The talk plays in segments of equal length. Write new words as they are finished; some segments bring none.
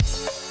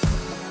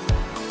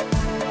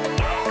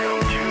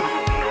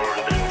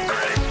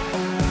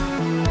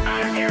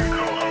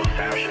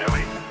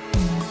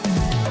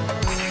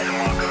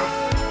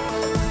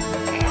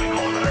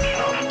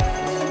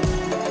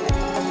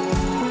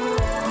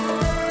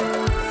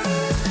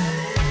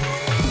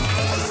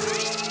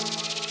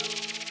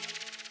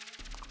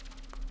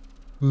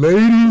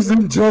Ladies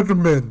and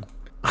gentlemen,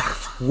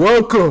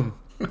 welcome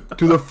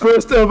to the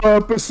first ever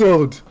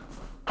episode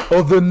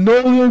of the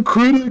Northern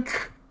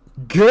Critic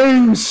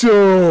Game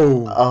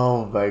Show.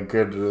 Oh my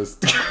goodness.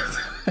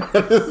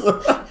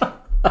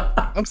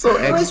 I'm so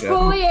I was extra.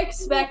 fully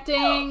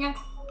expecting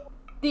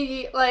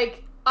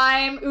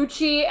I'm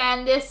Uchi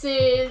and this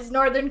is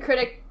Northern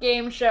Critic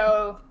Game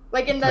Show.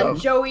 Like in the No.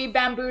 Joey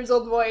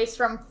bamboozled voice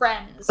from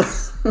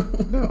Friends.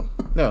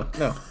 No.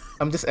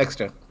 I'm just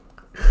extra.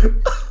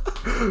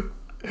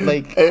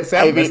 Like, I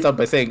Sam mean- messed up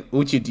by saying,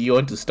 Uchi, do you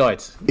want to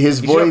start?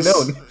 His You should have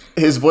voice known.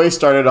 his voice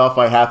started off,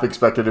 I half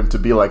expected him to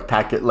be like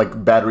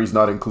batteries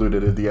not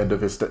included at the end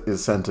of his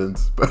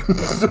sentence. But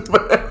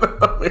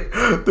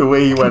the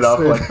way he went off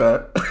like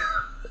that.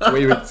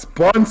 Wait,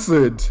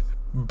 sponsored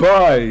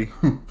by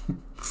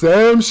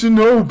Sam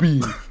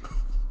Shinobi.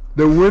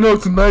 The winner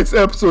of tonight's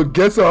episode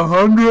gets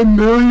 $100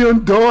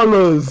 million.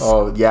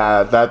 Oh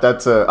yeah,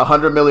 that's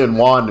 100 million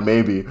won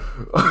maybe.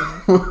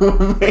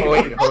 Oh,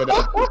 wait, hold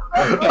up.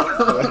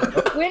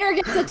 Winner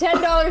gets a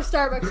 $10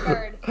 Starbucks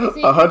card. So you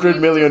can 100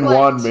 keep million flight.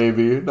 won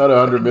maybe, not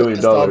 $100 million.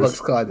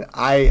 Starbucks card.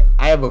 I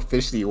have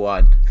officially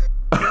won.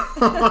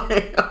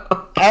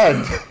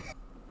 And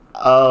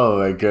Oh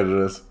my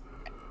goodness.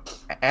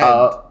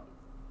 I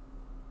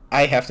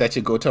have to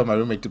actually go tell my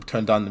roommate to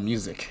turn down the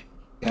music.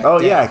 God Oh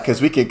damn. yeah,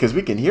 because we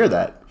can hear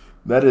that.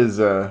 That is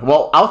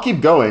well, I'll keep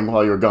going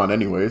while you're gone,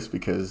 anyways,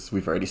 because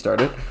we've already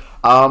started.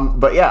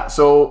 But yeah,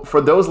 so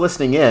for those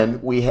listening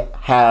in, we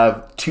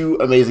have two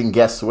amazing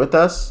guests with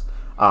us.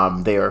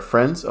 They are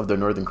friends of the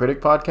Northern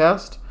Critic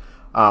podcast.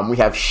 We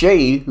have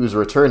Shay, who's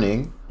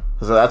returning,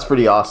 so that's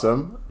pretty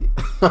awesome.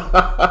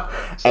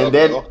 And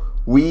then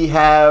we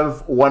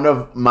have one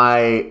of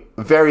my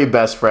very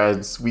best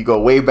friends. We go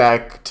way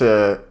back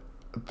to,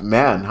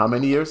 man, how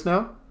many years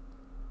now?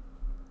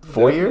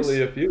 4 years?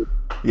 Definitely a few.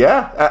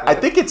 Yeah, I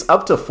think it's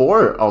up to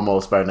 4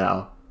 almost by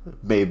now,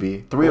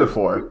 maybe 3 or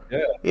 4. Yeah.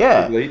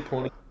 Yeah. Late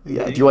 20.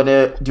 Yeah. Do you want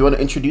to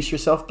introduce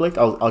yourself, Blake?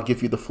 I'll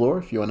give you the floor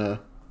if you want to.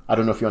 I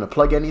don't know if you want to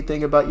plug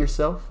anything about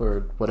yourself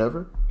or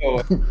whatever. Oh,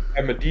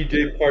 I'm a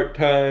DJ part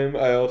time.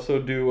 I also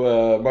do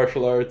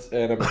martial arts,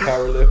 and I'm a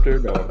power lifter.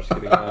 No, I'm just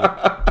kidding.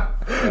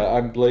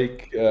 I'm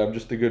Blake. I'm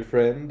just a good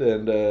friend,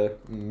 and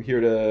I'm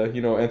here to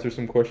answer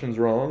some questions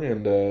wrong,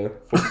 and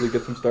hopefully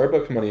get some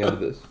Starbucks money out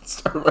of this.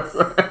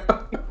 Starbucks.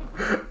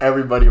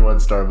 Everybody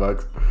wants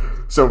Starbucks.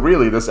 So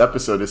really, this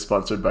episode is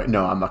sponsored by.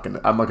 No, I'm not gonna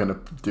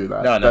do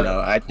that. No. I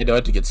don't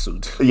want to get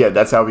sued. Yeah,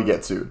 that's how we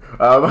get sued.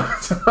 I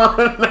was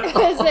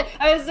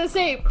gonna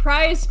say,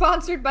 prize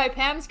sponsored by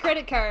Pam's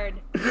credit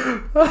card.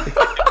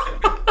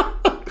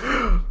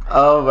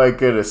 Oh my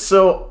goodness.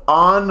 So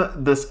on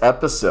this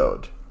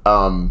episode,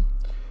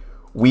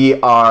 we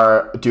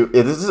are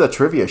this is a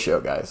trivia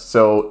show, guys.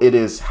 So it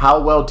is How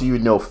Well Do You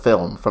Know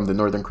Film from the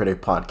Northern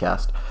Critic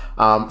podcast.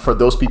 For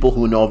those people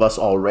who know of us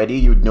already,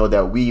 you'd know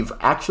that we've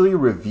actually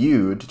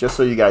reviewed, just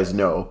so you guys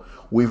know,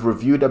 we've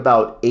reviewed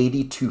about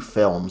 82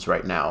 films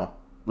right now,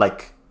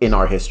 like in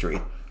our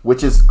history,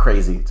 which is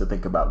crazy to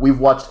think about. We've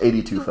watched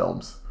 82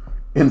 films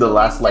in the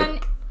last We've done-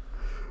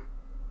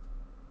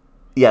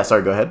 Yeah,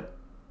 sorry, go ahead.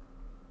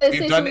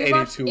 We've done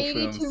watched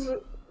 82 films.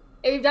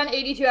 We've done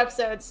 82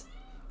 episodes.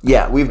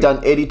 Yeah, we've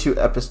done 82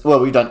 episodes. Well,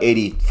 we've done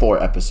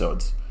 84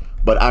 episodes,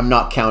 but I'm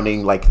not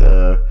counting like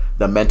the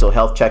mental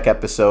health check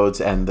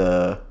episodes and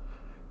the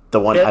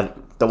one Yeah.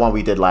 the one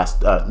we did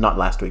not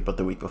last week, but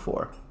the week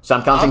before. So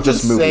I'm counting I'll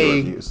just just movie say-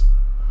 reviews.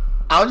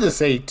 I'll just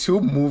say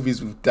 2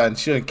 movies we've done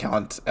shouldn't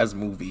count as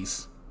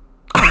movies.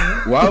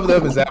 One of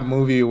them is that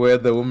movie where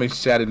the woman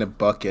shat in a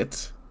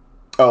bucket.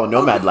 Oh,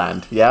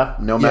 Nomadland. Yeah,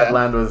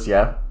 Nomadland Yeah. was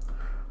yeah.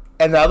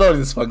 And the other one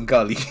is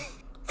Fungali.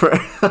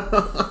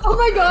 Oh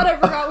my god, I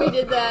forgot we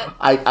did that.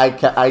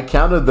 I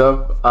counted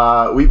them.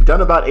 We've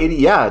done about 80.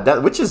 Yeah,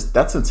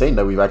 that's insane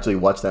that we've actually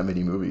watched that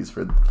many movies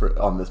for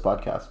on this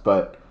podcast.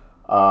 But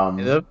I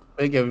don't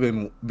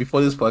think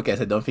before this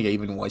podcast, I don't think I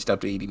even watched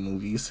up to 80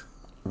 movies.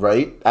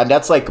 right, and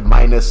that's like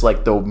minus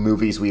like the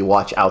movies we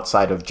watch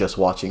outside of just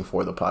watching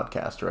for the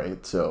podcast,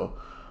 right? So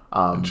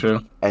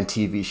True. and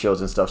TV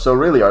shows and stuff. So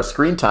really, our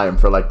screen time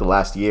for like the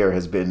last year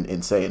has been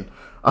insane.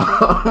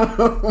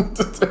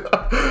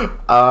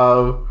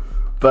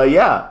 But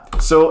yeah,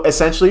 so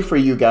essentially for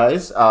you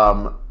guys,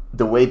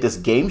 the way this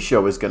game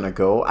show is gonna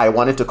go, I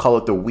wanted to call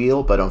it the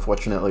wheel, but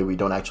unfortunately we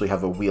don't actually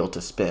have a wheel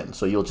to spin,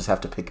 so you'll just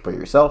have to pick by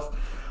yourself.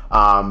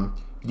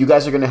 You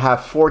guys are gonna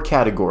have 4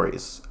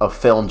 categories of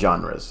film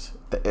genres,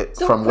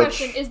 So from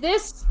question, which is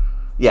this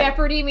yeah,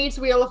 Jeopardy meets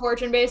Wheel of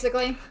Fortune,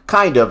 basically?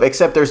 kind of,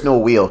 except there's no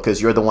wheel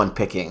because you're the one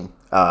picking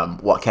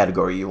what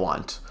category you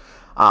want.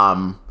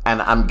 And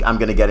I'm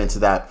going to get into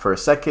that for a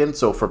second.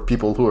 So for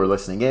people who are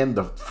listening in,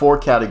 the 4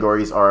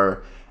 categories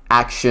are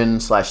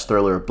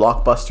action/thriller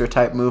blockbuster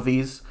type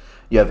movies.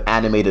 You have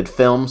animated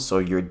films, so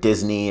your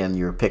Disney and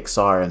your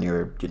Pixar and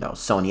your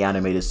Sony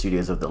animated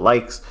studios of the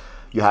likes.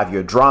 You have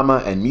your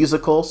drama and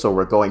musical, so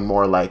we're going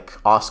more like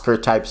Oscar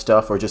type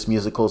stuff or just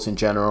musicals in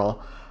general.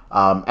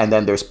 And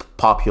then there's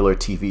popular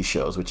TV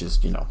shows, which is,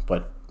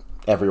 what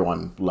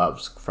everyone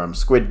loves, from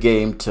Squid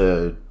Game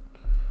to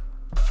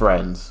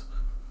Friends.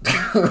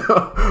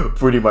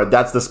 Pretty much,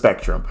 that's the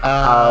spectrum.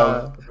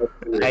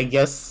 I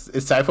guess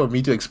it's time for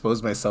me to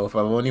expose myself.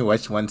 I've only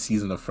watched one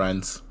season of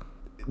Friends.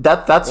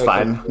 That's Okay.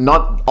 fine.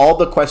 Not all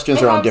the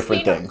questions I are on have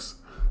different seen- things.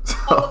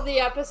 All of the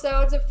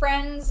episodes of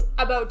Friends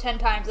about 10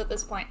 times at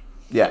this point.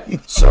 Yeah.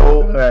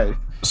 So Right.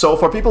 So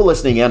for people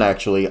listening in,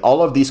 actually,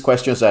 all of these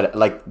questions that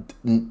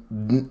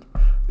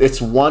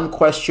it's one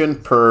question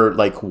per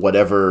like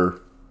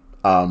whatever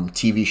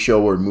TV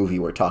show or movie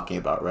we're talking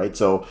about, right?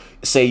 So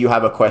say you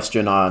have a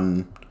question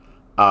on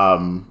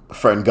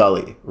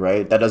Ferngully,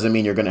 right? That doesn't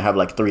mean you're going to have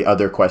like 3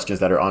 other questions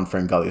that are on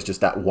Ferngully. It's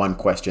just that one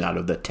question out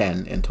of the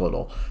 10 in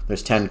total.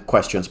 There's 10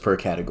 questions per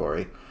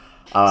category.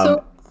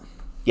 So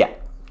Yeah.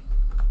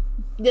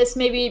 this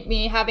may be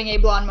me having a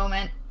blonde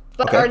moment,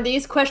 but Okay. are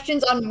these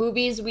questions on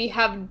movies we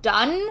have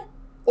done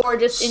or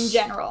just in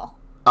general?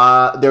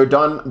 They're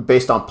done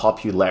based on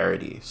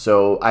popularity.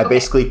 So I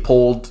basically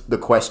pulled the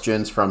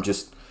questions from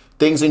just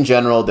things in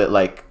general that,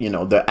 like, you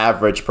know, the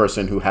average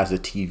person who has a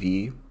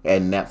TV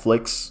and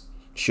Netflix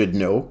should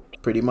know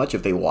pretty much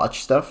if they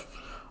watch stuff.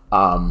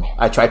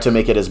 I tried to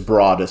make it as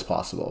broad as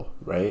possible,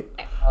 right?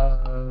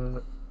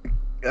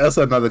 That's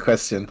another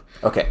question.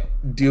 Okay.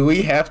 Do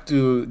we have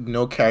to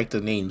know character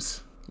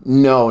names?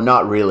 No,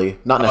 not really.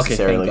 Not Okay,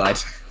 necessarily. thank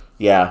God.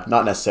 Yeah,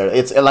 not necessarily.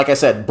 It's like I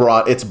said,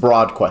 broad. It's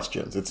broad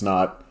questions. It's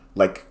not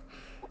like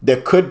there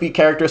could be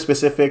character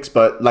specifics,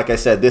 but like I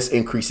said, this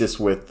increases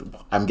with.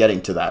 I'm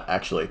getting to that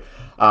actually.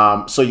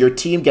 So your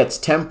team gets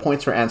 10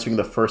 points for answering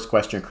the first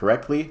question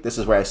correctly. This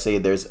is where I say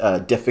there's a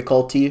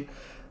difficulty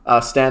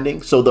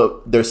standing.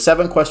 So there's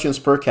 7 questions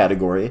per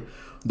category.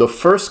 The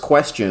first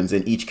questions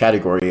in each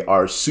category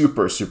are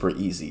super, super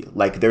easy.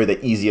 Like they're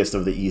the easiest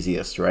of the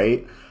easiest,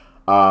 right?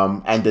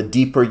 And the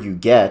deeper you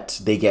get,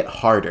 they get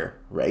harder,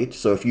 right?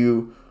 So if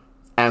you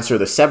answer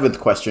the 7th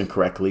question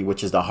correctly,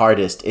 which is the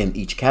hardest in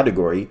each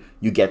category,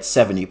 you get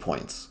 70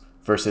 points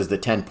versus the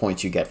 10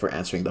 points you get for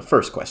answering the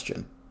first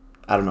question.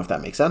 I don't know if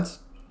that makes sense.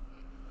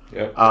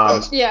 Yeah.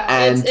 Yeah,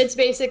 and- it's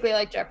basically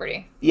like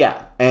Jeopardy.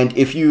 Yeah, and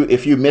if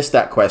you miss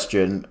that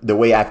question, the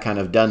way I've kind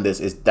of done this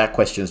is that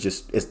question's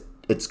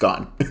it's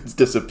gone. It's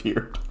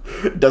disappeared.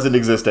 It doesn't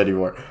exist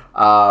anymore.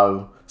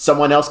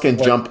 Someone else can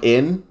jump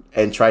in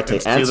and try to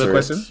steal the answer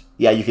question? it.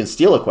 Yeah, you can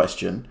steal a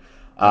question.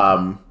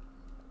 But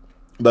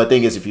the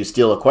thing is, if you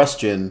steal a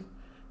question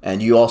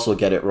and you also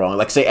get it wrong,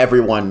 like say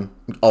everyone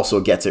also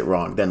gets it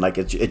wrong, then like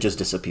it just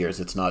disappears.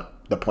 It's not,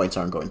 the points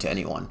aren't going to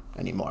anyone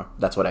anymore.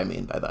 That's what I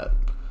mean by that,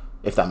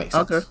 if that makes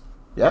sense. Okay.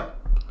 Yep.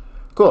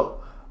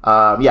 Cool.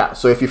 Yeah,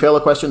 so if you fail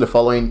a question, the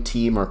following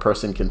team or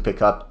person can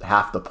pick up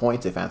half the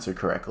points if answered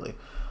correctly.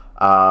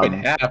 Wait,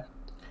 half.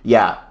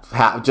 Yeah,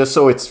 just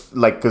so it's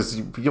like,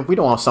 because we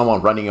don't want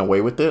someone running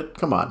away with it.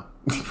 Come on.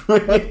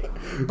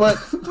 But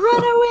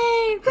Run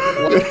away!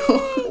 Run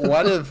away!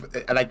 what if,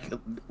 like,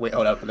 wait,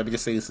 hold up. Let me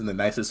just say this in the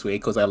nicest way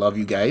because I love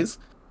you guys.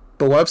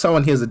 But what if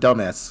someone here's a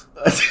dumbass?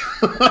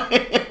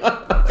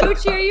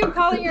 Gucci, are you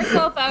calling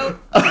yourself out?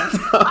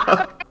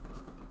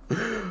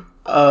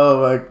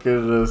 Oh my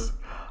goodness.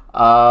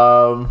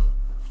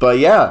 But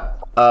yeah,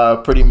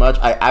 pretty much.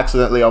 I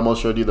accidentally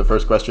almost showed you the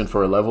first question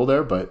for a level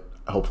there, but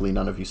hopefully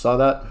none of you saw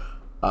that.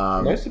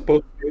 Am I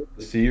supposed to be able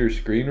to see your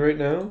screen right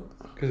now?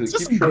 Because It's it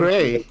just keeps showing.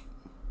 gray.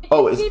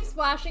 Oh, It it's, keeps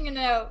flashing in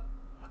and out.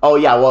 oh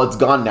yeah, well it's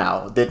gone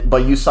now.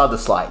 But you saw the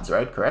slides,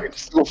 right? Correct?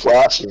 Still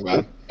flashing,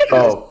 man.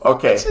 Oh,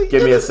 okay.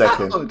 Give me a Get it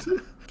second. out.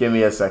 Give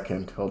me a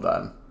second. Hold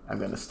on. I'm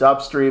gonna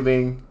stop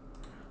streaming.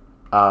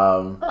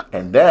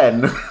 And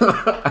then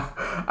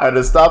I'm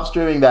gonna stop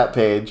streaming that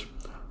page.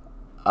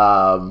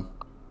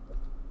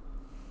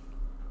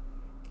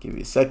 Give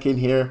me a second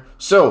here.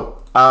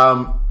 So,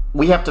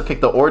 we have to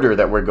pick the order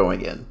that we're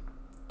going in.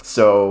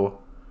 So,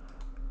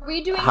 Are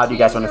we doing How do you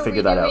guys teams wanna or are figure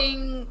we that out?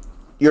 doing-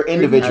 you're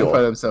individual.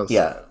 for themselves.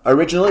 Yeah.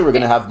 Originally, we're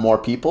gonna have more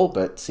people,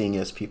 but seeing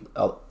as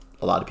a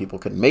lot of people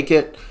couldn't make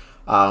it,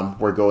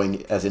 we're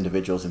going as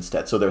individuals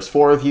instead. So there's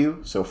 4 of you,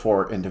 so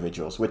 4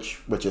 individuals,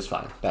 which is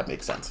fine. That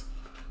makes sense.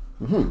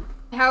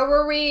 How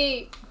were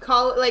we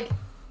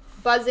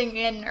buzzing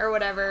in or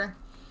whatever?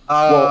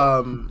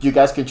 You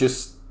guys could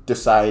just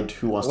decide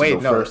who wants to Wait, go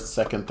no. first,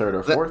 second, third,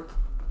 or fourth.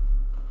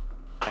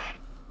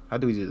 How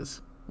do we do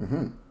this?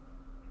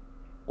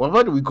 What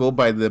about we go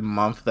by the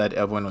month that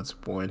everyone was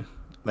born?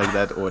 Like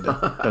that order.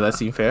 Does that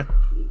seem fair?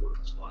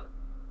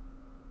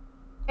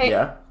 Hey,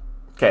 Yeah.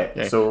 Okay.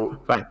 Okay. So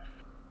Fine.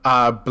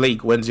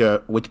 Blake,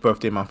 which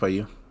birthday month are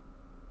you?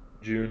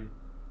 June.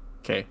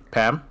 Okay.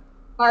 Pam?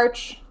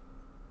 March.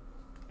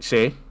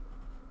 Shay?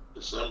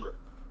 December.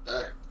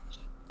 Hey.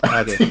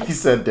 Okay. he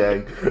said,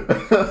 "Dang."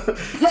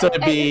 So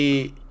it'd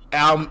be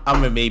I'm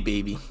a May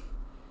baby.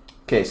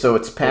 Okay, so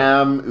it's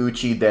Pam,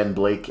 Uchi, then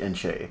Blake, and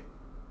Shay.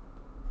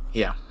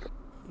 Yeah.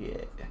 Yeah.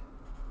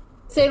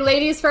 Say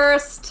ladies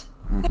first.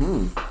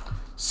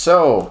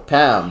 So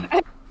Pam,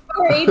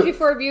 Or age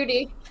before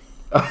beauty.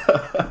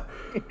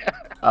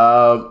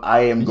 I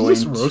am You going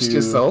just roast to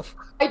yourself.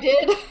 I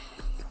did.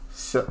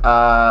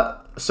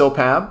 So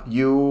Pam,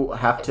 you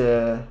have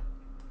to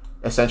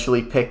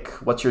essentially pick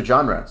what's your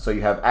genre. So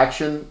you have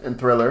action and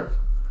thriller.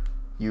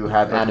 You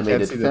have But you can't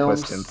animated see the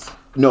films. questions.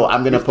 No,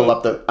 I'm gonna pull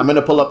up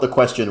the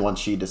question once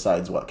she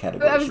decides what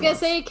category. I was she gonna wants.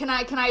 say, can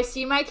I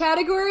see my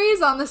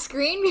categories on the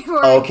screen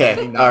before?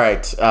 Okay, all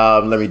right.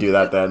 Let me do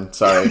that then.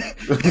 Sorry.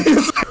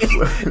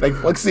 Like,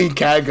 what's the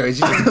categories?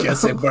 You just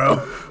guess it, bro.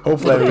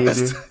 Hopefully, the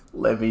best.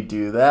 Let me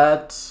do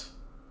that.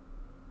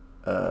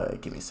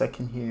 Give me a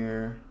second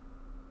here.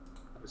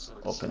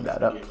 Open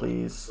that up,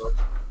 please.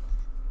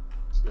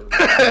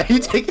 You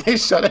taking a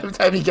shot every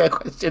time you get a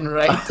question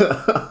right.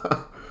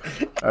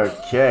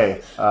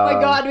 Okay. Oh my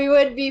god, we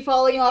would be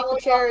falling off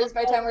the chairs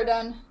by the time we're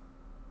done.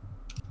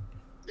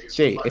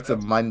 Jay, it's a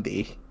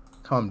Monday.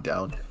 Calm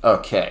down.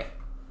 Okay.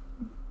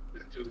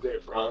 Tuesday,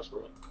 France,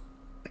 bro.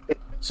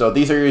 So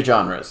these are your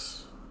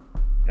genres.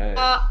 Nice.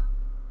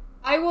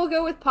 I will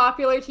go with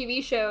popular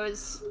TV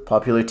shows.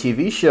 Popular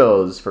TV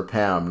shows for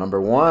Pam. Number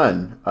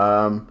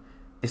 1.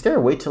 Is there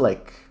a way to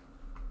like?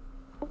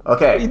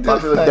 Okay, We did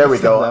popular. find There we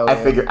go. some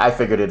that I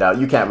figured it out.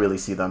 You can't really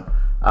see them.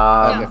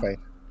 Okay, fine.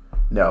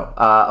 No.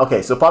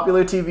 Okay, so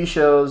popular TV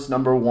shows.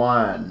 Number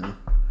 1.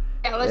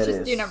 Yeah, let's It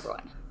just do is. number 1.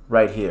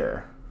 Right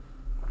here.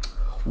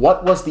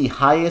 What was the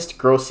highest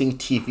grossing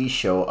TV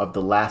show of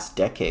the last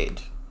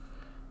decade?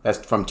 That's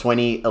from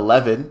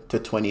 2011 to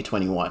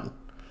 2021.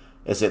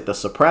 Is it The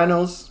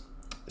Sopranos,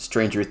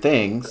 Stranger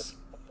Things,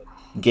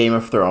 Game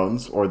of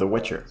Thrones, or The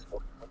Witcher?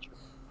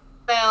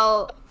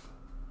 Well,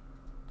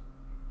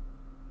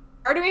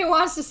 part of me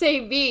wants to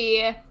say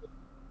B.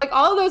 Like,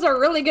 all of those are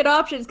really good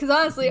options, because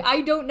honestly,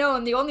 I don't know,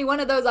 and the only one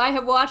of those I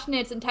have watched in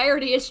its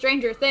entirety is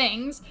Stranger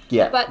Things.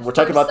 Yeah, But we're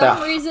talking for about some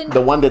the, reason-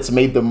 the one that's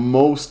made the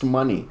most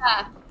money.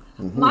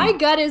 My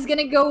gut is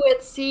gonna go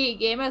with C,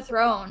 Game of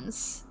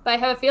Thrones. But I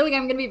have a feeling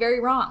I'm gonna be very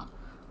wrong.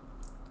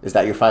 Is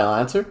that your final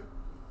answer?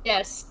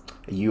 Yes.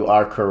 You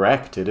are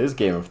correct. It is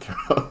Game of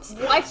Thrones.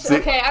 What? See-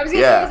 Okay, I was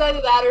gonna yeah. say it was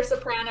either that or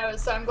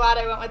Sopranos, so I'm glad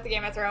I went with the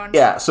Game of Thrones.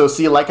 Yeah, so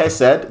see, like I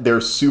said,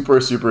 they're super,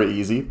 super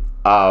easy.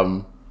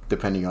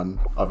 Depending on,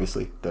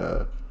 obviously,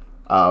 the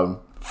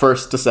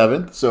 1st to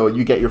 7th. So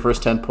you get your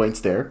first 10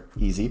 points there.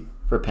 Easy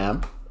for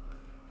Pam.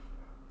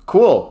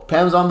 Cool.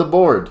 Pam's on the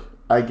board.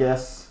 I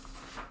guess.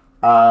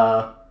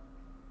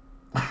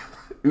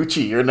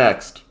 Uchi, you're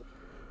next.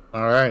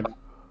 All right.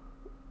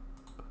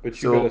 But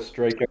you So- gotta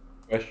strike out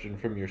a question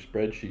from your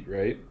spreadsheet,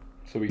 right?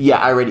 So we Yeah,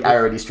 I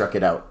already struck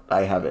it out.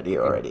 I have it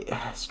here already.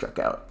 Struck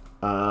out.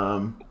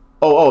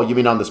 Oh, you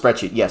mean on the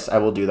spreadsheet? Yes, I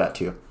will do that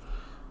too.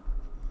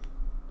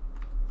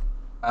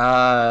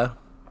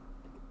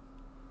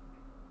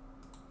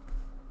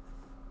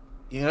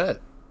 Yeah.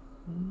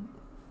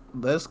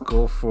 Let's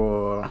go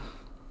for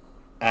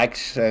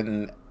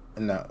action.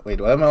 No, wait.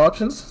 What are my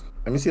options?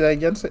 Let me see that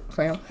again,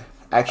 Sam.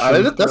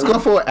 Actually, Let's go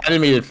for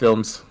animated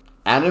films.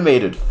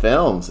 animated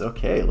films.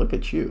 Okay, look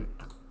at you.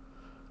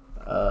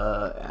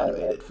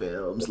 Animated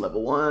films,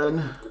 level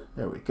 1.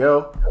 There we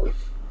go.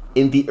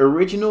 In the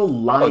original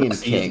Lion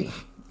that's King, easy.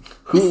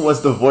 who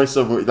was the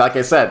voiceover? Like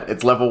I said,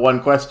 it's level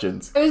 1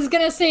 questions. I was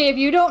gonna say, if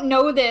you don't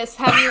know this,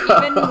 have you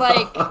even,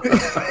 like,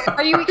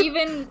 are you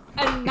even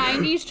a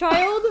 90s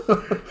child?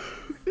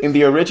 In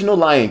the original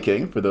Lion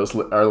King, for those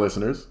our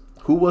listeners,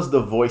 who was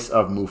the voice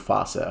of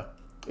Mufasa?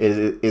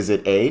 Is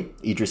it A,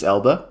 Idris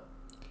Elba,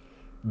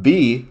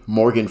 B,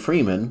 Morgan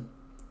Freeman,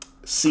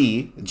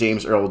 C,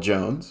 James Earl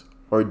Jones,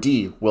 or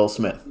D, Will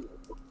Smith?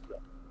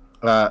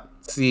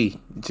 C,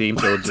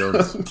 James Earl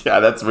Jones. Yeah,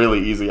 that's really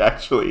easy,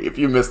 actually. If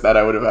you missed that,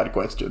 I would have had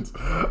questions.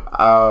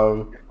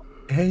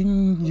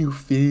 Can you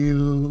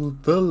feel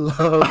the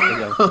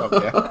love?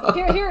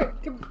 Okay. Here,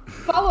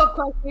 follow-up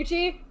question,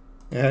 Uchi.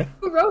 Yeah.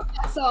 Who wrote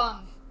that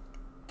song?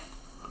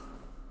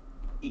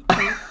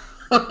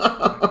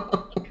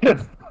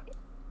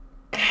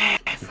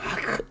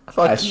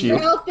 as she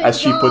Well, as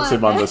she puts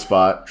him on gone. the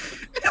spot.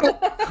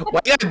 Why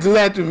you gotta do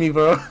that to me,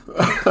 bro?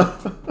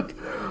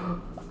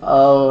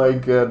 Oh my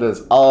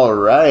goodness. All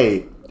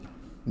right.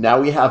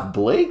 Now we have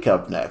Blake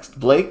up next.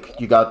 Blake,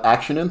 you got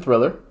action and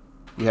thriller.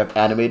 You have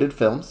animated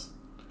films.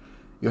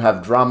 You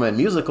have drama and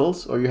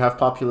musicals, or you have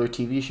popular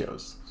TV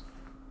shows.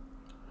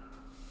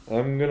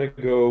 I'm gonna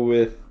go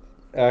with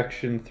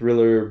action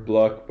thriller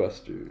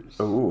blockbusters.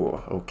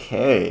 Ooh,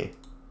 okay.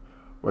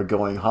 We're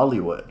going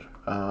Hollywood.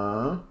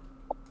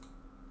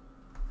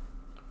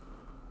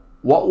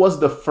 What was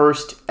the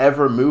first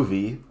ever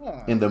movie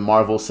in the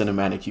Marvel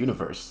Cinematic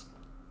Universe?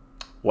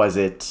 Was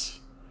it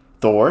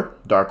Thor,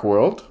 Dark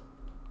World,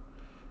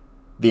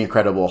 The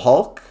Incredible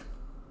Hulk,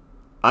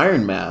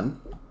 Iron Man,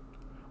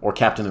 or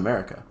Captain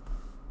America?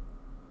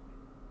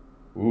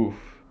 Oof.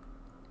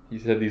 He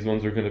said these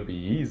ones are gonna be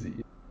easy.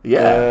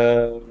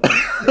 Yeah.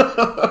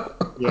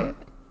 Yeah.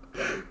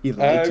 He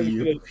lied I'm to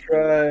you. gonna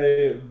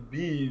try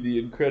B, The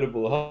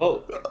Incredible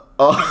Hulk.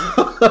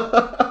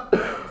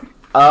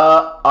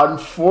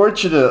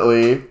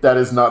 Unfortunately, that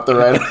is not the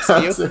right steal?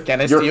 answer. Can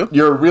I steal?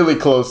 You're really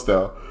close,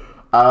 though.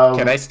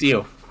 Can I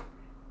steal?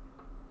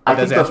 I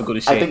does think it have to go to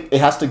I Shay? think it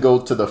has to go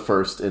to the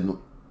first in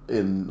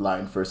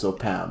line first, so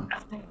Pam.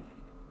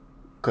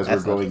 Because we're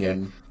That's not going fair.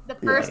 in. The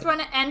first one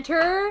to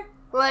enter,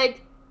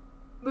 like,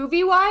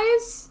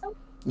 movie-wise,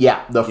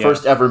 Yeah, the Yeah.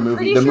 first ever movie.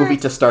 Pretty The sure movie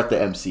it's- to start the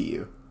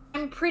MCU.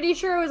 I'm pretty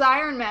sure it was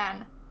Iron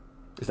Man.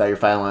 Is that your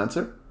final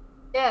answer?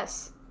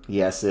 Yes.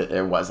 Yes,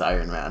 it was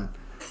Iron Man.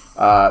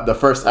 The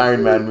first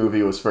Iron Man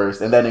movie was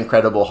first, and then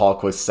Incredible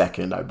Hulk was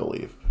second, I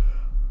believe.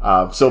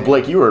 So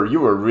Blake, you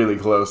were really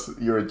close.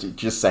 You were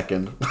just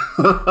second.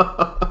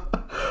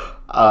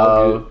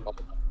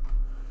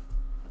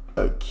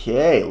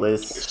 Okay,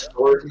 let's.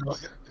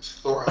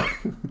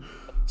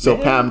 So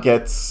Pam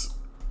gets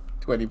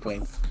 20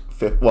 points.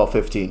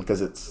 15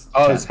 because it's.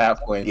 Oh, 10. it's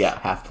half points. Yeah,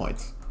 half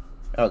points.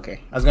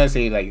 Okay. I was gonna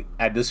say like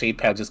at this rate,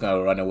 Pam's just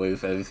gonna run away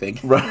with everything.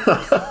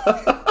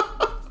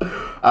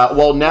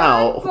 Well,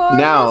 now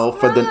Forrest,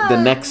 for the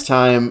run! next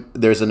time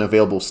there's an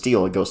available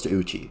steal, it goes to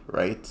Uchi,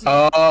 right?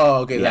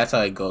 Oh, okay. Yeah. That's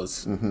how it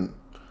goes.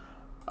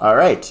 All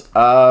right,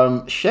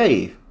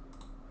 Shay,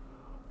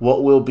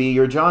 what will be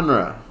your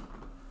genre?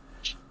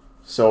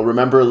 So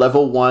remember,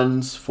 level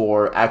 1s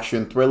for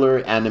action, thriller,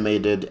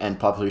 animated, and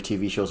popular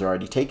TV shows are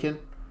already taken.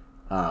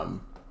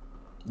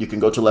 You can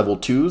go to level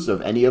 2s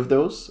of any of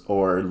those,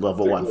 or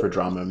level 1 for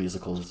drama and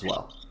musicals as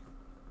well.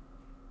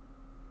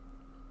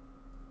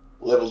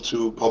 Level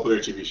 2 popular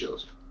TV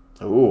shows.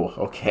 Ooh,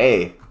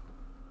 okay.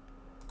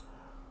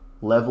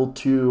 Level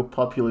 2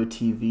 popular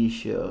TV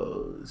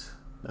shows.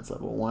 That's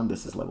level 1.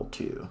 This is level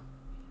 2.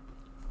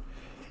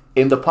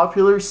 In the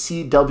popular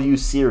CW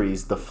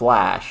series, The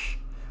Flash,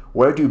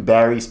 where do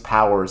Barry's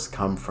powers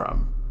come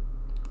from?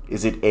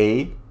 Is it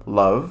A,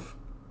 love,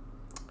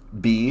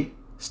 B,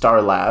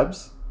 Star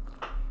Labs,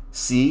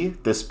 C,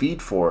 the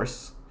Speed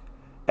Force,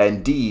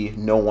 and D,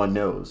 no one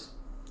knows?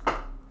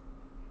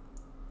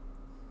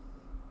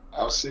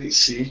 I'll say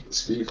C,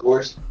 Speed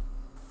Force.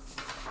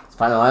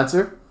 Final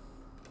answer?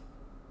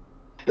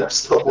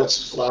 That's not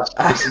what's last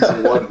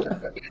season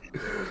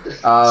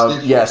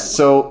 1. Yes,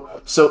 so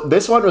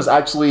this one was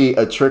actually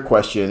a trick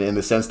question in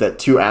the sense that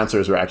 2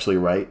 answers were actually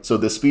right. So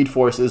the Speed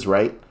Force is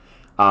right.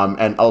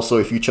 And also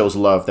if you chose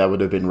love, that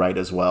would have been right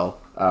as well.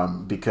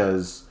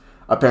 Because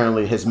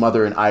apparently his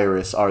mother and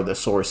Iris are the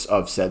source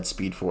of said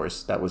Speed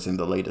Force. That was in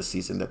the latest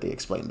season that they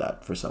explained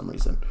that for some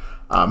reason.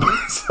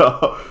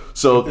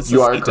 So It's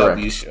you a are CW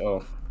correct.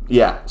 show.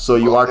 Yeah, so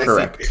you are Well,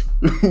 correct.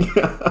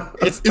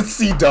 It's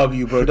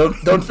CW, bro.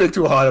 Don't think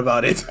too hard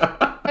about it.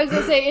 I was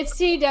gonna say it's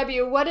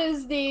CW. What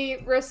is the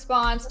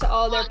response to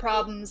all their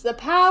problems? The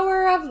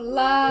power of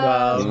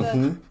love.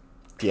 Mhm.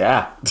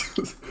 Yeah.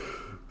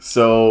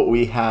 So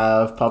we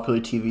have popular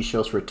TV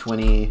shows for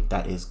 20.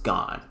 That is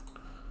gone.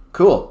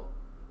 Cool.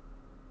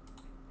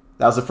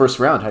 That was the first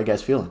round. How you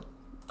guys feeling?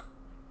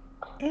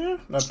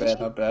 Not bad,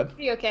 not bad.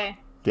 Pretty okay.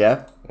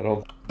 Yeah? I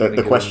don't. The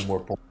think question- more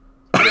points.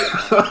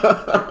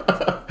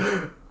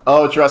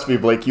 Oh, trust me,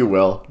 Blake, you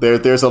will.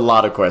 There's a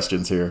lot of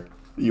questions here.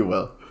 You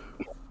will.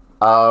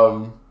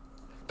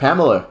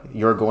 Pamela,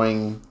 you're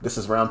going. This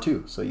is round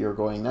 2, so you're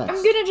going next.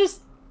 I'm gonna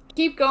just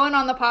keep going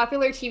on the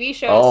popular TV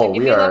shows. Oh, so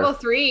give we me are- level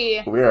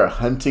 3. We are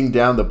hunting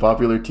down the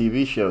popular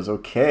TV shows.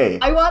 Okay.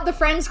 I want the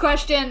Friends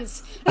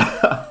questions.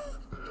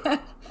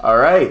 All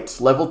right,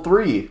 level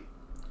 3.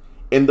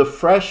 In the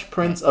Fresh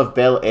Prince of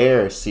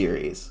Bel-Air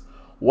series,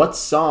 what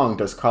song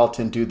does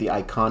Carlton do the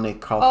iconic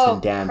Carlton Oh,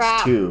 dance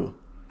crap. to?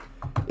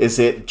 Is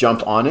it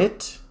Jump On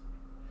It?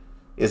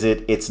 Is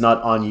it It's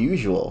Not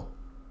Unusual?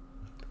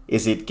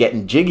 Is it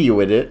Getting Jiggy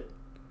With It?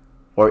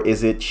 Or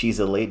is it She's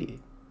a Lady?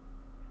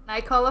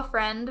 I call a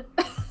friend.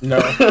 No.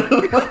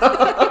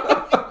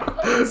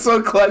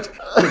 So clutch.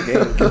 Okay,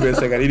 give me a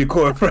second. I need to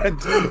call a friend.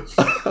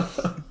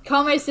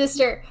 Call my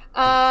sister.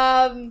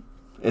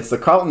 It's the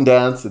Carlton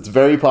dance. It's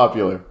very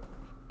popular.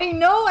 I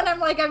know, and I'm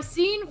like, I've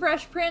seen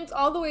Fresh Prince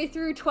all the way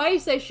through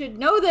twice. I should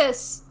know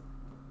this.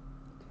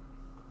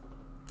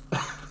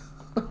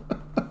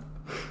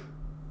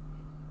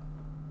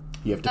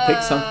 You have to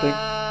pick something.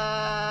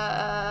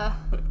 Uh,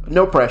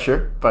 No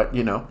pressure, but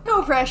you know.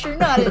 no pressure,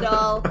 not at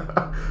all.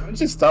 It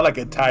just start like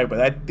a tie, but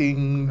that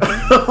ding,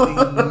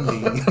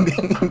 ding, ding,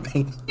 ding,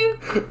 ding. Do,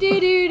 do,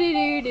 do,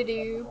 do, do,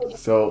 do.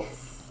 So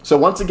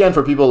once again,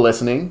 for people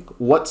listening,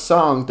 what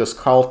song does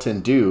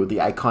Carlton do the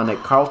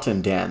iconic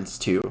Carlton dance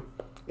to?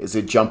 Is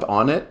it Jump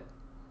On It?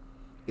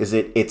 Is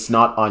it It's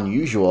Not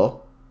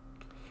Unusual?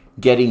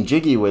 Getting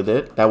Jiggy With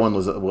It? That one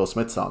was a Will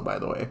Smith song, by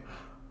the way.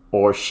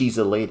 Or She's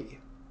a Lady?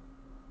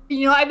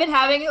 You know, I've been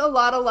having a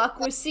lot of luck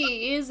with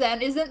C's,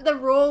 and isn't the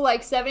rule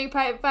like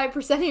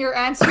 75% of your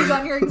answers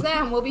on your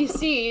exam will be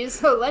C's?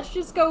 So let's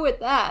just go with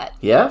that.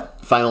 Yeah?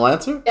 Final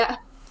answer? Yeah.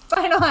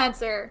 Final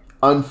answer.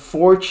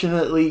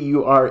 Unfortunately,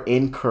 you are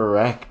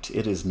incorrect.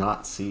 It is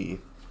not C.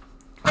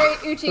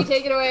 Alright, Uchi,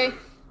 take it away.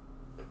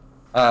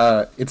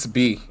 It's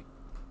B.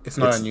 It's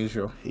not It's-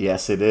 unusual.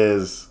 Yes, it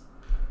is.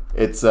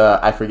 It's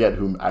I forget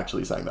who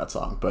actually sang that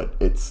song, but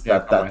it's Yeah,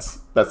 that's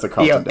the Yeah,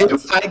 Carlton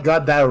dance. if I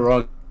got that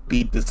wrong,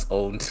 beat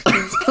disowned.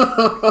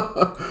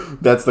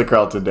 That's the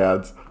Carlton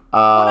dance.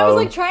 I was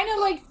like trying to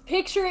like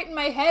picture it in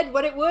my head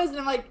what it was, and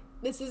I'm like,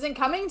 this isn't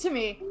coming to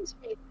me.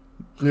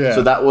 Yeah.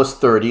 So that was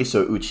 30,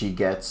 so Uchi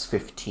gets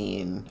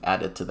 15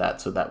 added to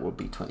that, so that will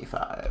be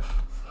 25.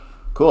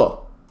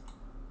 Cool.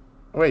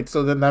 Wait,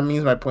 so then that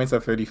means my points are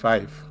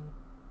 35.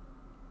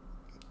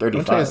 I'm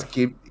trying to 35.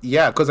 skip.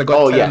 Yeah, because I got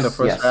Oh 10 yes, in the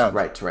first yes, round.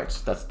 right.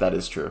 That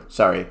is true.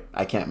 Sorry,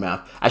 I can't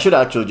math. I should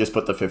actually just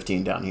put the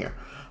 15 down here,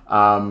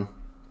 but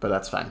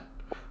that's fine.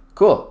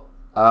 Cool.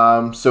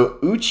 So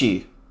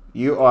Uchi,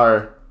 you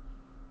are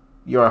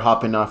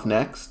hopping off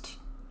next.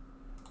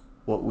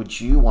 What would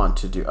you want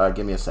to do?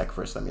 Give me a sec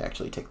first. Let me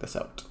actually take this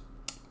out.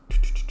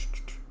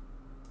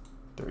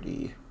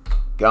 30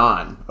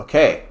 gone.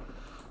 Okay.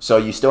 So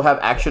you still have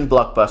action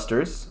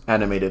blockbusters,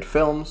 animated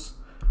films,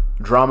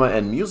 drama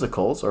and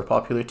musicals, or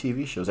popular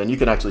TV shows. And you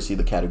can actually see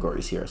the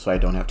categories here, so I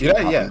don't have to keep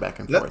hopping back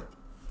and forth.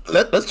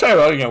 Let's try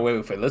running away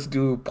with it. Let's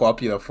do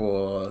popular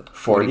for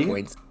 40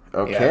 points.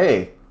 Okay.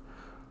 Yeah.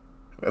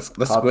 Let's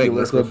Popular quick.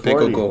 Let's for go big or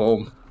 40. go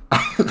home.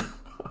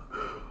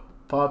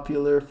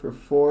 Popular for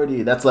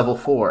 40. That's level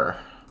 4.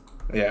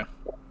 Yeah.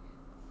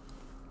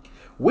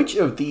 Which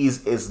of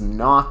these is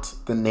not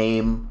the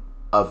name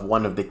of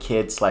one of the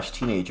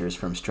kids/teenagers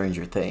from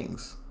Stranger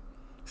Things?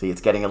 See,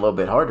 it's getting a little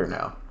bit harder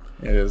now.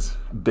 It is.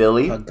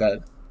 Billy, Oh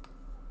god.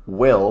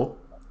 Will,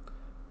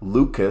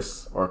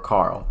 Lucas, or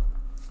Carl?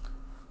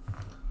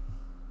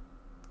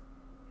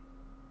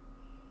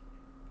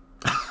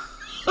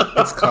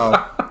 It's called.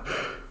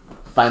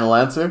 Final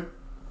answer?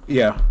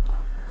 Yeah.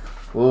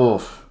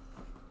 Oof.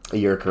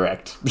 You're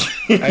correct.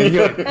 I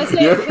knew it. That's it.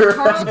 The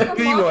Carl's from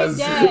He Walking was.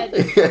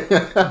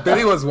 Dead.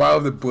 Billy was one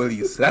of the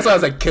bullies. That's why I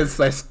was like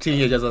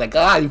kids/teenagers. I was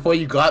like, before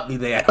you got me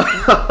there.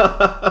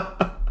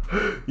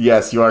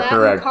 Yes, you are That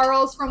correct.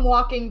 Carl's from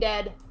Walking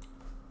Dead.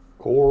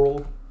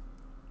 Coral.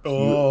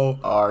 Oh.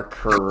 Are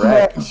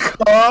correct.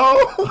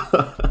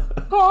 Oh.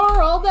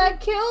 Carl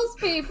that kills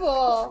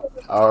people.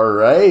 All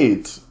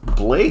right,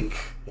 Blake,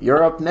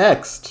 you're up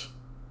next.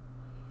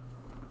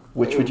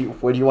 Where do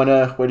you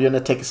wanna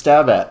take a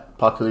stab at?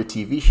 Popular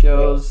TV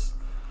shows,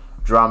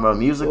 drama,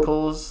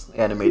 musicals,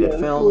 animated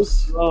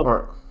films,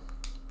 or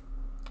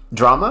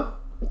drama?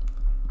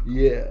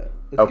 Yeah.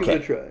 Let's Okay. give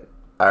it a try.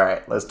 All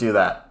right, let's do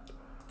that.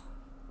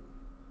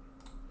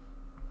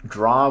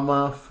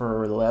 Drama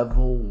for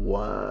level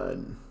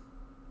 1.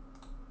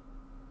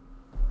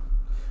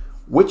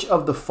 Which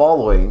of the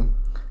following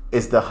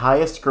is the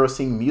highest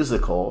grossing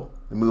musical,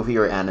 movie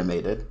or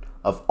animated,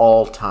 of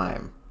all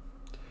time?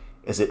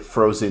 Is it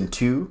Frozen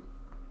 2,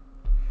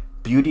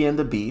 Beauty and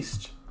the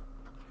Beast,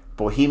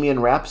 Bohemian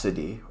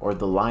Rhapsody, or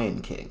The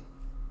Lion King?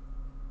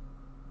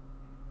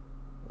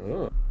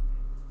 Oh.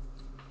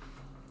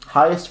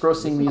 Highest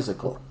grossing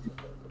musical.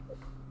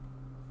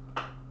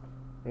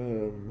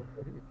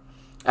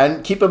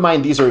 And keep in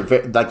mind, these are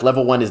like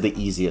level 1 is the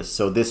easiest,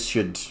 so this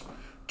should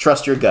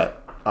trust your gut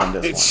on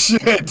this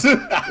It one. should.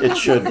 It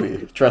should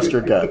be. Trust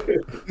your gut.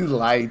 You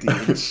lied,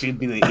 dude. It should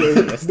be the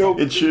easiest. No,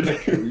 It should.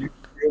 You're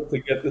able to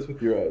get this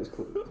with your eyes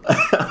closed.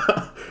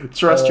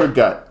 Trust your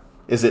gut.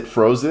 Is it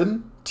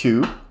Frozen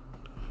 2?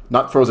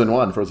 Not Frozen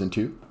 1, Frozen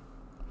 2.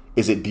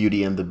 Is it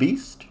Beauty and the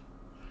Beast?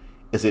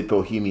 Is it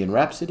Bohemian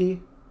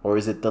Rhapsody? Or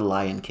is it The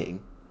Lion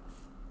King?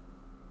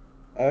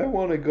 I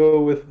want to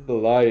go with The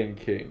Lion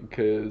King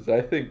because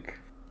I think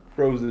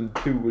Frozen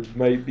 2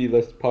 might be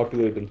less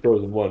popular than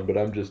Frozen 1, but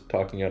I'm just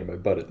talking out of my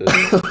butt at this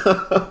point. Is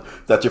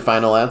that your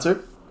final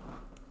answer?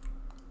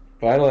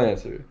 Final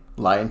answer.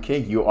 Lion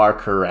King, you are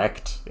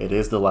correct. It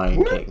is The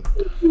Lion King.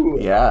 Ooh,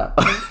 Yeah.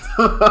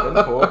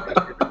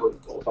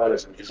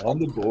 10-4. On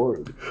the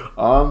board.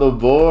 On the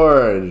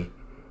board.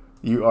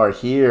 You are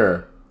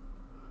here.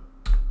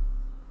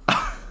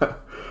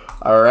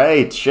 All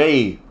right,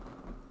 Shay.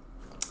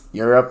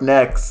 You're up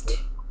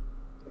next.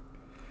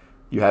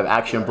 You have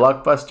action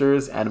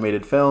blockbusters,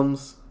 animated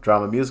films,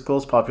 drama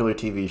musicals, popular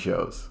TV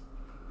shows.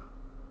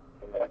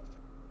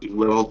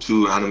 Level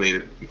 2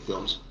 animated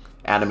films.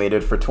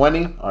 Animated for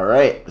 20? All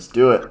right, let's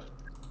do it.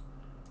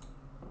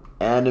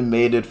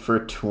 Animated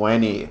for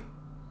 20.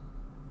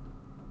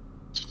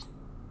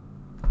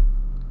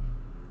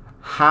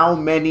 How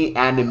many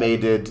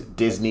animated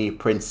Disney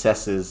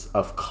princesses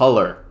of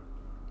color,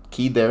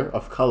 key there,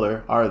 of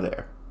color, are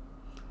there?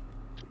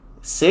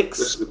 This 6?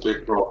 is a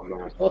big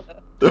problem, man.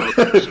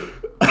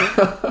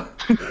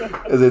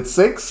 Is it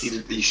 6?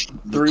 The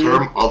Three.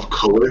 term of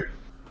color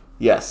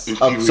Yes.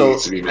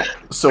 infuriates me, man.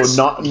 So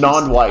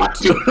non-white.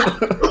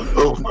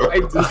 Oh, my.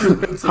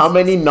 How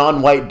many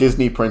non-white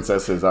Disney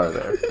princesses are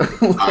there?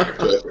 Alright,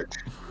 perfect.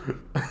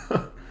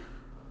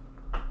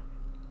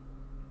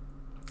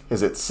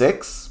 Is it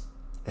 6?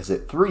 Is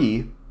it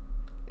 3?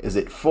 Is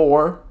it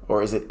 4?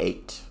 Or is it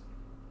 8?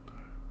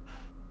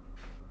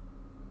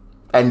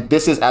 And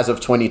this is as of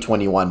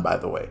 2021, by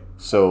the way.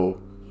 So,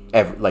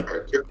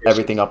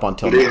 everything up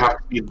until Do they now. have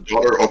to be the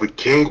daughter of a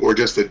king or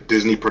just a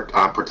Disney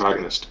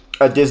protagonist?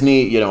 A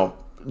Disney,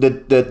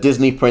 the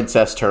Disney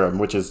princess term,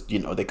 which is,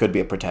 they could be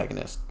a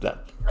protagonist.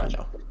 That,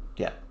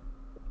 yeah.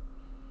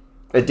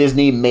 A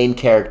Disney main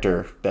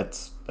character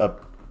that's I'm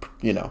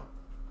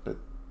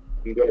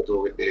gonna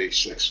go with a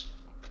 6.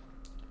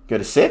 Go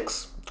to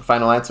 6?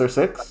 Final answer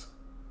 6?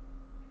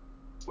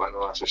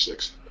 Final answer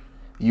 6.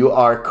 You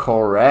are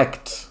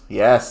correct.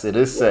 Yes, it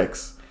is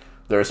 6.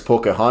 There's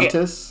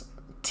Pocahontas,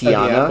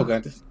 Tiana,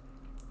 Pocahontas.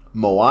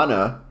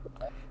 Moana,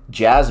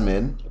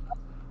 Jasmine,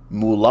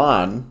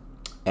 Mulan,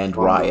 and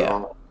Oh, Raya.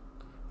 no.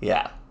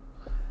 Yeah.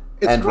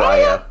 It's And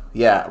Raya? Raya.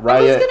 Yeah, I was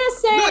Raya. gonna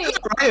say.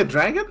 Raya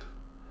Dragon?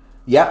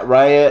 Yeah,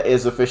 Raya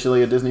is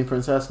officially a Disney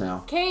princess now.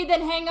 Okay,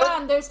 then hang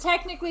on. There's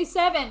technically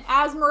 7.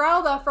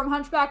 Esmeralda from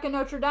Hunchback of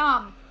Notre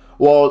Dame.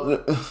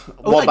 Well,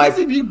 I guess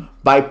if you- I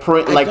by don't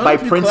know if you call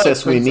it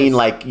princess we mean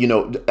princess.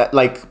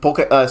 like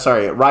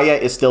Raya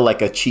is still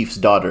like a chief's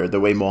daughter the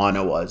way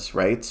Moana was,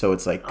 right? So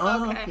it's like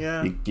Okay.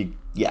 Yeah.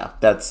 yeah,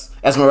 that's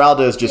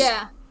Esmeralda is just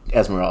Yeah.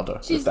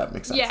 Esmeralda, if that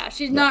makes sense. Yeah,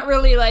 she's not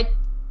really like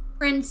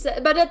princess,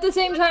 but at the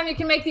same time, you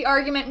can make the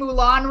argument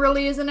Mulan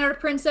really isn't a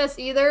princess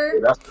either.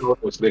 That's what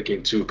I was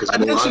thinking too, because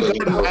And then she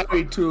got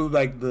married to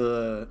like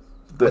the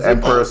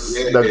Emperor's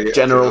Yeah, the yeah, yeah,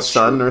 general's that's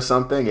son true. or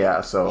something.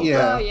 Yeah, so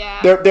Yeah. Oh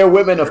yeah. they're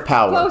women of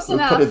power. Close We'll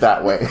enough. put it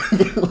that way.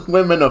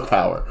 Women of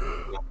power.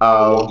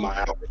 I love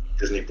my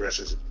Disney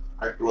princess.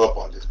 I grew up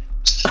on Disney.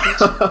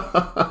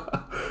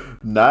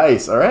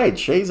 Nice. All right,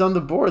 Shay's on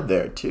the board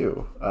there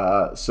too.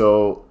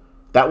 So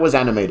that was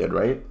animated,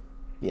 right?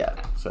 Yeah.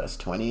 So that's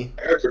 20.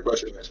 I got a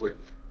question actually.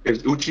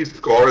 Is Uchi's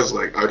scars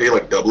like, are they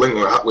like doubling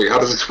or how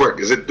does this work?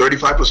 Is it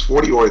 35 plus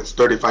 40 or it's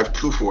 35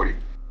 to 40?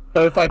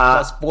 35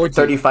 plus 40.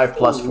 35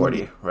 plus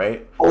 40,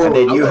 right? And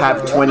then you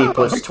have 20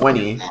 plus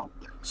 20,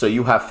 so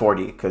you have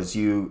 40 because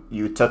you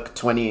took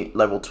 20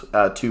 level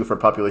 2 for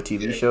popular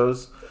TV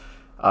shows,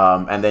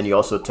 and then you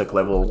also took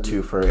level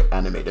 2 for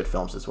animated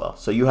films as well.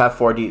 So you have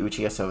 40,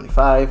 Uchi has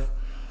 75,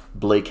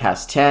 Blake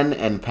has 10,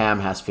 and Pam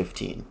has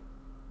 15.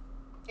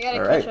 I gotta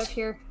All catch right. up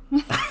here.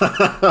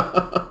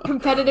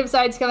 Competitive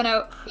side's coming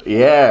out.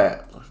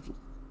 Yeah.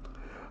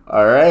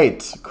 All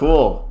right.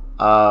 Cool.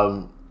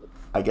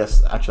 I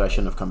guess actually I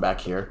shouldn't have come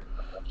back here.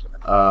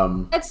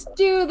 Let's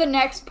do the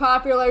next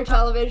popular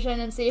television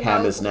and see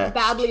Pam how is next.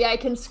 badly I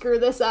can screw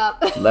this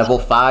up. Level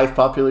 5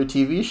 popular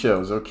TV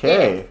shows.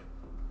 Okay.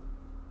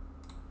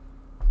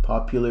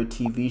 Popular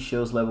TV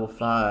shows level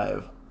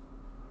 5.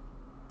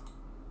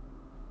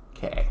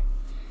 Okay.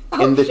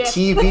 In the shit.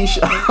 TV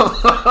show,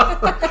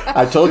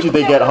 I told you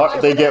they get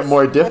hard. They get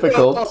more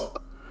difficult.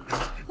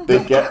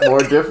 They get more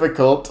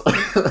difficult.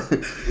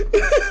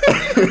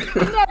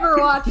 Never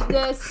watched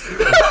this.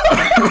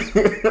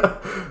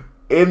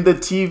 In the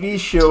TV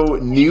show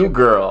New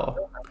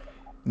Girl,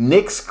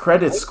 Nick's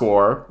credit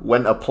score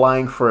when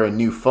applying for a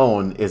new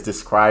phone is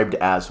described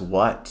as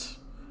what?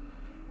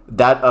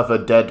 That of a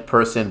dead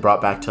person brought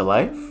back to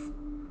life?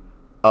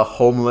 A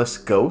homeless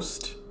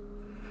ghost?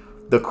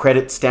 The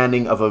credit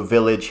standing of a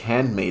village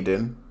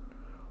handmaiden?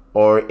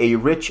 Or a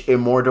rich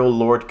immortal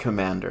lord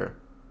commander?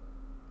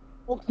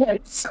 Okay.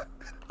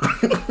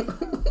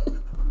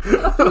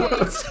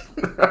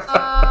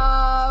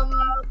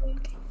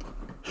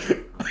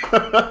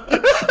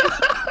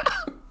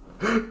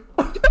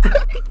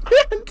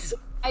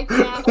 I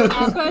can't answer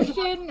that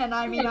question, and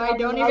I mean, I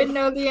don't even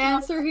know the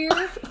answer here.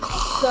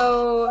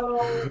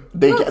 So,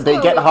 They Let's they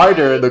go get with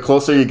harder A. the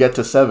closer you get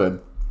to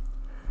 7.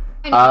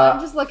 I know, I'm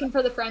just looking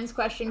for the friends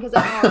question because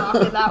I know I'll rock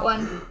with that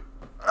one.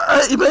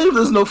 Maybe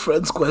there's no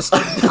friends question.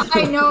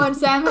 I know, and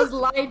Sam has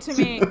lied to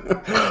me.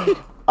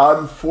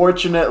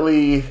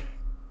 Unfortunately,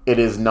 it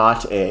is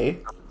not A.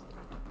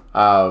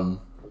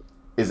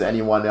 Is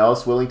anyone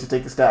else willing to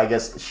take a stab? I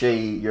guess Shay,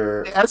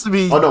 you're. It has to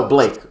be. Oh no,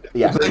 Blake.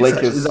 Yeah, Blake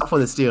is is. up for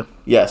the steal.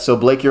 Yeah, so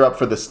Blake, you're up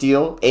for the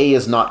steal. A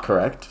is not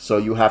correct, so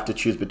you have to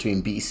choose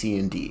between B, C,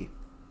 and D.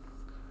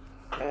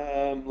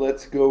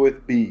 Let's go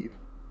with B.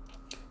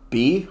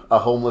 B, a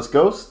homeless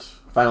ghost.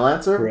 Final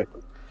answer. Correct.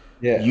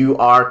 Yeah. You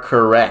are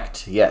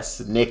correct.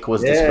 Yes, Nick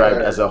was Yeah.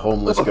 described as a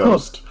homeless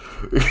ghost.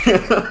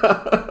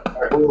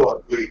 Alright, hold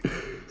on, wait.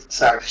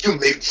 Sam, you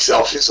made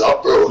Celsius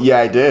up, bro. Yeah,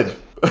 I did.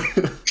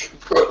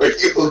 Bro, are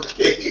you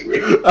okay?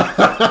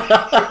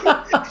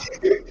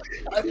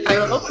 I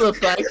love the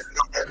fact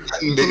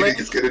Maybe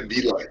it's gonna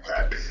be like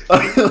that.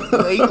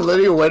 Blake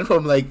literally went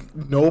from like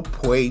no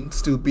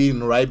points to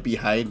being right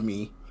behind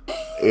me.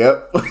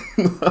 Yep.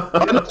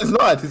 Oh, no, it's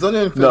not. He's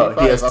only in 35.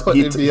 No, he has. I thought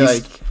He, it'd be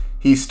like,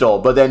 he stole,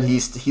 but then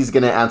he's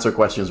gonna answer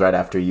questions right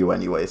after you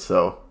anyway.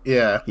 So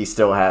yeah. he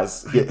still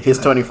has his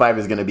 25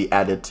 is gonna be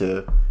added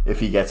to if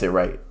he gets it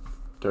right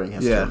during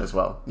his Yeah. turn as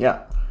well.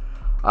 Yeah.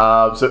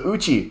 So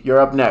Uchi, you're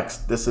up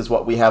next. This is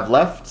what we have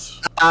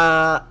left.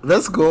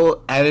 Let's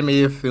go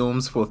animated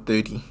films for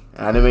 30.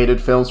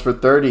 Animated films for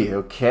 30.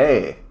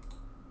 Okay.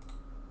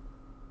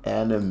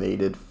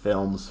 Animated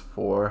films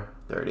for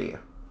 30.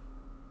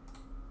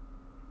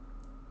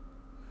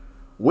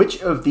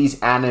 Which of these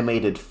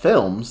animated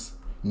films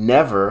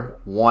never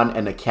won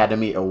an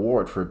Academy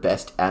Award for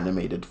Best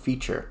Animated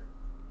Feature?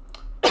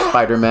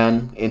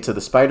 Spider-Man Into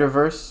the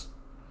Spider-Verse,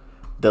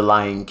 The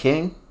Lion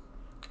King,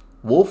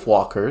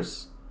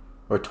 Wolfwalkers,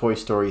 or Toy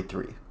Story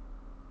 3?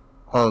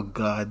 Oh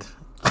god.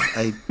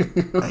 I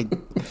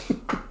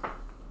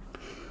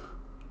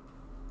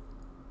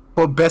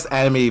For best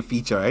animated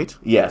feature, right?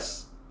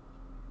 Yes.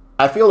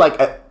 I feel like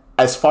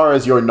as far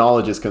as your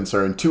knowledge is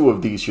concerned, 2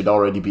 of these should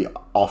already be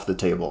off the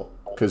table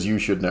because you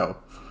should know.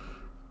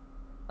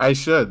 I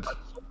should.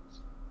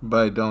 But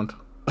I don't.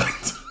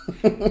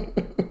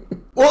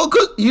 Well,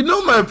 'cause you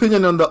know my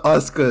opinion on the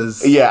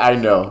Oscars. Yeah, I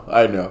know.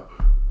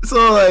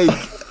 So like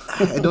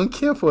I don't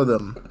care for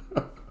them.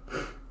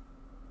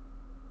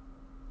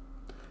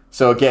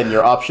 So again,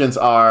 your options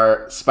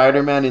are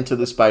Spider-Man Into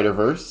the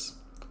Spider-Verse,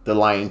 The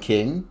Lion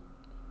King,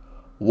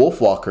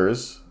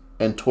 Wolfwalkers,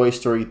 and Toy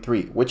Story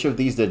 3. Which of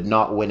these did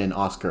not win an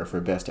Oscar for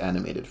Best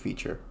Animated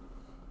Feature?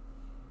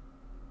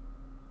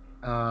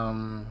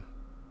 Damn.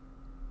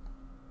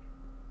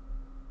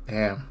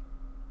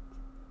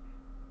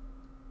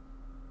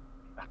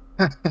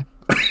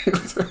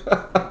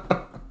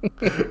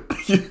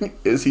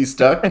 Is he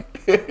stuck?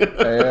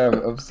 I am.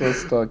 I'm so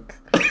stuck.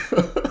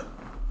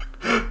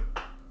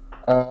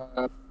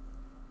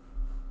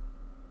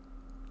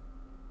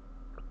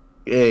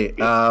 Hey,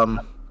 I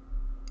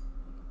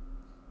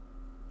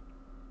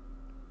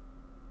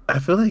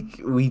feel like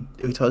we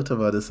talked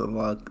about this a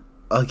lot.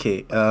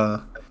 Okay, I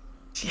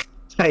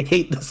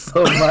hate this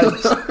so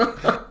much.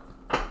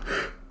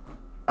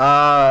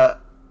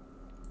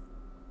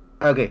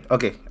 Okay.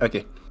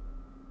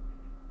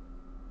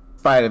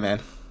 Spider-Man.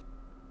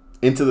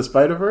 Into the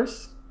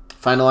Spider-Verse?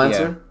 Final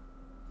answer?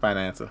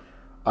 Final answer.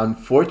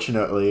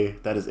 Unfortunately,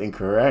 that is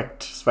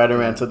incorrect.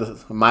 Spider-Man to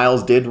the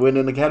Miles did win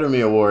an Academy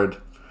Award.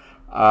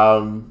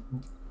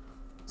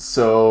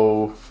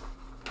 So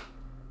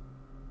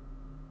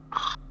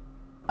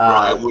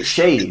I wish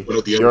Shay, one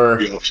of the other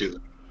three options.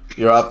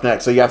 you're up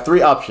next. So you have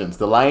three options: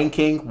 The Lion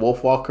King,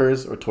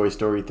 Wolfwalkers, or Toy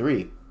Story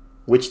 3.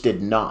 Which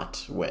did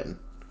not win?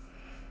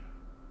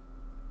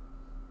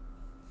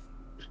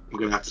 I'm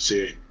gonna have to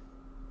say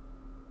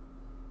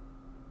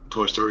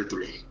Toy Story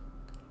 3.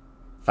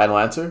 Final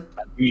answer?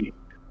 D.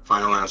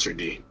 Final answer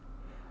D.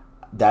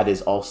 That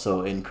is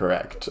also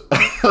incorrect.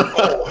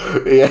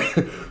 Yeah.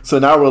 So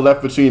now we're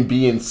left between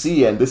B and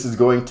C, and this is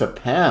going to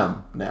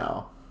Pam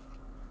now.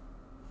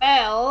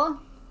 Well,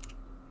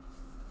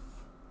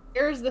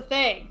 here's the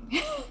thing.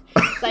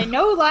 So I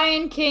know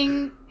Lion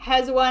King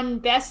has won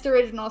Best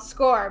Original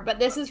Score, but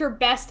this is for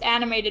Best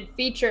Animated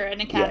Feature an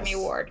Academy Yes.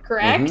 Award,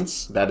 correct?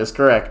 Mhm. That is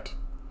correct.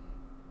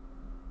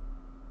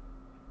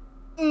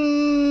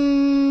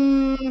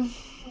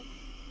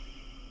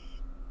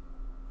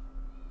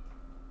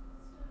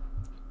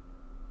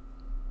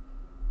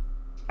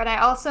 But I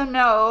also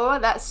know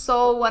that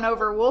Soul won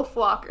over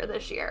Wolfwalker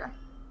this year.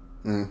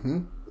 Mm-hmm.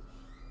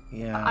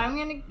 Yeah. I'm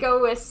gonna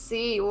go with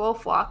C,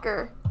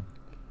 Wolfwalker.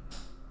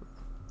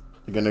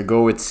 You're gonna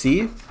go with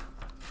C?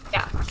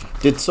 Yeah.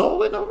 Did Soul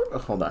win over? Oh,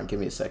 hold on, give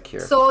me a sec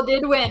here. Soul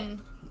did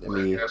win. Let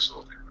me. Yeah,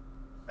 so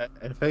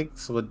I think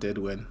Soul did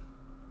win.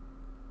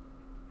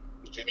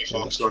 Jimmy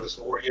Fox started this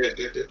war. Yeah,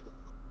 it did.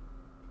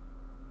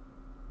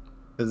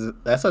 'Cause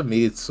that's what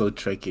made it so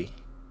tricky.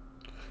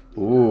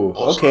 Ooh.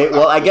 Okay.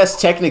 Well, I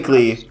guess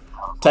technically,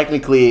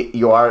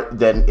 you are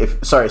then.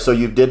 So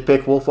you did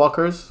pick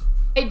Wolfwalkers.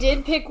 I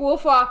did pick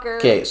Wolfwalker.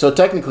 Okay. So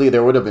technically,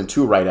 there would have been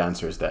two right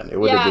answers then. It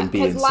would have Yeah, been B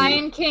because and C.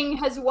 Lion King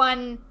has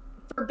won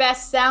for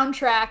Best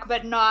Soundtrack,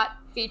 but not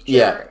feature,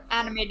 Yeah.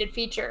 animated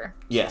feature.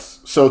 Yes.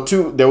 So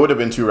there would have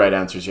been two right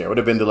answers here. It would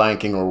have been The Lion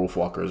King or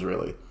Wolfwalkers,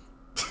 really.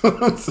 So,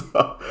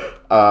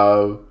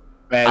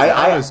 Man, I-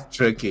 that was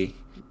tricky.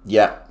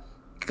 yeah,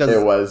 Because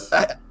it was.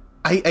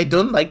 I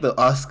don't like the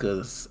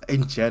Oscars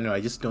in general.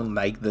 I just don't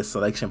like the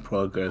selection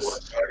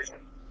progress.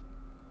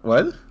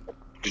 What?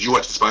 Did you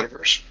watch the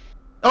Spider-Verse?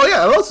 Oh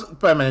yeah, I love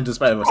Spider-Man Into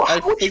Spider-Verse. I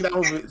think that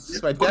movie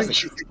is Wouldn't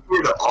fantastic. you give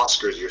the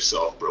Oscars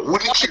yourself, bro?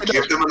 Wouldn't you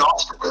give them an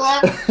Oscar for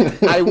that?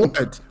 I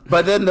would,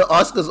 but then the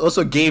Oscars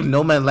also gave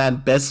No Man's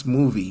Land Best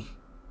Movie.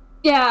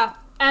 Yeah,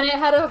 and it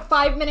had a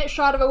 5-minute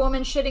shot of a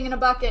woman shitting in a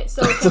bucket.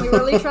 So can we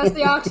really trust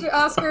the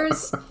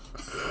Oscars?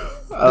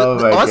 Oh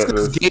The my Oscars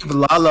goodness. gave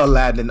La La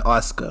Land an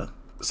Oscar.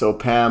 So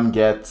Pam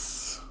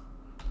gets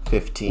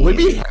 15. Would it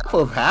be half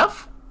of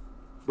half?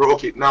 Bro,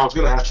 okay, now I was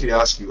gonna actually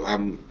ask you,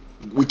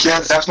 we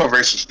can't, that's not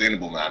very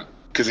sustainable, man.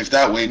 Because if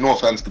that way, no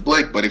offense to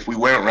Blake, but if we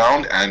went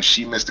around and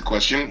she missed the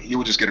question, he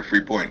would just get a free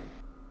point.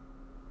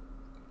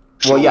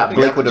 Well, yeah, we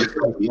Blake have would to have-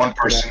 give one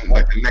person,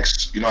 like the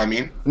next, you know what I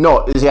mean?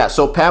 No, yeah.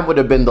 So Pam would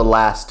have been the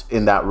last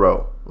in that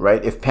row,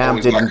 right? If Pam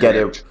Oh, didn't get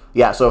correct. it,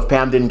 yeah. So if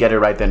Pam didn't get it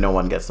right, then no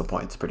one gets the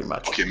points, pretty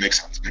much. Okay,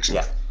 makes sense, makes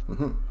sense. Yeah.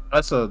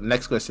 Also,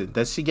 next question: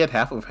 does she get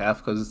half of half?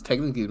 Because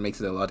technically, it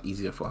makes it a lot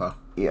easier for her.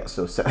 Yeah.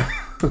 So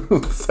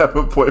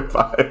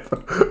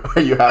 7.5.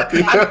 Are you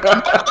happy?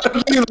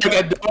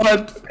 I don't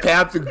want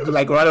Pam to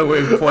run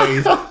away with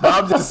points. But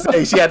I'm just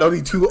saying she had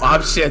only two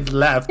options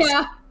left,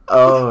 Yeah,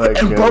 Oh my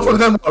and both of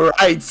goodness. them were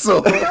right.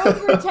 So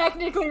both were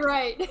technically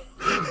right.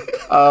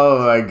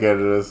 Oh my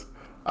goodness.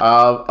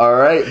 All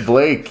right,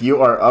 Blake,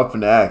 you are up She's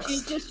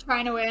next. just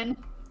trying to win.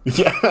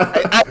 Yeah.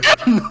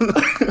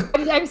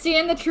 I'm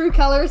seeing the true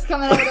colors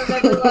coming out of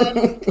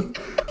everyone.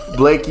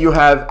 Blake, you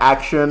have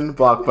action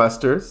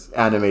blockbusters,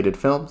 animated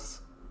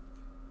films,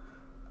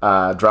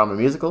 drama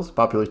musicals,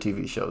 popular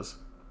TV shows,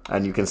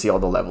 and you can see all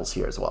the levels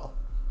here as well.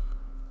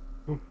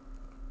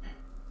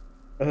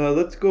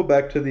 Let's go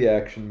back to the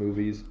action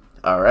movies.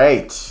 All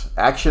right,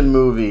 action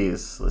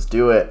movies. Let's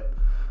do it.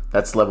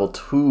 That's level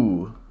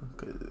 2.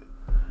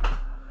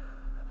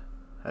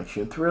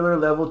 Action thriller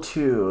level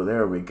 2.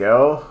 There we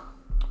go.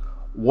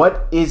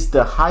 What is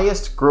the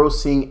highest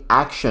grossing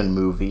action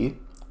movie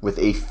with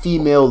a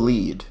female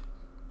lead.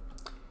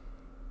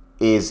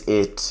 Is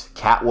it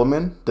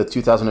Catwoman, the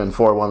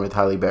 2004 one with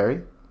Halle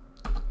Berry?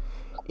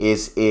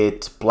 Is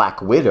it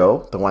Black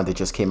Widow, the one that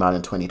just came out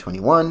in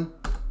 2021?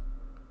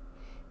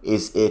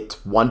 Is it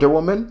Wonder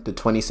Woman, the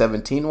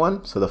 2017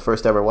 one, so the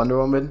first ever Wonder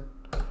Woman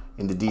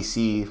in the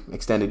DC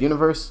Extended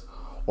Universe?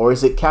 Or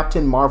is it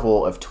Captain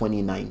Marvel of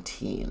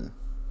 2019?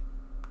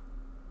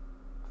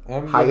 I'm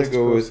gonna Highest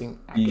go with grossing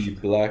the action.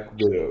 Black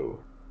Widow.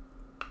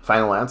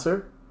 Final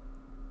answer?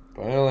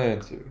 Final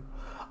answer.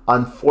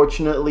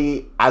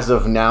 Unfortunately, as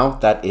of now,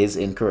 that is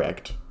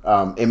incorrect.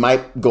 It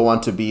might go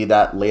on to be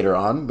that later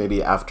on,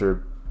 maybe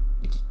after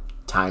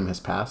time has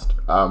passed.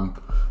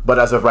 But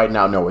as of right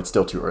now, no, it's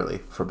still too early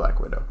for Black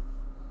Widow.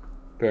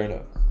 Fair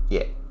enough.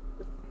 Yeah.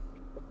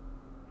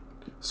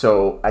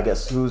 So I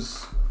guess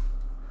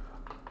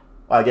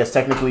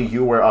technically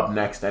you were up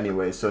next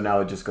anyway. So now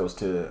it just goes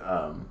to.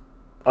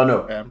 Oh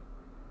no, Pam.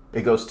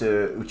 it goes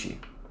to Uchi.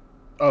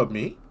 Oh,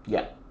 me?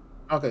 Yeah,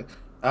 Okay.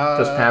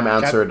 because Pam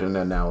answered, and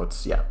then now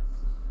it's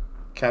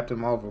Captain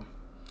Marvel.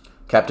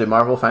 Captain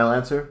Marvel. Final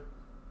answer.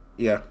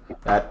 Yeah.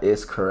 That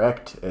is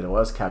correct. It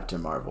was Captain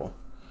Marvel,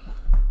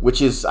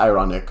 which is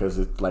ironic because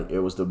it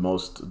was the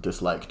most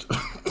disliked.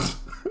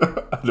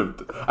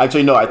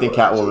 Actually, no. I think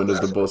Catwoman is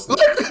the most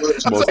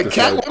disliked.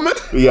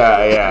 Catwoman?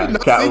 Yeah. No,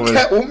 Catwoman.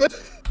 Catwoman?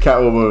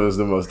 Catwoman was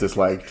the most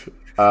disliked.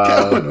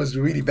 Catwoman was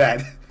really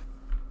bad.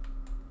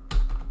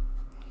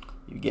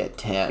 You get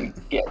 10.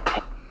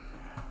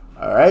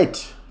 All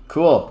right.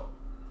 Cool.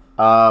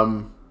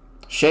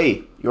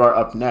 Shay, you are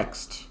up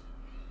next.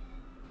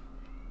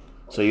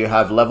 So you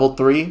have level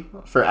 3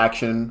 for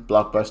action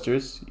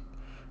blockbusters.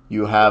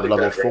 You have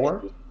level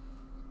 4.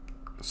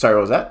 Sorry,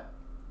 what was that?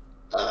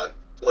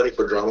 20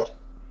 for drama.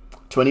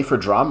 20 for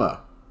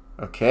drama.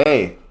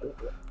 Okay.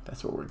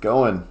 That's where we're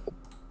going.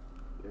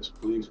 Yes,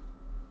 please.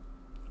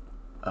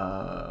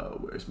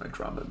 Where's my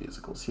drama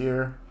musicals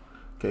here?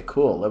 Okay,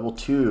 cool. Level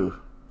 2.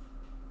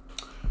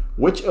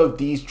 Which of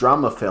these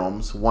drama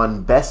films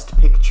won Best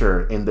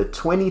Picture in the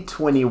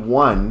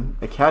 2021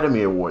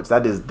 Academy Awards?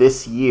 That is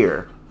this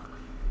year.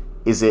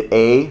 Is it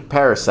A,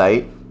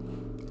 Parasite,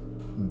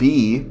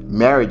 B,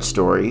 Marriage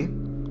Story,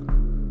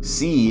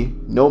 C,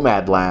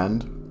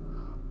 Nomadland,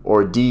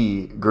 or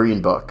D,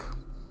 Green Book?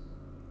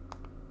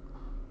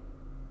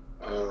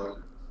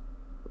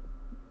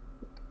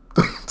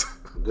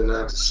 I'm gonna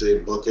have to say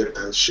bucket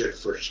and shit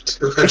first.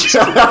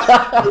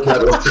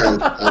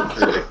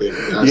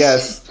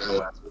 Yes.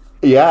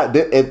 Yeah,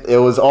 it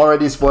was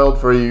already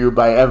spoiled for you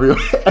by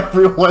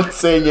everyone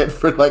saying it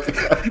for like. As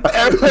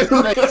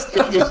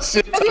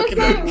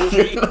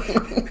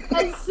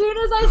soon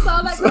as I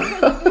saw that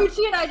question of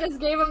Gucci, and I just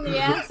gave him the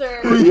answer.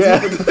 Yeah.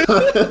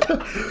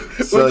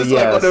 So We're just yes,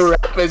 like on the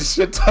rap and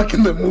shit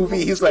talking the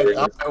movie. He's like,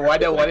 oh, I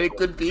wonder what it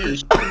could be.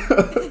 it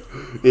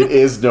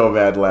is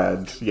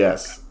Nomadland.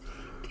 Yes.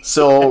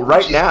 So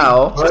right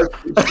now,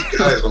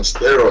 Guys on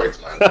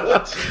steroids, man.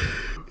 What?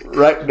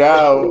 right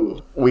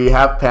now we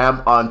have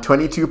Pam on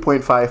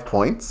 22.5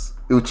 points.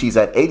 Uchi's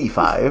at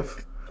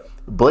 85.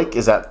 Blake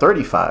is at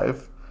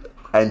 35,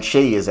 and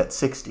Shay is at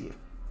 60.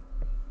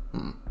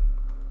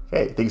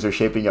 Okay, things are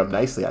shaping up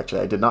nicely.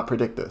 Actually, I did not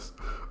predict this.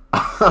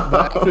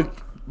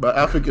 But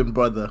African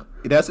brother,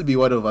 it has to be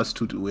one of us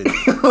two to win.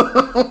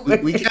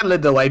 we can't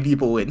let the white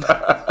people win.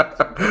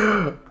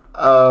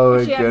 Oh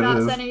my Actually, I'm not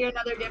goodness. sending you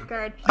another gift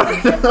card.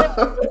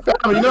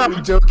 You know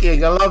I'm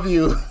joking. I love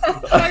you.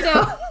 I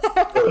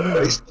know. Are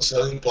they still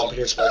selling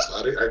pumpkin spice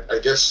latte? I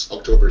guess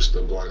October is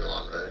still going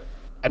on, right?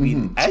 I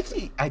mean,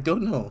 actually, I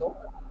don't know.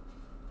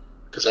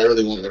 Because I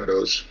really want one of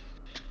those.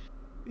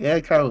 Yeah,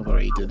 kind of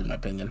overrated in my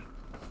opinion.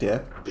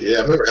 Yeah.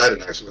 Yeah, I've never had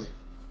it actually.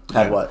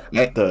 Had what?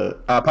 Yeah. The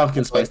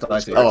Pumpkin spice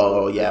latte.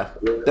 oh yeah,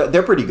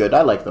 they're pretty good.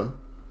 I like them.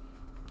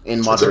 In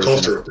It's a moderation.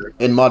 culture thing.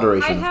 In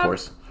moderation, I of have-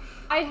 course.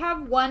 I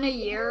have one a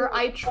year.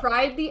 I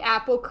tried the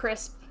apple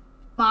crisp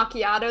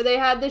macchiato they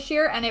had this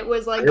year, and it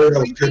was like I heard that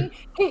was freaking.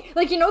 Hey,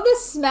 like you know the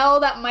smell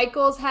that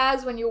Michael's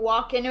has when you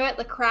walk into it,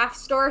 the craft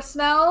store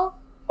smell.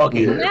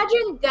 Okay. Yeah.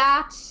 Imagine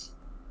that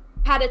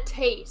had a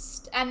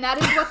taste, and that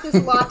is what this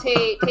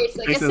latte tastes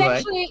like. Tastes like-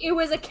 Essentially, it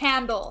was a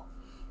candle.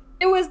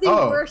 It was the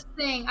Oh. worst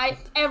thing I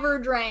ever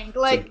drank. It's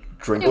Like,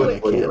 drinking it a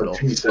was- When candle.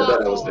 you said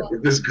that, I was like,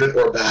 is this good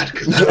or bad?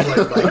 Because I'm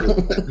like,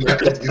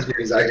 Michael gives me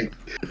anxiety.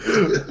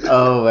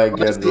 Oh my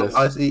goodness.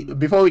 Honestly,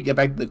 before we get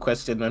back to the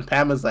question, when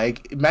Pam was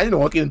like, imagine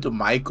walking into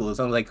Michael's,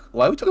 I'm like,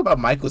 why are we talking about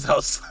Michael's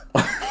house?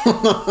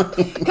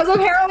 because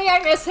apparently I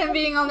miss him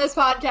being on this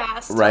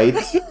podcast. Right?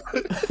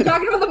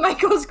 Talking about the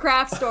Michael's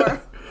craft store.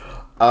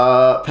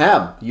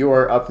 Pam, you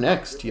are up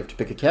next. You have to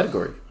pick a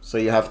category. So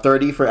you have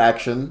 30 for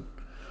action,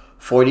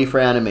 40 for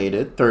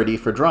animated, 30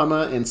 for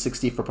drama, and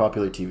 60 for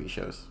popular TV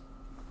shows.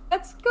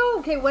 Let's go.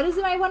 Okay, what is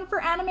it I want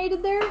for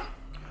animated there?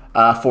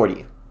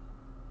 40.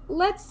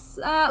 Let's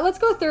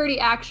go 30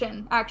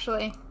 action,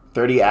 actually.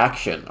 30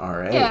 action. All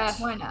right. Yeah,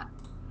 why not?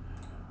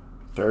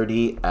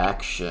 30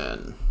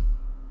 action.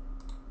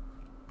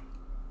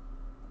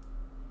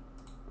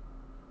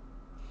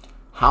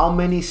 How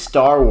many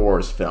Star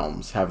Wars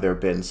films have there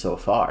been so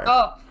far?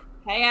 Oh,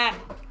 hang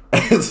on.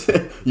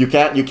 You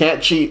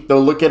can't cheat.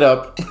 Don't look it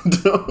up.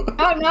 No,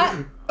 I'm not.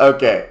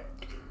 Okay.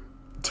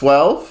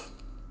 12,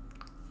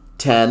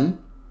 10,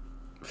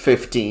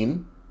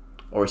 15,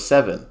 or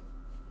 7.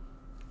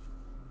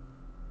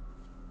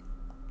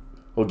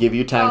 We'll give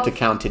you time to 12.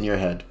 count in your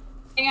head.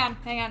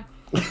 Hang on.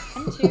 1,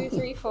 2,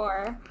 3,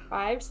 4,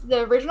 5.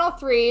 The original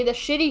 3, the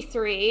shitty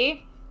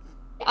 3,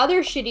 the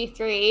other shitty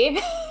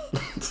 3.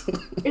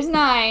 There's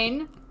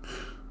 9.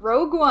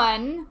 Rogue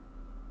One,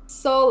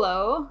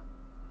 Solo.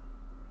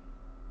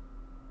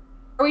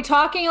 Are we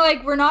talking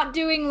like we're not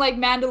doing like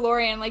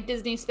Mandalorian, like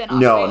Disney spin-offs?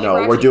 No, right? Like, no,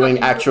 we're actually doing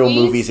talking actual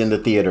movies in the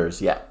theaters.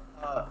 Yeah.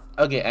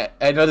 Okay,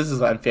 I know this is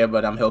unfair,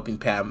 but I'm helping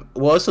Pam.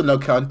 We're also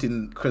not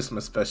counting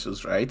Christmas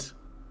specials, right?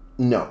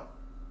 No.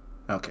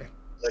 Okay.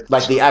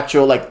 Like the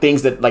actual like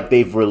things that like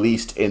they've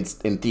released in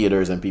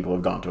theaters and people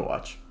have gone to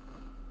watch.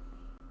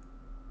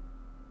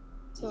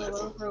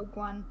 Solo, Rogue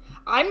One.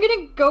 I'm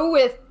gonna go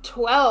with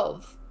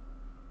 12.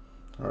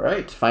 All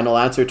right. Final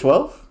answer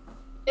 12?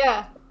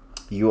 Yeah.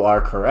 You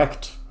are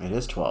correct. It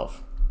is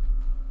 12.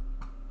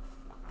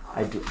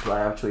 Do I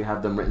actually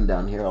have them written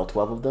down here, all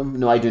 12 of them?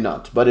 No, I do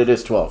not. But it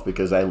is 12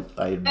 because I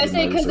did I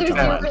say my because research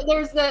online.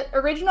 there's the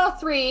original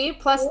 3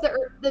 plus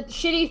the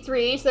shitty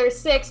 3, so there's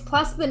 6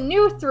 plus the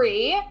new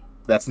 3,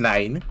 That's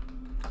 9.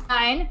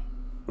 9.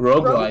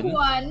 Rogue Rogue One.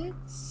 One,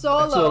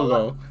 Solo.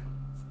 Solo.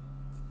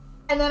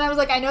 And then I was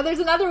like, I know there's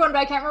another one, but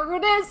I can't remember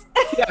what it is.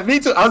 Yeah, me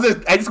too. I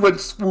just went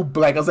swoop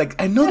blank. I was like,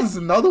 I know there's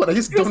another one. I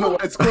just don't know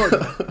what it's called.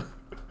 It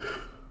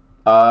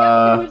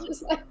was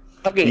just like,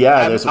 Okay,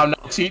 Yeah,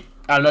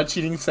 I'm not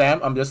cheating, Sam.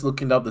 I'm just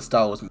looking up the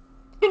Star Wars movie.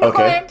 you know,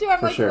 Okay, I am too. I'm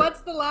for like, sure.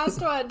 what's the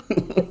last one?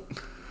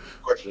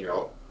 Question,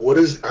 y'all. What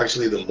is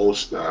actually the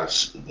most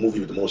movie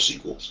with the most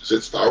sequels? Is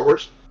it Star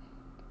Wars?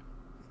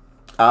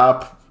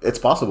 It's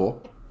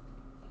possible.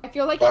 I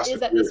feel like Fast it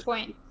is and at this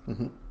Furious.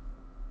 point.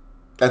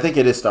 I think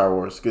it is Star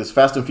Wars because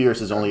Fast and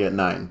Furious is only at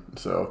 9.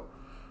 So,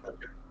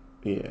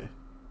 yeah.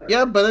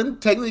 Yeah, but then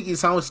technically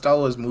some of Star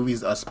Wars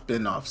movies are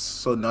spin-offs,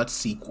 so not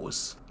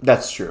sequels.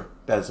 That's true.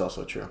 That is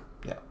also true.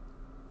 Yeah.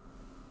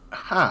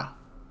 Ha.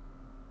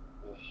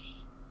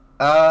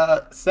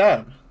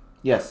 Sam,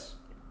 Yes.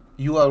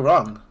 you are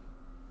wrong.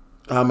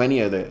 How many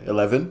are there?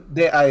 11?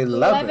 There are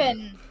 11.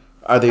 11.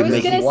 Are they I was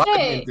making? gonna One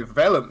say. in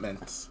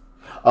development.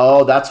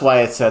 Oh, that's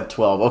why it said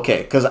 12.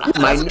 Okay, because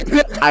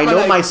I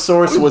know my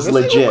source was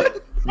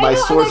legit. My I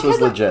know, source was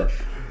 'cause I- legit. I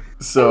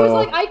So. was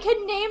like, I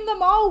can name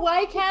them all.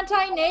 Why can't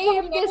I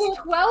name this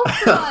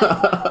 12th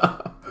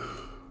one?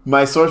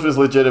 My source was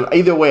legitimate.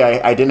 Either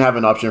way, I didn't have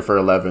an option for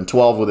 11.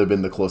 12 would have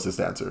been the closest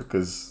answer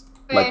because,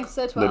 Okay, like,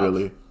 so 12.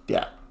 literally,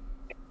 yeah.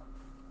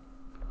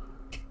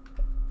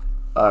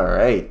 All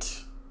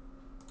right.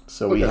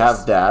 So we Look at us.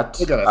 have that.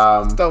 Look at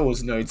us. Star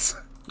Wars nerds.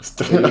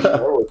 I'm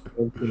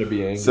gonna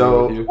be angry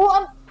So- with you.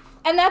 Well,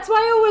 and that's why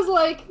I was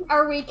like,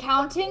 are we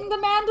counting the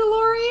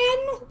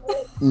Mandalorian?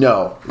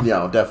 No,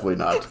 definitely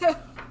not.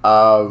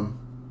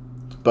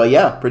 But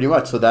yeah, pretty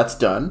much. So that's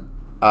done.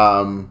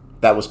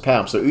 That was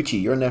Pam. So Uchi,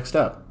 you're next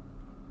up.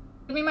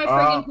 Give me my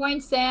friggin'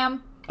 points,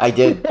 Sam. I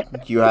did.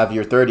 You have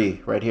your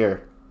 30 right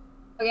here.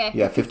 Okay.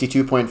 Yeah,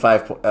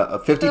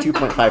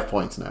 52.5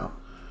 points now.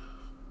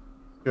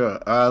 Sure.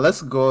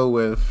 Let's go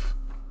with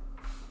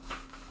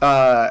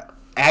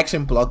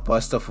action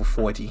blockbuster for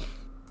 40.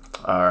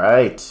 All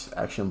right,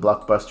 action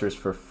blockbusters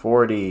for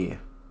 40.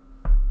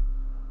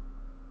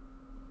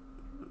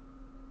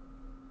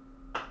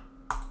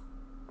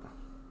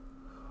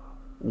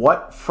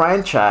 What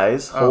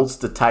franchise holds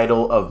the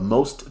title of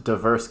most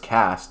diverse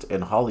cast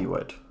in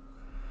Hollywood?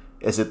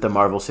 Is it the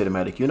Marvel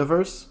Cinematic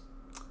Universe,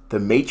 the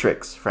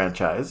Matrix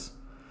franchise,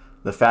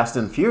 the Fast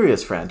and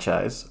Furious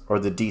franchise, or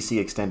the DC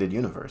Extended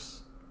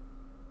Universe?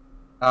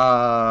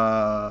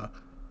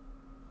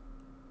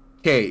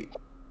 Okay.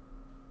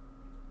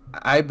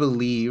 I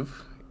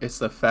believe it's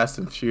the Fast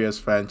and Furious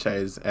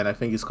franchise, and I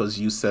think it's because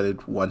you said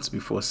it once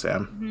before,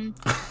 Sam.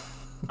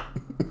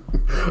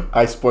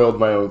 I spoiled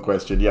my own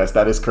question. Yes,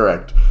 that is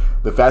correct.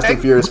 The Fast and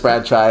Furious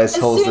franchise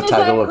As holds the soon as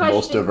title that of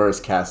most question- diverse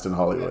cast in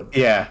Hollywood.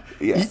 Yeah.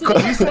 Yeah.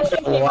 Because you said it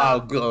a while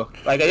ago.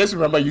 Like, I just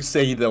remember you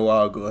saying it a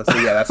while ago. So,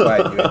 yeah, that's why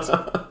I knew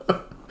it.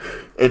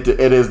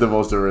 It is the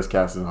most diverse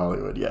cast in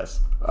Hollywood,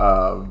 yes.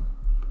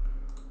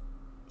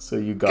 So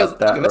you got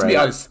that Let's right. be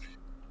honest.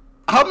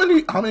 How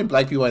many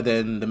black people are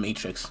there in the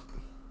Matrix? It's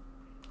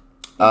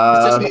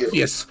Uh, just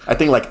obvious. I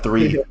think like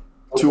 3.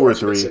 2 or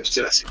 3.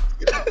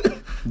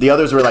 The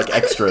others were like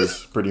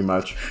extras, pretty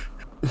much.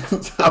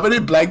 How many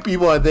black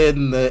people are there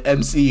in the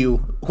MCU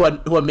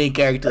who are main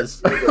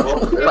characters?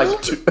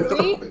 Like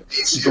 2,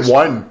 Three?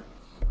 1.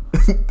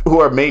 Who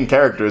are main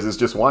characters is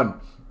just one.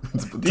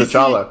 It's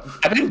T'Challa.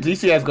 I think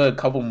DC has got a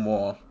couple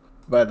more,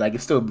 but like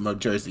it's still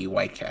majority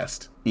white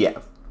cast. Yeah,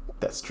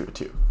 that's true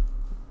too.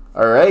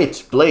 All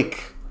right,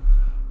 Blake,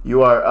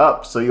 you are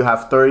up. So you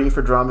have 30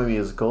 for drama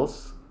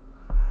musicals,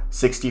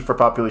 60 for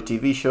popular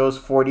TV shows,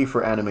 40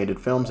 for animated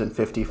films, and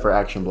 50 for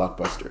action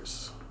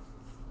blockbusters.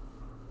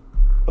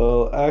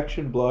 Well,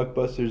 action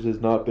blockbusters has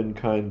not been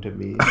kind to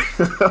me.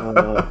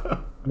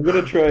 I'm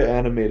gonna try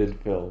animated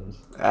films.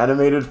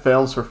 Animated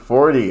films for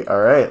 40. All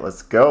right,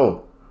 let's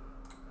go.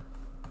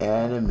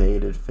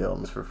 Animated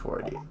films for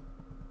 40.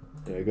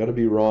 Yeah, I gotta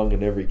be wrong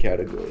in every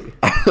category.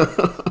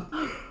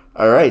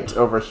 All right,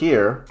 over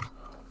here.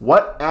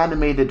 What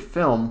animated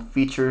film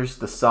features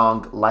the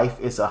song Life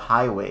is a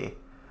Highway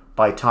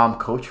by Tom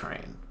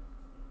Coltrane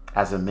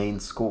as a main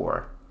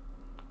score?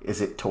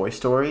 Is it Toy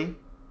Story,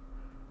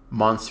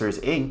 Monsters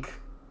Inc.,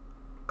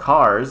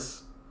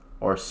 Cars,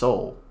 or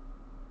Soul?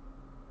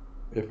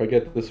 If I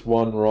get this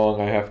one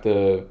wrong, I have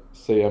to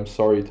say I'm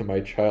sorry to my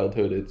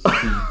childhood. It's C,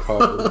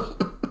 Cars.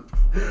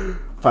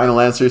 Final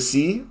answer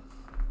C?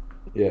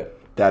 Yeah.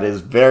 That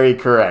is very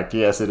correct.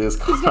 Yes, it is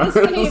I was gonna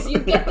say, if Cars. you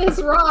get this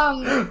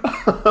wrong,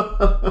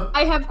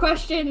 I have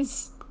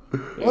questions.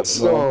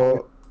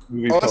 Also,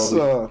 Movie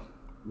probably-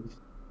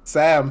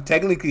 Sam,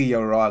 technically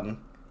you're wrong.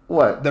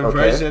 What? The Okay.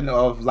 version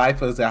of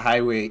Life as a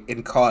Highway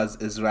in Cars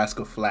is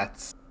Rascal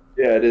Flatts.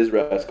 Yeah, it is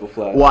Rascal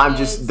Flatts. Well, I'm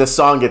just the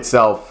song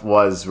itself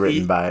was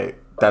written by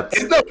that's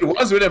It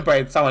was written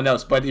by someone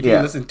else, but if Yeah.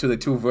 you listen to the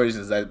two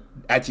versions, they're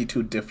actually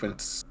two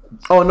different.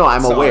 Oh no,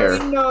 I'm Songs. aware.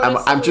 We know I'm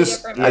it's I'm totally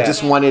just different I just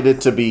versions. wanted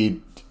it to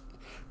be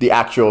the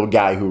actual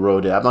guy who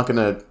wrote it. I'm not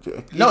gonna.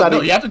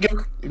 No, you have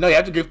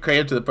to give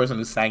credit to the person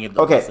who sang it.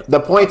 Okay, the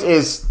point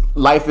is,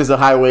 Life is a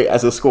Highway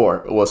as a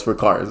score was for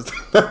Cars.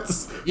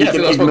 That's you Yes,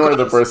 can it was for ignore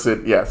the Cars.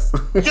 person. Yes.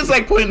 Just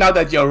like pointing out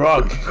that you're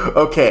wrong.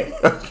 Okay.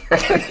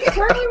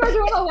 Apparently, we're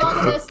doing a lot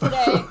of this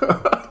today.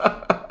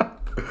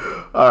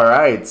 All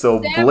right. So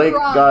Damn Blake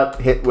wrong.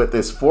 got hit with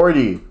this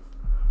 40.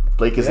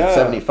 Blake is at Yeah.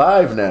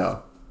 75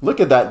 now.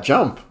 Look at that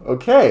jump.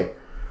 Okay.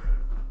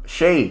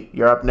 Shay,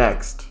 you're up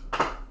next.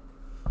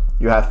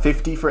 You have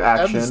 50 for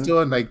I'm action. still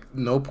on like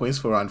no points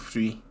for round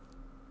 3.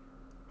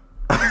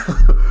 Because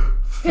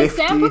 50.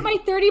 Sam put my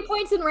 30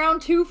 points in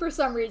round 2 for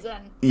some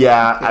reason.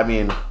 Yeah, I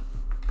mean,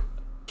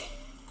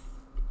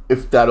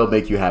 if that'll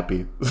make you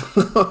happy.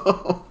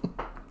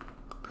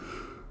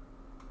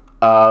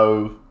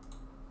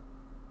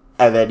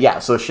 And then, yeah,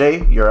 so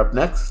Shay, you're up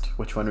next.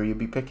 Which one will you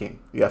be picking?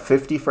 You have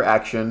 50 for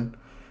action,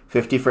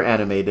 50 for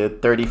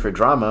animated, 30 for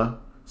drama,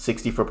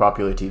 60 for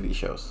popular TV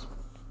shows.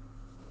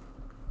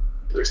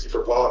 60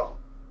 for pop.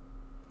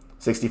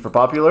 60 for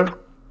popular?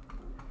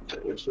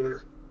 Yes,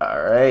 sir.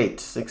 All right,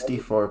 60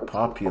 for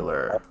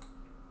popular.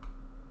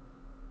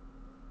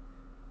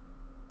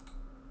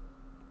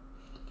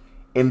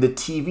 In the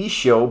TV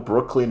show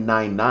Brooklyn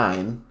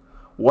Nine-Nine,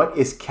 what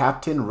is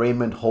Captain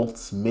Raymond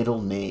Holt's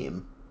middle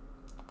name?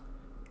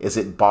 Is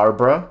it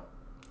Barbara,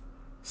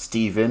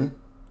 Stephen,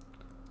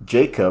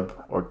 Jacob,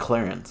 or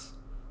Clarence?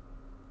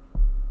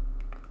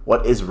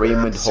 What is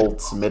Raymond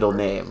Holt's middle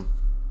name?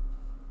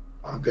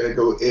 I'm gonna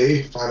go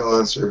A. Final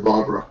answer,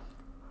 Barbara.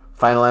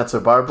 Final answer,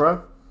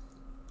 Barbara?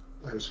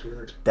 That is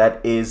correct. That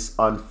is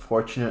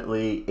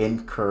unfortunately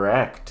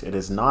incorrect. It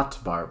is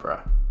not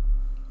Barbara.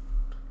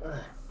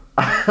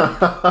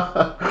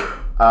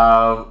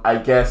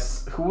 I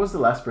guess who was the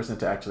last person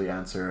to actually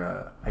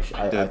answer? I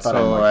thought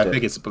I marked it.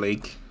 think it's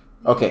Blake.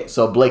 Okay,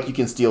 so Blake, you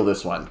can steal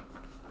this one.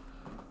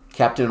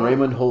 Captain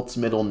Raymond Holt's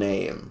middle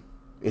name.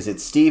 Is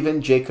it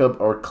Stephen, Jacob,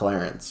 or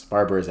Clarence?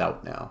 Barbara is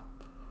out now.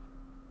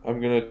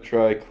 I'm gonna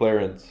try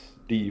Clarence.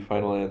 D,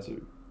 final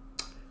answer.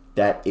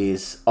 That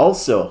is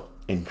also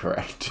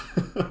incorrect.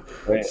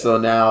 Right. So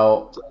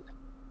now,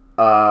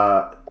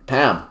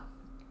 Pam,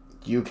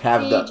 you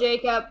have See, the...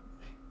 Jacob.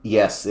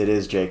 Yes, it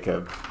is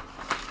Jacob.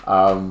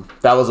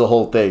 That was a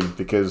whole thing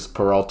because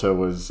Peralta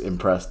was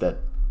impressed that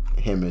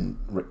him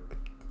and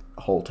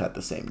Holt had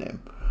the same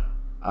name.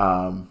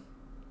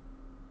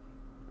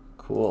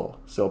 Cool.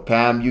 So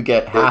Pam, you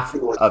get half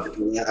of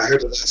Yeah, I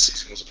heard the last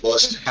season was a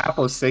plus. Half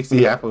of 60,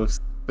 Yeah. half of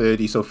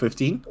 30, so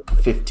 15.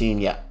 15.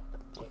 Yeah.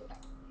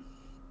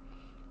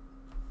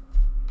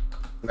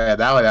 Man,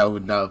 that one I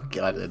would not have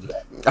gotten.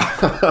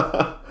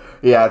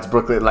 Yeah, it's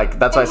Brooklyn. Like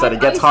that's why I said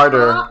it gets I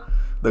harder saw-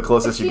 the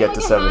closest you I've get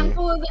to seen, 70. a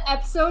handful of the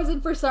episodes,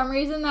 and for some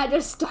reason that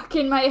just stuck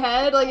in my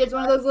head. Like it's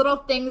one of those little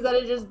things that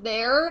is just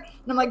there, and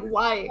I'm like,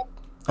 why?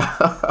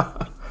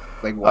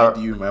 Like, why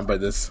do you remember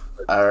this?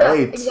 All Yeah, right.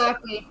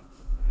 exactly.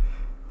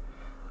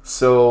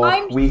 So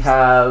I'm we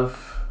have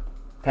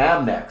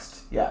Pam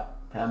next. Yeah,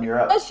 Pam, you're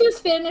up. Let's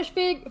just finish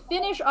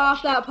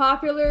off that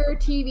popular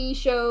TV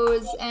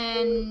shows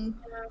and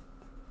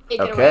take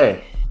it away.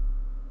 Okay.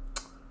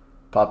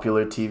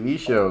 Popular TV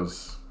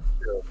shows.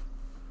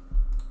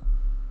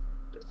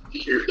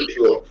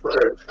 You a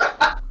friend.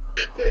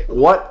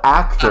 What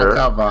actor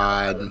Come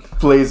on.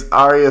 plays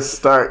Arya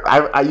Stark?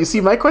 You see,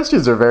 my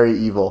questions are very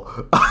evil.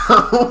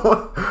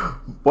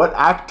 What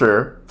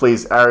actor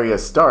plays Arya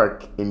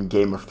Stark in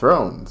Game of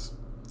Thrones?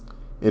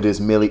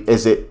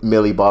 Is it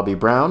Millie Bobby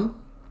Brown,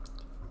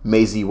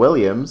 Maisie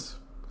Williams,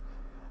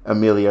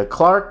 Amelia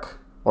Clark,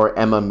 or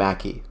Emma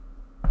Mackey?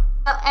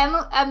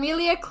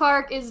 Amelia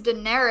Clark is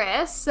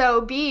Daenerys,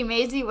 so B,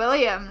 Maisie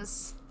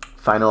Williams.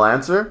 Final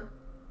answer?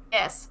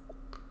 Yes.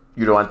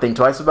 You don't want to think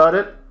twice about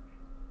it?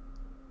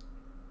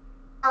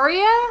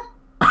 Arya?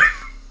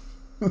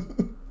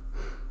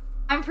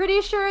 I'm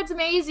pretty sure it's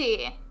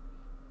Maisie.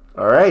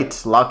 All right,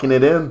 locking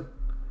it in.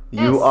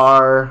 You Yes.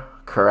 are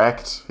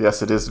correct.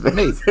 Yes, it is.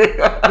 Mate,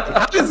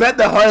 how is that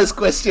the hardest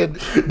question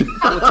for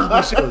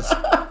TV shows?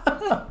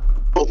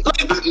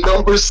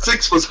 Number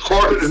 6 was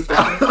harder than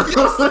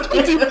that.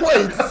 80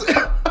 points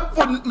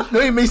for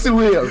knowing Mason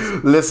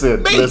Williams.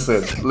 Listen.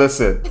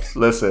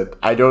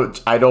 I don't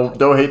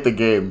hate the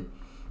game.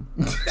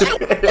 I'm the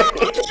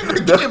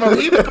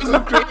person who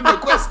created the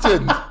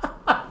question.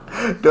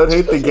 Don't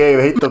hate the game.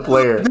 Hate the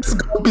player. This is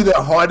gonna be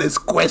the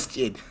hardest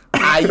question.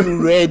 Are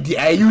you ready?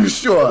 Are you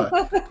sure?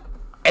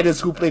 And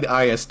it's who played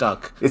Arya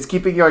Stark. It's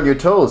keeping you on your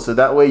toes, so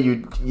that way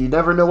you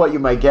never know what you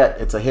might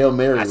get. It's a Hail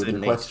Mary with your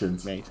Mate,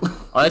 questions. mate.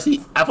 Honestly,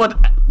 I thought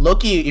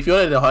Loki. If you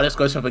wanted the hardest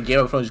question for Game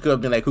of Thrones, you could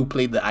have been like, "Who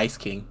played the Ice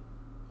King?"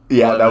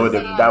 Yeah, that would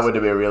Yeah. have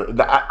been real.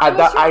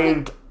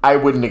 I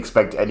wouldn't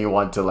expect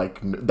anyone to like.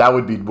 That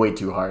would be way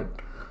too hard.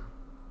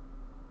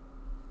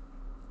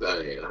 I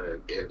ain't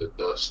the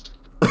dust.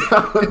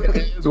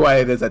 That's why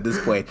it is at this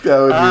point. That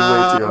would be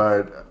way too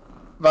hard.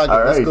 Fuck it, All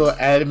let's right. go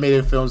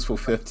animated films for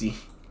 50.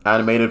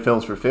 Animated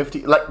films for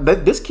 50. Like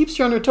this keeps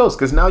you on your toes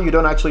because now you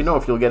don't actually know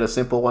if you'll get a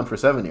simple one for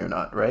 70 or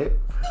not, right?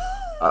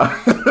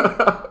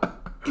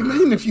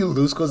 Imagine if you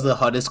lose because the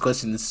hardest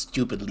question is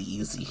stupidly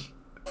easy.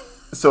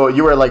 So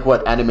you were like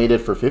what, animated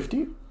for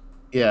 50?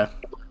 Yeah.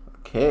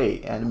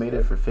 Okay,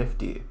 animated for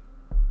 50.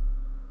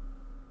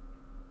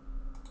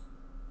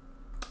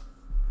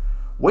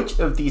 Which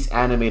of these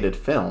animated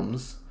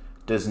films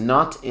does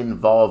not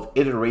involve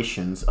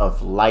iterations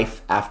of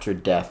life after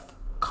death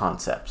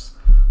concepts?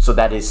 So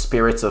that is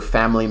spirits of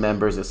family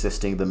members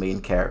assisting the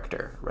main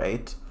character,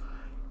 right?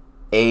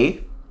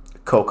 A.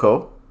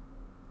 Coco.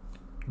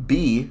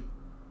 B.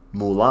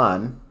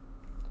 Mulan.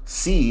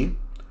 C.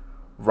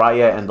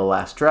 Raya and the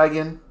Last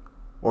Dragon.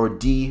 Or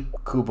D.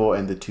 Kubo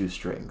and the Two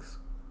Strings.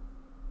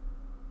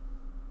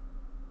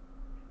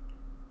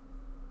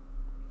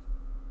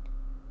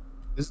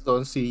 This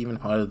don't seem even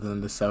harder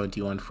than the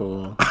 71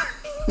 for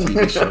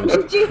TV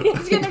shows.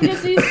 Judy's gonna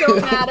just be so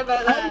mad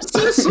about that.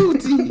 So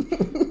salty.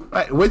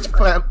 Right, which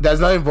film does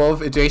not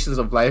involve iterations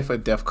of life or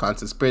death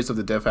concepts? Spirits of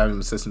the dead family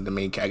assisting the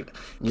main character.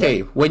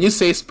 Okay, when you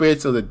say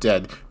spirits of the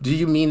dead, do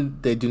you mean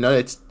they do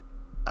not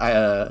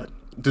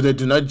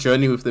do not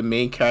journey with the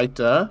main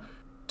character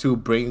to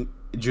bring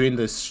during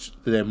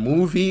the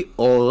movie,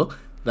 or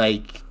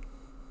like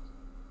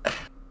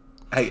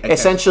I can't-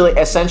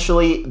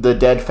 Essentially, the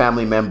dead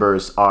family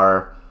members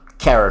are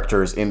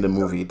characters in the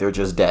movie. They're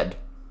just dead.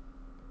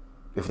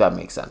 If that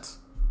makes sense.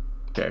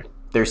 okay.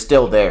 They're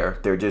still there.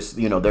 They're just,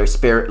 their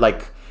spirit,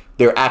 like,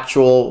 their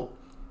actual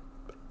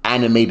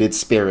animated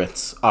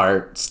spirits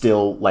are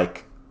still,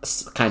 like,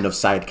 kind of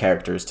side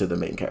characters to the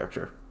main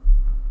character.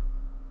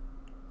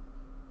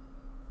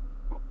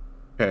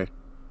 Okay.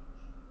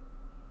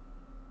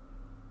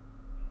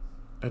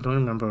 I don't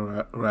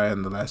remember Raya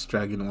and the Last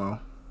Dragon well.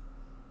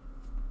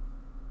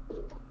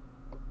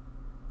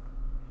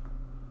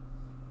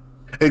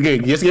 Okay,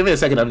 just give me a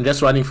second. I'm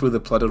just running through the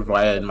plot of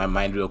Raya in my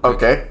mind real quick.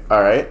 Okay,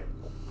 alright.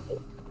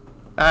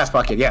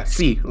 Fuck it. Yeah,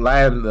 C.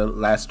 Raya and the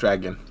Last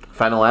Dragon.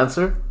 Final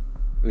answer?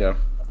 Yeah.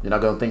 You're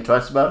not going to think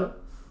twice about it?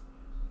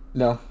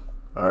 No.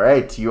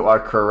 Alright, you are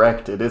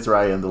correct. It is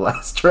Raya and the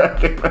Last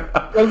Dragon.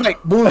 I was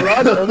like,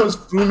 Mulan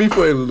almost threw me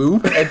for a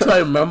loop until I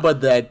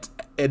remembered that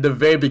at the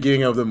very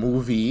beginning of the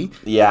movie,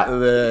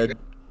 Yeah.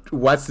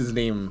 what's his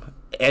name?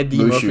 Eddie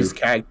Mushu. Murphy's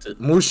character.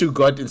 Mushu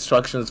got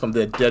instructions from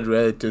their dead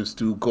relatives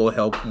to go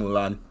help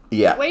Mulan.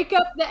 Yeah. Wake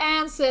up the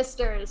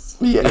ancestors.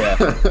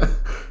 Yeah.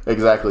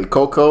 Exactly.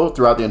 Coco,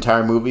 throughout the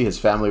entire movie, his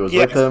family was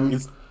with him.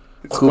 It's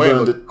Kubo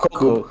and the,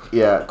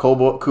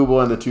 Coco. Kubo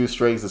and the Two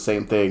Strings, the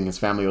same thing. His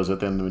family was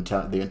with him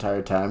the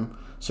entire time.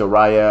 So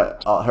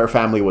Raya, her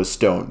family was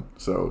stone,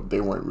 so they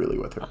weren't really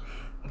with her.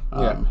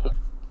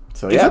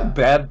 So Is yeah, it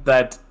bad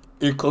that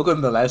in Coco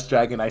and the Last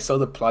Dragon, I saw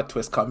the plot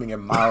twist coming a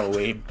mile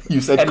away? you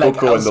said And, like,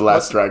 Coco I and the was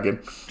Last Dragon.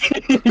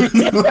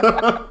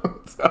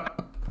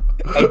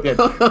 I did.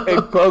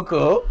 In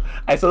Coco,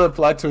 I saw the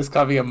plot twist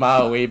coming a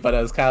mile away, but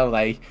I was kind of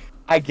like,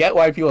 I get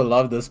why people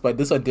love this, but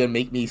this one didn't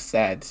make me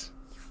sad.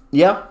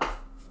 Yeah,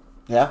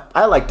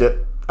 I liked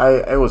it.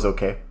 It was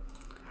okay.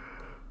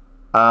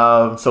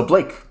 So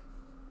Blake,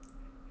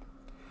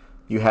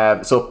 you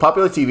have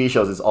popular TV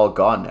shows is all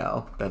gone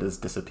now. That has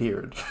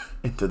disappeared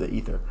into the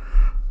ether.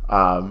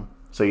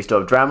 So you still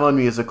have drama and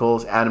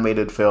musicals,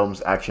 animated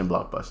films, action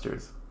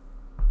blockbusters.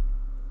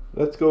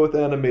 Let's go with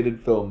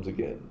animated films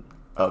again.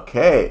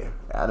 Okay,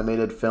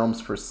 animated films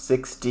for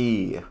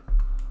 60.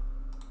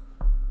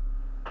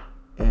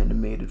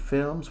 Animated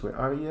films, where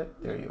are you?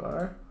 There you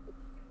are.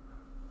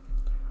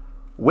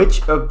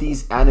 Which of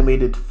these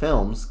animated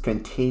films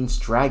contains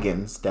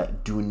dragons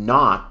that do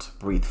not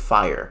breathe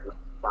fire?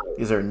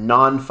 These are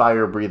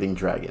non-fire breathing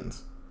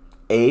dragons.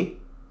 A.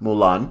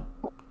 Mulan.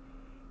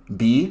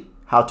 B.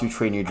 How to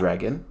Train Your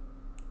Dragon.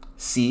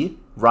 C.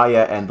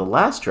 Raya and the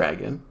Last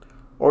Dragon.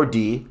 Or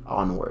D.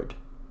 Onward.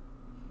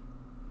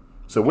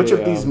 So which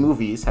Okay, of these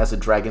movies has a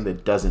dragon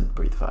that doesn't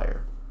breathe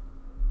fire?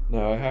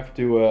 Now I have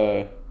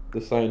to.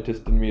 The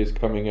scientist in me is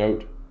coming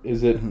out.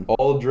 Is it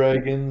all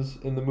dragons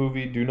in the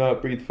movie do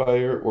not breathe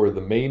fire, or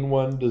the main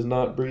one does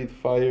not breathe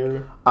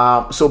fire?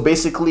 So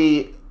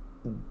basically,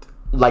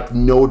 like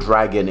no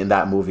dragon in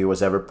that movie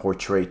was ever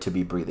portrayed to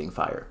be breathing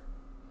fire.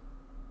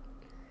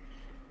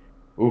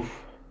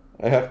 Oof.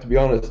 I have to be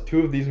honest,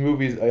 2 of these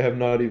movies I have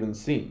not even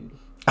seen.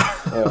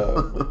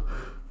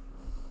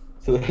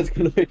 So that's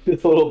going to make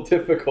this a little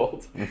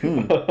difficult.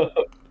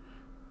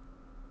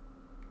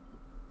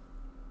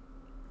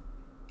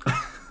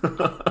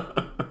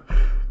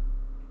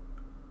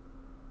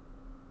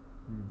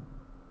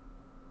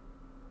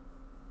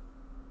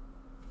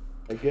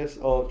 I guess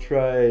I'll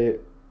try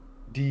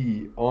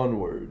D,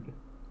 Onward.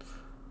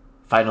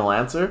 Final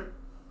answer?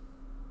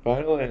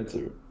 Final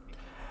answer.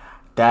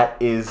 That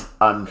is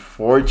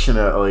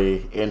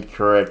unfortunately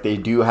incorrect. They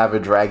do have a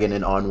dragon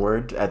in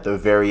Onward at the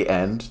very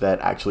end that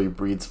actually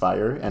breathes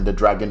fire, and the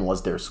dragon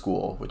was their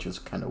school, which is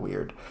kind of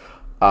weird.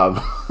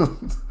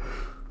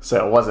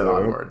 So it wasn't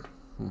Onward.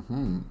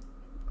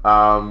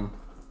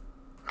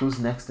 Who's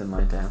next in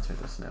line to answer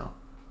this now?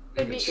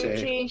 Could be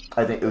Uchi.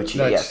 I think Uchi,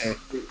 No, yes. Shay.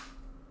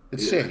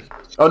 It's Shay.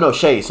 Oh no,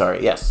 Shay,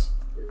 sorry, yes.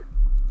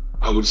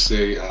 I would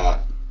say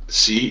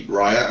C,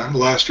 Raya and the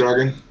Last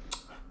Dragon.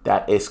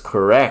 That is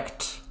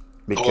correct.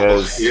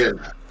 Because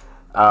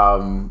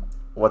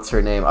what's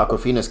her name?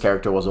 Awkwafina's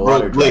character was a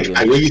water Blake,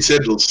 dragon. I know you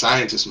said the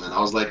scientist, man. I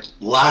was like,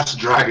 Last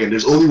Dragon.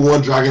 There's only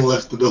one dragon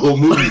left in the whole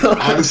movie.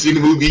 I haven't seen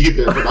the movie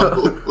either, but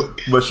I'll go.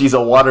 But she's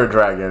a water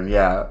dragon,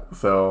 yeah.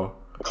 So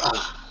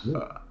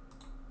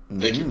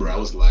Thank you, bro. I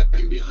was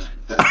lagging behind.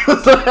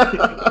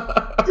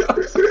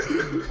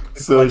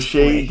 so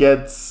Shay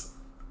gets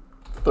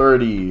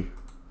 30.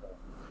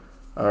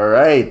 All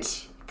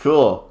right,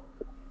 cool.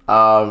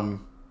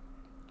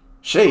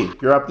 Shay,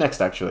 you're up next,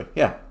 actually.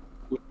 Yeah.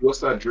 What's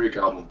that Drake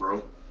album,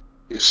 bro?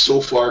 It's so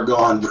far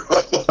gone, bro.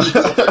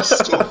 It's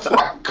so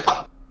far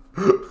gone.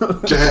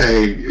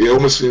 Dang, it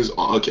almost seems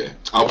okay.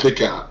 I'll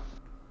pick out.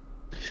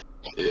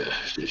 Yeah,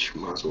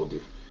 might as well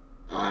do.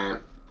 Yeah,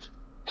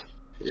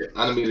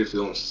 animated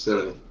films,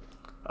 70.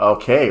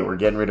 Okay, we're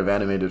getting rid of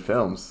animated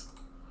films.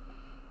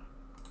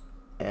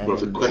 Bro,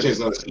 the question is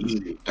not as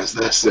easy as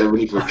that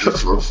 70 for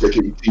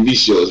freaking TV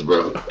shows,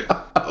 bro.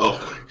 Oh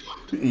my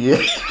god.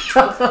 Yeah.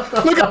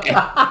 Look at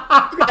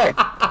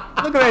that.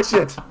 Look at that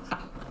shit.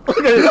 Look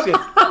at that shit.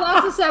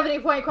 Well, that's a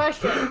 70-point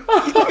question.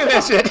 Look at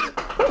that shit.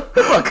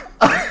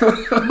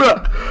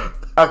 Look.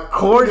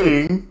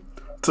 According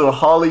to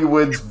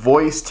Hollywood's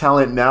Voice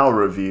Talent Now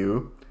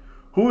review,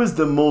 who is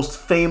the most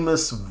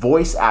famous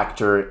voice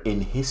actor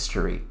in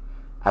history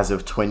as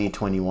of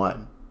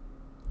 2021?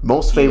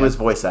 Most famous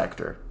voice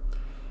actor.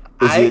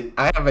 I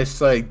have a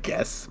slight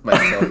guess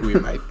myself who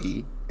it might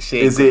be.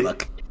 Shay, Is good it-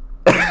 luck.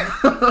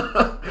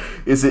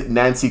 Is it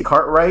Nancy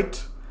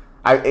Cartwright?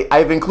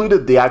 I've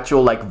included the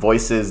actual like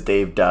voices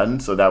they've done,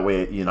 so that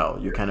way you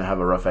kind of have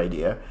a rough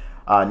idea.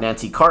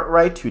 Nancy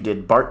Cartwright, who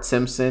did Bart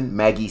Simpson,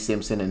 Maggie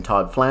Simpson, and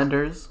Todd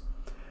Flanders.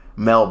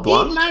 Mel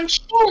Blanc.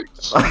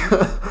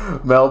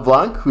 Mel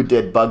Blanc, who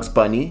did Bugs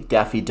Bunny,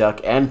 Daffy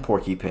Duck, and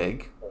Porky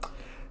Pig.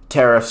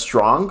 Tara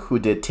Strong, who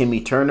did Timmy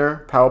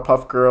Turner,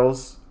 Powerpuff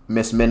Girls,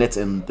 Miss Minutes,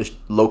 and the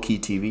Low-Key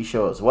TV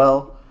show as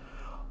well.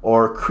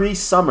 Or Cree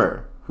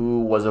Summer,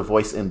 who was a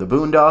voice in The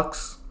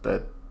Boondocks,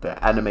 the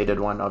animated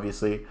one,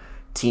 obviously,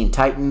 Teen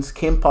Titans,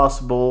 Kim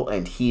Possible,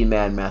 and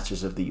He-Man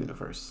Masters of the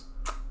Universe.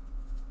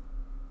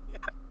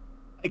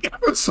 Like, I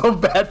feel so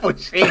bad for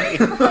Shay.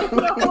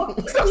 No,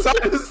 I'm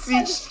sorry to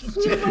see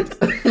too much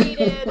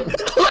defeated.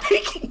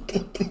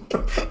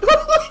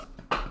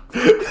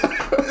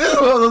 This is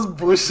one of those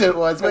bullshit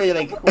ones where you're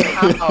like,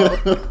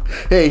 wow.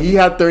 Hey, he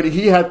had 30.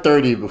 He had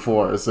 30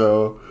 before,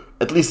 so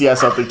at least he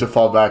has something to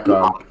fall back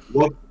on.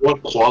 What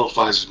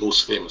qualifies as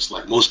most famous?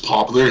 Like most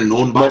popular and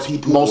known by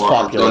people, most or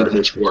popular. have done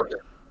much work?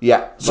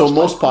 Yeah, so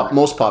most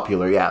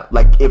popular. Yeah,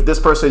 like if this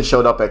person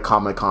showed up at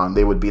Comic-Con,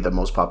 they would be the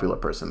most popular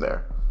person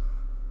there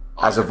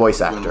as a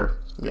voice actor.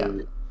 Yeah.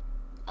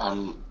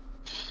 I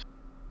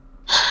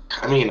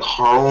mean,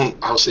 her own.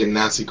 I would say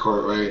Nancy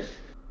Cartwright.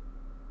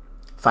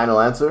 Final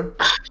answer.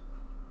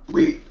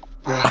 Wait.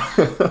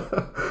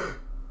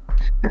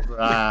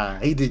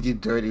 He did you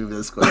dirty with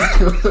this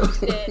question.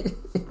 Shit.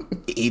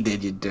 He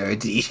did you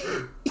dirty.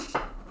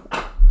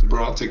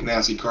 Bro, I'll take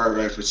Nancy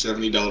Cartwright for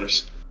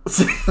 $70.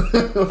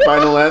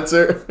 Final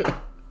answer.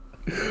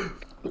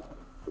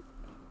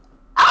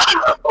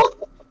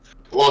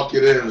 Walk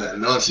it in,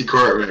 man. Nancy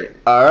Cartwright.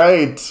 All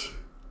right.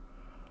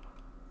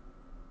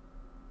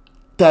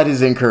 That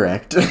is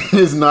incorrect. It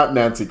is not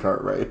Nancy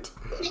Cartwright.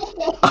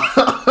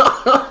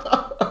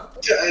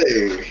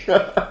 Dang.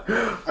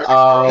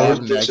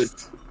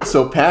 Next.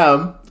 So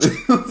Pam,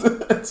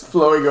 it's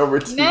flowing over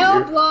to Mel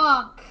you.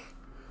 Blanc.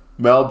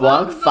 Mel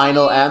Blanc, Bugs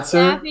final Bunny,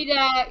 answer. Daffy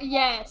Duck,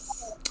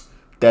 yes.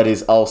 That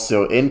is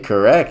also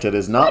incorrect. It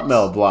is not What?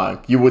 Mel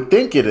Blanc. You would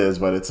think it is,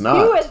 but it's You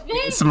not. would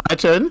think. It's my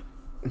turn.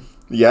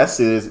 Yes,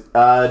 it is.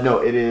 No,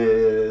 it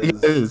is.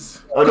 It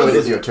is. Oh no, it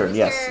is your turn.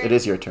 Yes, it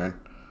is your turn.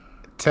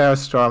 Tara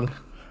Strong.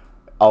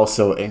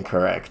 Also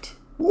incorrect.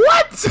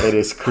 What? It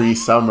is Cree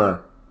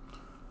Summer.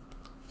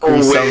 Cree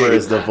way. Summer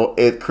is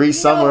the Cree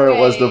Summer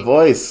was the way.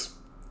 voice.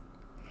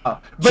 But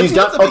She's here's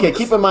done. the thing, Okay, this-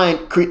 keep in mind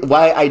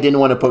why I didn't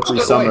want to put Cree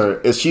Wait. Summer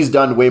is she's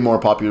done way more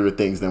popular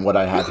things than what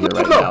I have here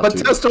right no, now. but Too.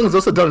 Tessa Strong has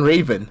also done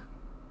Raven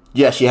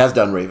Yeah, she has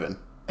done Raven.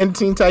 and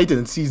Teen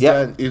Titans. She's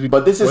Yeah, done.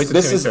 but this Voice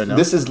is of Terror now.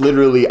 this is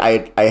literally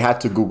I had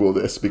to Google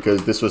this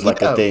because this was like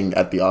Yeah. a thing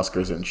at the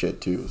Oscars and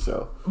shit too.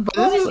 So But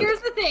Well, this is-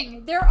 here's the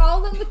thing. They're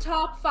all in the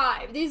top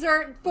 5. These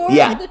are 4 of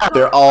yeah, the top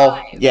they're all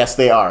 5. yes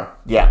they are.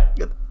 Yeah,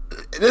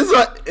 this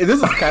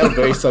is kind of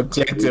very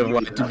subjective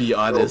one, to be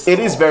honest. it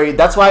is very.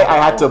 That's why I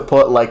had to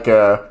put like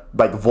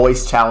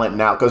voice talent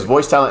now because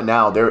voice talent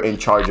now they're in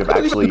charge of I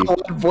don't actually. even know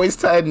what voice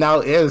talent now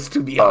is,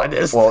 to be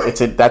honest. Well, it's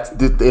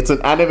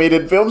an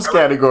animated films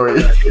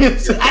category.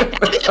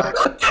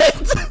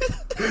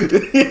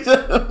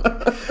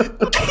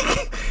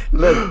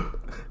 Look,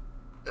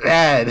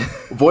 man.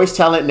 Voice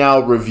talent now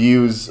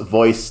reviews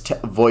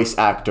voice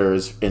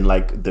actors in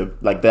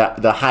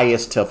the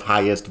highest of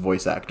highest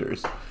voice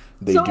actors.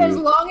 They So do. as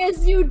long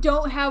as you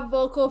don't have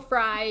vocal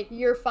fry,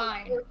 you're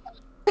fine.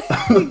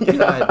 God,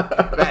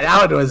 man,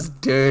 that one was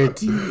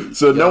dirty.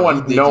 So no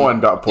he did you one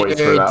got points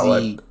for that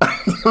one.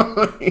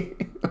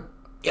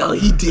 Yo,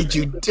 he did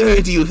you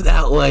dirty with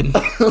that one.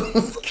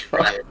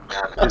 Right,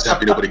 man. I'm just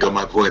happy nobody got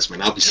my points,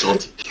 man. I'll be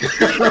salty.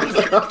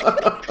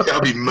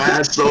 I'll be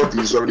mad salty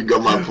if somebody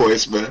got my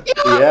points, man.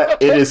 Yeah,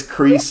 it is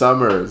Cree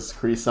Summers.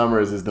 Cree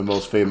Summers is the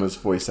most famous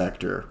voice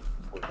actor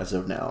as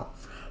of now.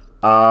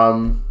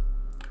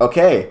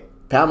 Okay,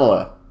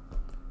 Pamela,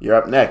 you're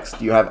up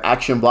next. You have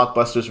action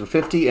blockbusters for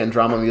 50 and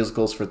drama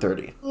musicals for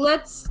 30.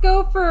 Let's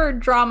go for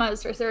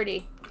dramas for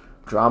 30.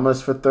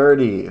 Dramas for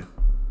 30.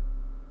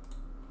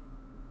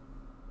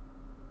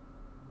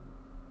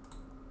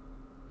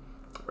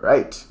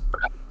 Right.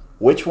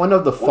 Which one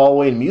of the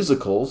following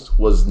musicals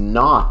was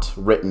not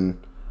written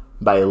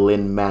by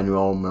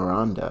Lin-Manuel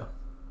Miranda?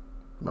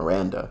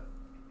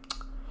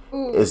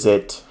 Ooh. Is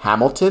it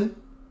Hamilton,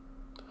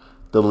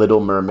 The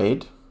Little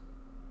Mermaid,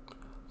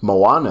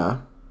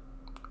 Moana,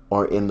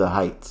 or In the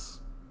Heights?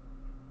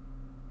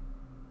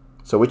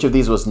 So which of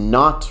these was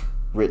not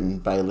written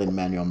by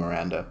Lin-Manuel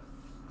Miranda?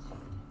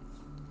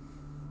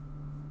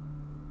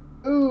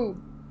 Ooh.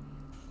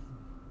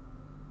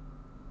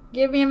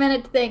 Give me a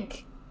minute to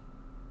think.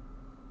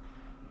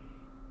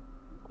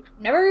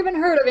 Never even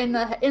heard of In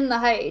the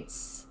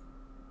Heights.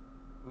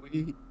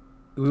 We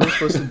were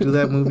supposed to do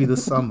that movie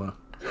this summer.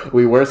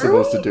 We were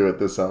supposed to do it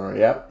this summer,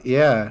 yeah.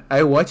 Yeah,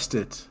 I watched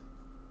it.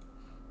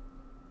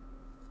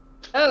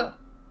 Oh.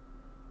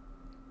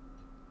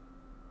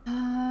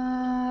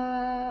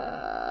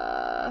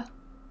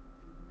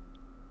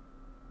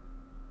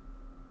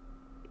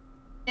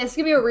 This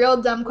could be a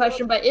real dumb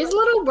question, but is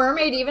Little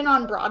Mermaid even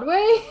on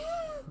Broadway?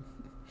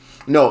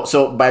 No,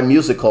 so by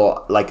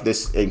musical, like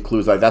this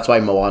includes like that's why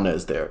Moana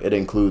is there. It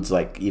includes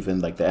like even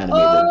like the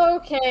animated. Oh,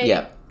 okay.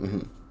 Yeah.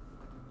 hmm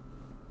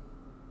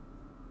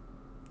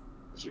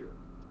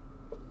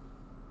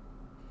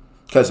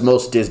Because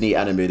most Disney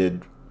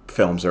animated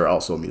films are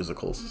also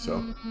musicals. So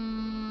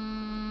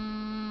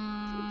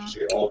Mm,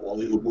 See, all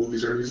Bollywood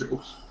movies are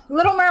musicals.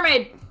 Little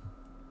Mermaid.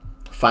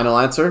 final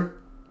answer.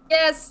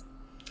 Yes.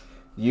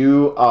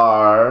 You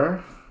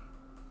are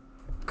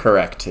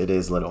correct. It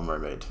is Little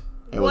Mermaid.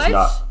 It was What?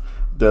 not.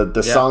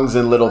 The songs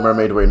in Little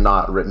Mermaid were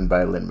not written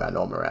by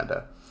Lin-Manuel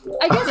Miranda.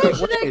 I guess I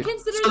should Wait, have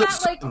considered so the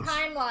that like songs-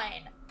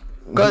 timeline.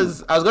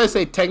 Because I was going to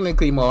say,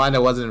 technically,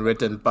 Moana wasn't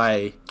written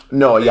by...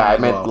 No, yeah, I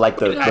Lin-Manuel. meant like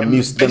the The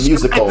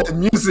musical,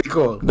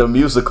 musical. the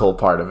musical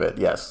part of it.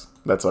 Yes,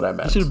 that's what I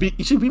meant.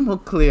 You should be more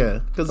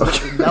clear. Because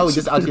now we're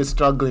just out here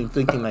struggling,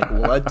 thinking like,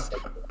 what?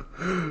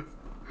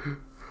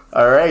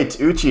 All right,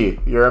 Uchi,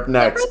 you're up For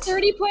next.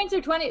 30 points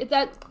or 20,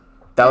 that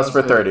That was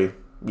for 30.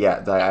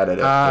 Yeah, I added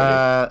it.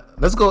 30.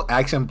 Let's go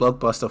action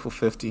blockbuster for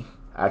 50.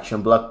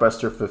 Action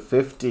blockbuster for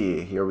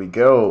 50. Here we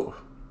go.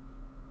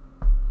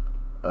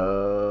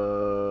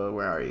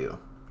 Where are you?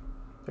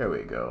 There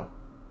we go.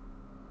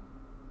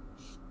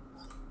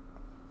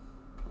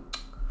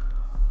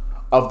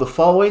 Of the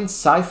following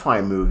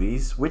sci-fi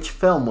movies, which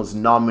film was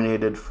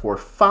nominated for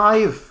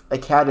 5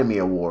 Academy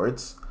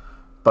Awards,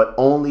 but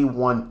only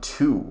won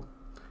 2?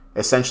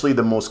 Essentially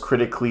the most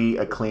critically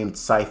acclaimed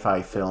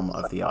sci-fi film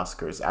of the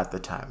Oscars at the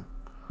time.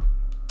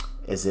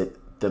 Is it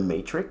The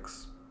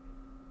Matrix,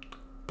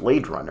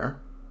 Blade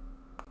Runner,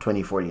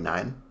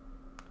 2049,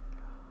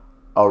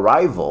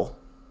 Arrival,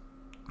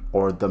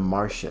 or The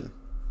Martian?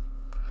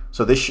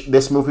 So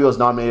this movie was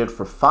nominated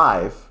for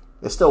 5.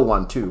 It still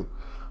won 2,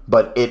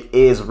 but it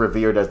is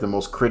revered as the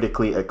most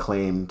critically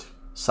acclaimed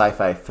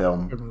sci-fi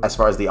film as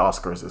far as the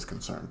Oscars is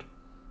concerned.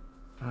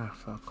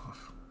 Fuck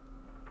off.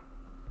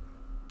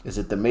 Is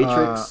it The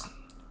Matrix,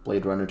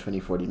 Blade Runner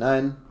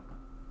 2049,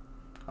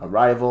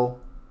 Arrival,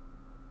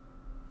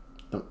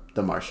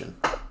 The Martian?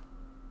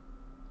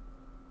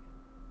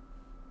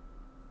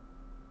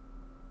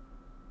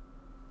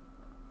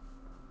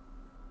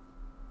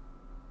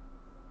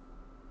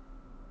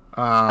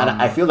 And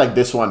I feel like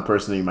this one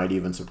personally might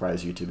even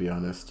surprise you, to be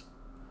honest.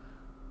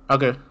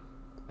 Okay.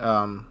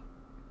 Fuck.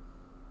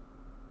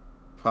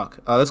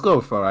 Let's go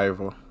with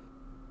Arrival.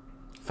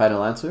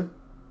 Final answer?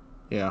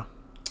 Yeah.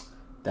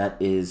 That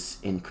is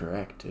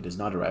incorrect. It is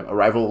not Arrival.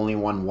 Arrival only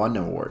won 1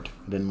 award.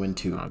 It didn't win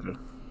 2.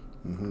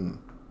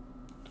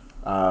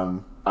 Okay.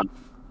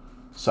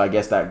 So I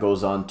guess that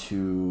goes on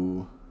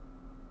to...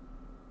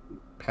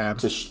 Pam.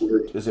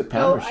 Is it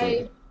Pam No, or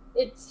Shay?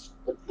 it's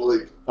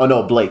Blake. Oh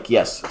no, Blake.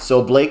 Yes.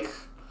 So Blake,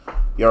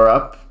 you're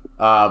up.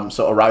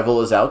 So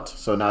Arrival is out.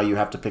 So now you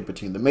have to pick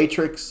between The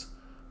Matrix,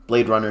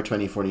 Blade Runner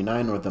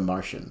 2049, or The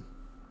Martian.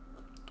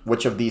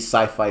 Which of these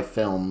sci-fi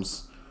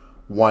films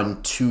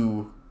won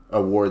 2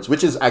 awards?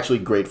 Which is actually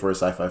great for a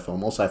sci-fi film.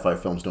 Most sci-fi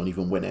films don't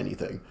even win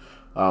anything.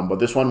 But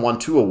this one won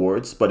 2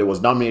 awards, but it was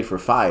nominated for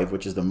 5,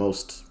 which is the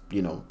most,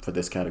 for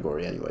this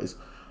category anyways.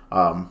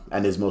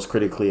 And is most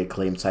critically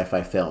acclaimed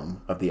sci-fi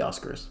film of the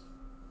Oscars.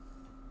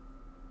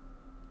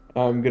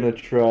 I'm gonna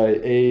try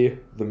A,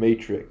 The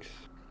Matrix.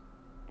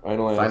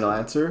 Final answer. Final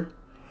answer?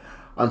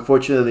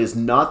 Unfortunately, it's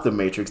not The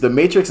Matrix. The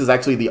Matrix is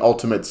actually the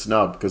ultimate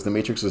snub because The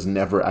Matrix was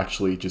never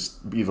actually just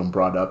even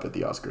brought up at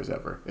the Oscars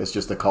ever. It's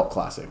just a cult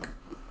classic.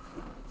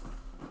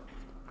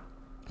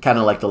 Kind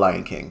of like The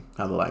Lion King.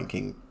 How The Lion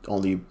King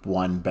only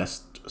won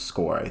Best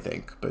Score, I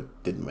think, but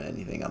didn't win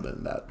anything other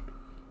than that.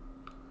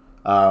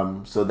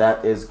 So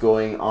that is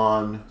going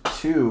on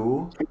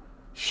to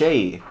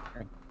Shay.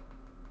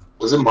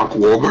 Was it Mark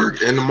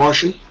Wahlberg in The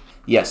Martian?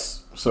 Yes.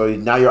 So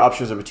now your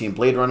options are between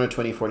Blade Runner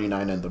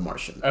 2049 and The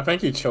Martian. I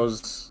think you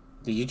chose.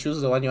 Did you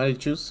choose the one you wanted to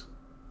choose?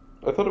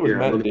 I thought it was Yeah,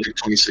 Matt I'm gonna Damon. pick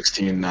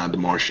 2016, The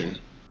Martian.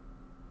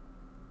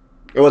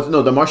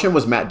 The Martian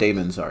was Matt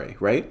Damon, sorry,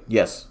 right?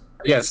 Yes.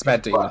 Yes,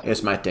 Matt Damon.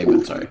 It's Matt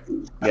Damon, sorry.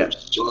 Yeah.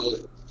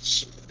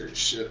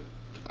 Shit.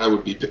 I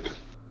would pick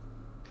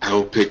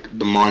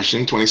The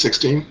Martian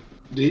 2016.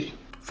 D.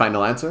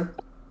 Final answer?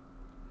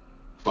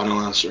 Final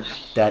answer.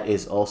 That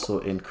is also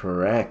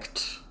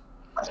incorrect.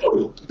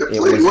 Oh,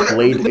 It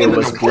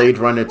was Blade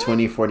Runner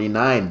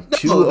 2049.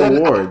 2 No, then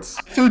awards.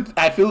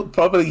 I feel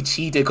probably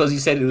cheated because you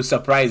said it would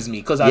surprise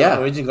me. Because I Yeah. was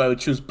originally going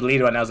to choose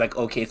Blade Runner. I was like,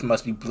 okay, it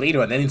must be Blade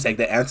Runner. Then it's like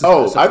the answer.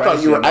 Oh, I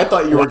thought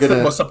you were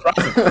gonna. Was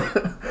surprising.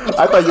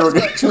 I thought you were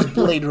gonna choose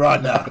Blade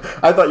Runner.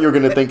 I thought you were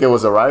gonna think it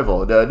was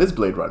Arrival. It is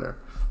Blade Runner.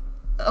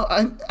 Oh,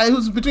 I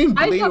was between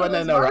I Blade thought it Runner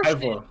was and Martian.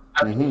 Arrival.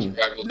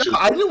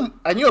 No,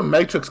 I knew a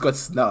Matrix got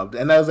snubbed,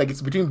 and I was like,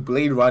 it's between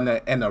Blade Runner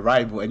and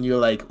Arrival, and you're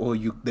like, oh,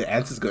 the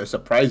answer's gonna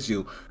surprise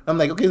you. I'm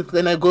like, okay,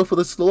 then I go for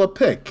the slower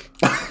pick.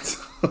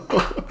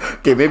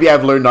 Okay, maybe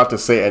I've learned not to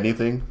say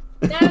anything.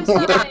 that's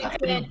fine.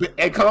 Then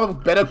And come up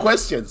with better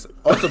questions.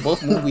 Also,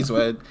 both movies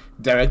were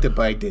directed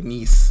by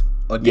Denise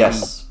or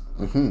Yes.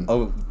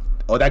 or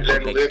that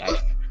Len like, Lipper.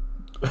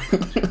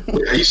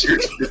 Wait, are you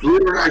serious? Did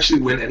Blade Runner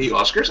actually win any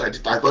Oscars?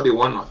 I thought they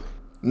won nothing.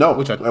 No,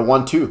 Which one? I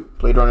won 2.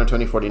 Blade Runner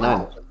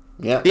 2049.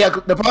 Yeah. Yeah,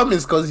 the problem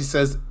is because he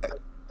says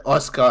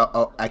Oscar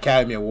or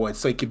Academy Awards,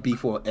 so it could be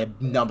for a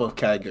number of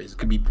categories. It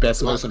could be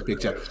Best Motion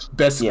Picture,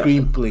 Best Yeah.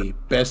 Screenplay,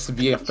 Best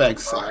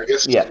VFX. I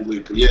guess Yeah.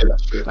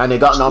 that's fair. And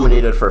it got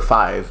nominated for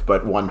 5,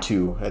 but won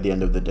 2 at the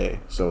end of the day.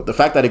 So the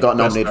fact that it got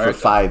nominated for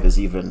director. 5 is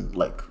even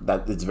like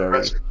that. It's very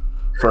That's-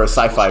 for a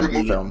sci-fi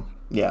That's- film.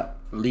 Yeah.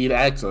 Lead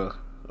actor,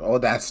 all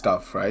that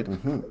stuff, right?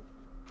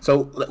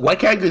 So, what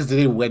characters did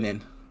it win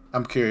in?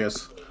 I'm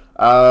curious.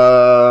 Did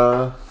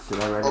I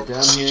write Oh, it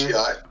down here?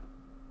 CGI.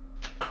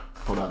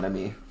 Hold on, let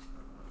me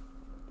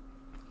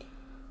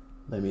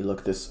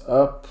look this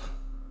up.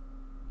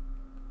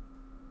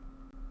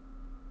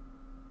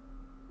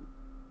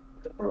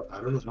 Bro,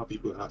 I don't know how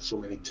people have so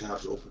many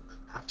tabs open.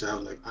 I have to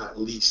have like at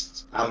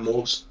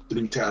most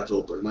 3 tabs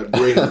open. My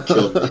brain would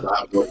kill me if I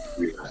have more than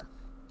 3.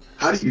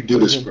 How do you do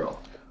this, bro?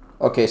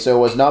 Okay, so it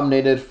was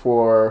nominated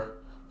for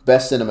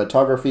Best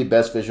Cinematography,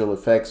 Best Visual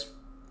Effects.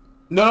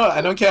 No,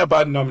 I don't care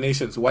about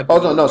nominations. What?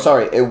 Oh no,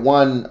 sorry. It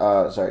won.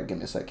 Sorry, give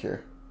me a sec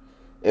here.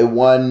 It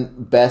won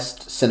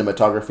Best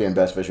Cinematography and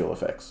Best Visual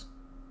Effects.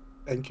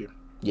 Thank you.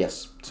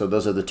 Yes, so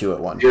those are the 2 it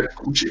won. Yeah,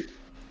 Gucci.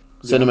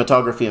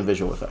 Cinematography and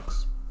visual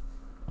effects.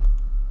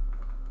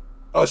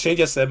 Oh, Shay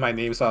just said my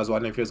name, so I was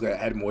wondering if he was going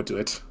to add more to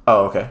it.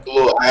 Oh, okay.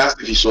 Well, I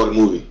asked if you saw the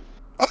movie.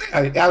 Oh,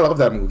 I love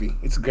that movie.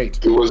 It's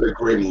great. It was a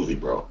great movie,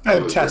 bro.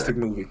 It was Fantastic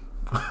movie.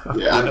 great.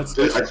 Yeah, I That's-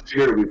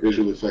 figured it would be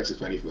visual effects,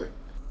 if anything.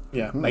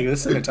 Yeah, like the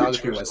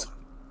cinematography was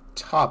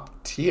top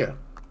tier.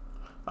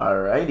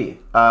 Alrighty.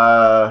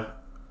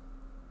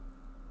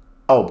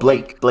 Oh,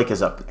 Blake. Blake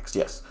is up next,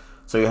 yes.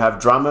 So you have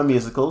drama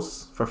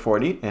musicals for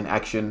 40 and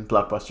action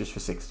blockbusters for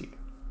 60.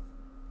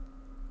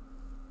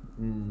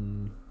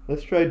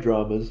 Let's try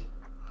dramas.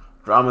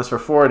 Dramas for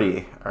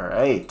 40.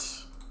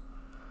 Alright.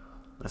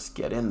 Let's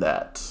get in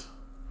that.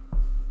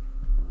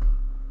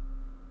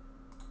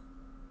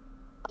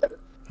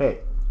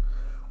 Hey.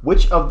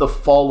 Which of the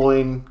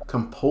following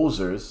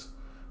composers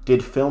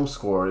did film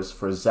scores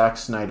for Zack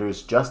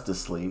Snyder's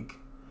Justice League,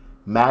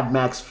 Mad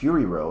Max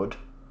Fury Road,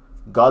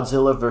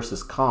 Godzilla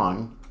vs.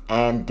 Kong,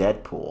 and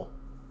Deadpool?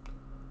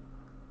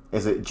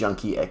 Is it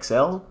Junkie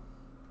XL,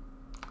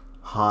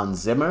 Hans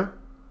Zimmer,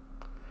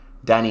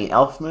 Danny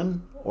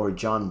Elfman, or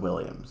John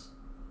Williams?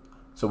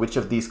 So which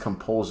of these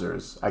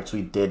composers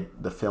actually did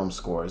the film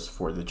scores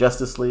for the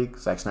Justice League,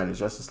 Zack Snyder's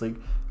Justice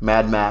League,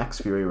 Mad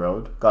Max, Fury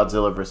Road,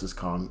 Godzilla vs.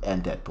 Kong,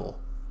 and Deadpool?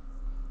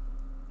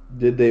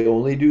 Did they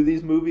only do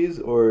these movies,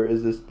 or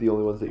is this the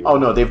only ones that you? Oh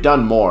no, they've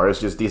done more.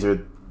 It's just these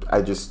are.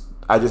 I just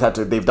had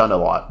to. They've done a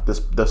lot. This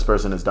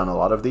person has done a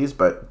lot of these,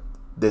 but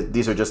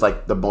these are just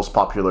like the most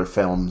popular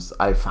films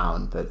I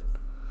found that,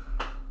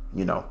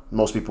 you know,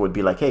 most people would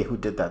be like, hey, who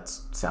did that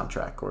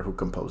soundtrack or who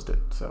composed it?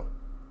 So,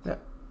 yeah.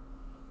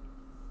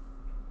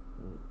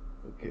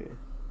 Okay.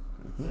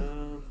 I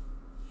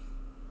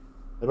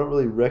don't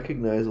really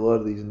recognize a lot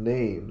of these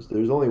names.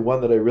 There's only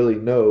one that I really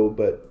know,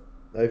 but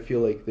I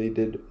feel like they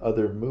did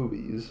other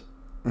movies.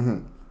 Mm-hmm.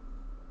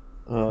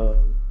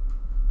 So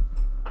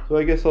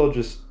I guess I'll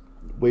just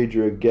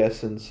wager a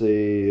guess and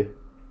say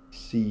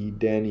C.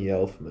 Danny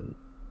Elfman.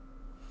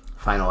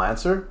 Final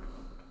answer?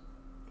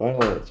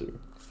 Final answer.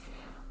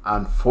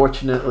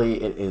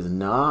 Unfortunately, it is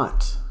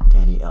not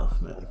Danny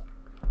Elfman.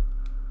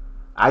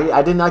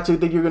 I didn't actually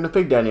think you were going to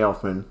pick Danny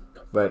Elfman,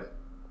 but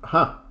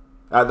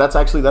that's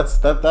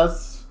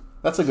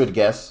a good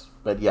guess.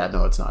 But yeah,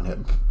 no, it's not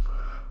him.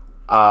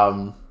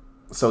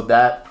 So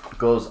that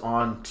goes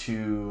on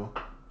to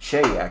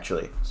Shay,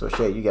 actually. So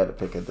Shay, you got to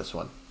pick at this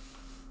one.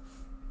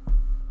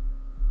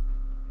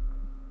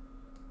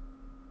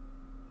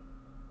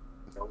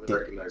 I only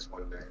recognize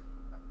one name.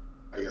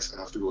 I guess I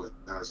have to go with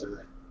Hans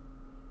Zimmer.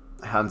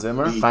 Hans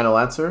Zimmer, final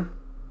answer?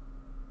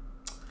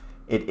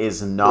 It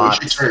is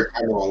not. You should turn your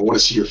camera on. I want to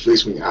see your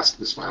face when you ask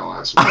this final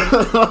answer.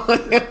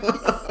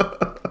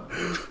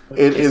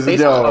 It is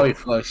no.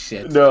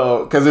 Shit.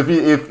 No, because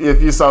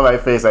if you saw my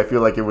face, I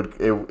feel like it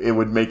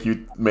would make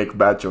you make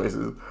bad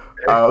choices.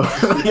 Yeah.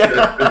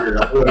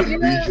 I want to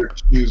read your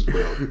cues,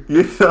 bro.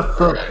 You know,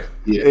 Right,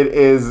 yeah. It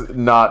is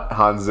not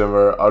Hans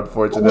Zimmer,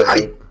 unfortunately.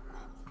 Why?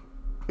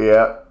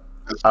 Yeah.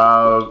 That's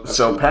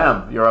So cool.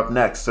 Pam, you're up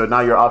next. So now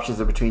your options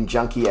are between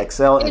Junkie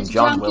XL and It's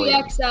John Junkie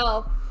Williams. XL.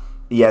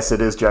 Yes,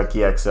 it is Junkie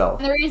XL.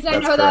 And the reason I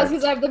That's know that is correct.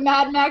 because I have the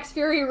Mad Max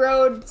Fury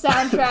Road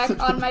soundtrack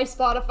on my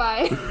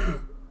Spotify.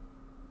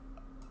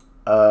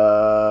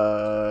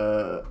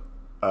 All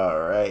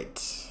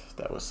right.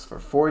 That was for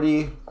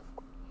 40.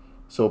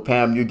 So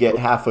Pam, you get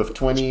half of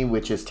 20,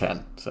 which is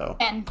 10. So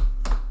And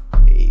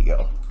there you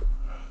go.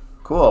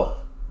 Cool.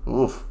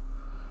 Oof.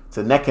 It's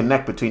a neck and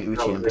neck between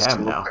Uchi and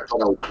Pam now. I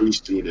thought I would breeze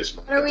through this.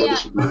 Man. what are we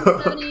at?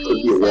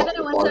 177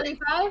 and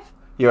 175?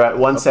 You're at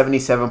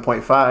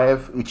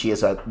 177.5. Uchi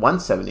is at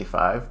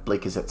 175.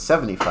 Blake is at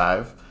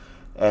 75.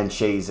 And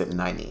Shay's at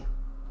 90.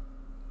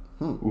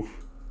 All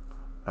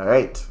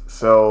right.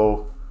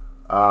 So,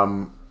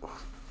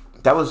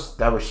 that was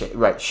Shay.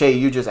 Right. Shay,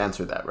 you just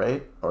answered that,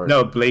 right? Or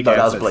No, Blake No,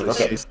 that was answered Blake.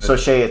 first. Okay. So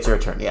Shay, it's your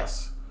turn.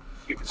 Yes.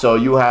 So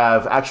you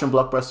have action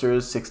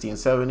blockbusters 60 and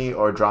 70,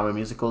 or drama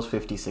musicals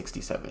 50,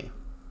 60, 70.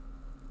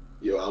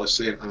 Yo, I was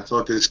saying, I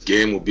thought this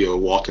game would be a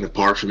walk in the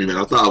park for me, man.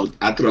 I thought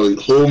I would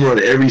home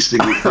run every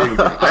single thing,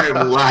 man. I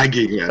am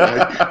lagging, man.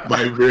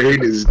 My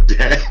brain is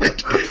dead.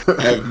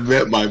 I have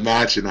met my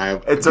match, and I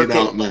have It's been okay.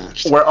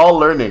 outmatched. We're all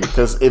learning,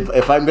 because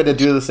if I'm gonna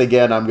do this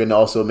again, I'm gonna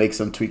also make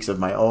some tweaks of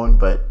my own.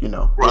 But you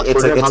know, Bro, I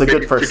it's forgot a how good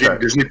many first freaking start.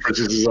 Disney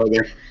princesses are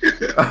there?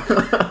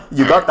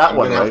 You got that I'm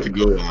one gonna right. have to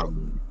go.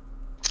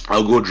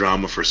 I'll go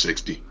drama for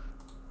 60.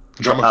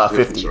 Drama for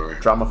 50. Sorry.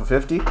 Drama for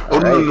 50. Oh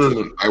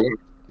no! I want.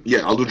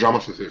 Yeah, I'll do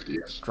drama for 50.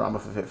 Yes. Drama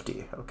for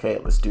 50. Okay,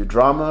 let's do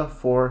drama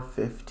for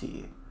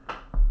 50.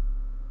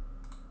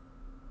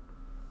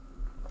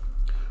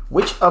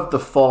 Which of the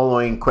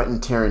following Quentin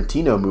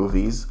Tarantino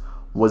movies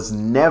was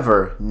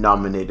never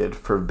nominated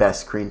for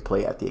Best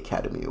Screenplay at the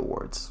Academy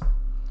Awards?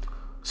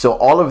 So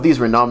all of these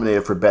were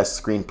nominated for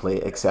Best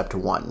Screenplay except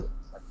one.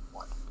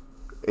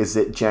 Is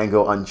it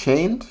Django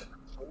Unchained,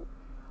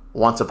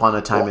 Once Upon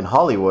a Time in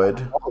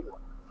Hollywood,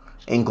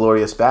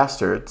 Inglourious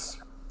Bastards,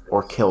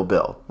 or Kill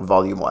Bill,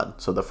 Volume 1,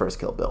 so the first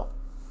Kill Bill?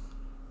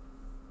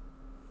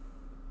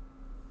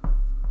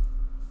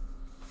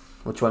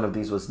 Which one of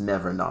these was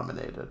never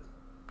nominated?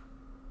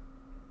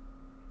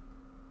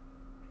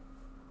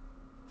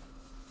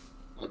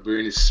 My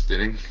brain is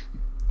spinning.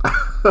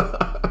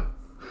 I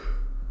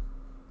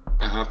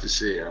have to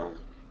say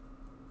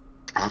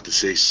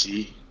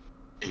C.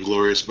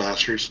 Inglorious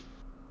Bastards.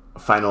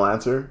 Final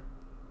answer?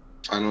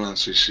 Final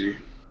answer C.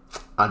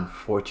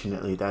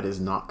 Unfortunately, that is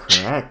not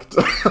correct.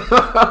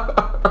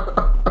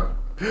 That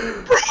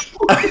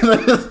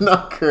is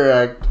not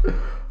correct.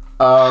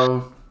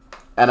 And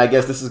I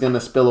guess this is going to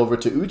spill over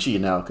to Uchi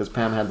now, because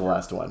Pam had the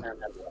last one.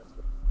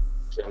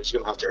 I'm just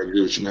gonna have to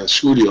agree with you, man.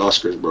 Screw the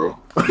Oscars, bro.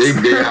 They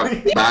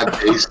have bad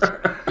taste.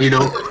 You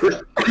know.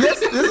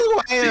 This is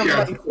why I'm Yeah.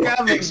 like,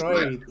 I'm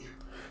annoyed.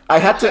 I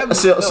had to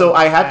so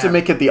I had to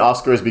make it the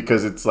Oscars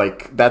because it's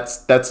like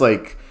that's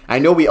like, I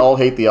know we all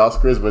hate the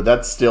Oscars, but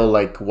that's still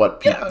like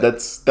what Yeah.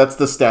 that's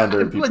the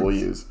standard But- people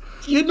use.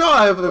 You know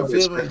I have a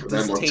Respect vivid for them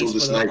until distaste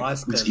this for the night,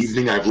 this Oscars.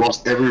 evening. I've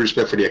lost every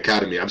respect for the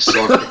Academy. I'm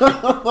sorry.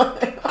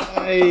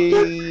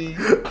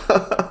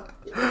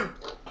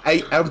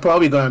 I'm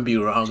probably gonna be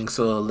wrong,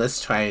 so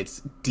let's try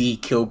it. D.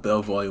 Kill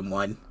Bill Volume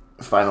 1.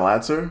 Final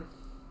answer?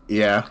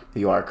 Yeah.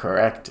 You are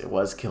correct. It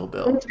was Kill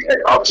Bill.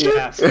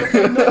 Yeah.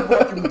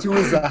 Volume 2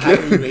 is a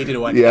highly rated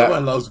one. Yeah.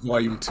 Everyone loves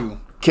Volume 2.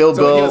 Kill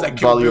So when he Bill was like,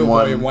 Kill Volume Bill 1.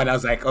 Volume 1, I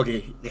was like,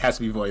 okay, it has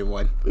to be Volume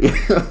 1.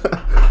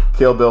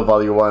 Kill Bill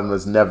Volume 1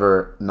 was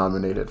never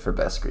nominated for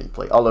Best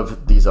Screenplay. All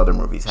of these other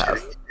movies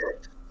have.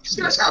 These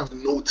guys have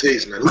no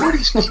taste, man. Who are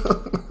these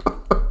people?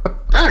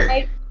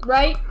 Dang.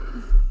 Right?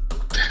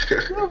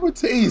 Terrible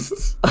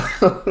taste.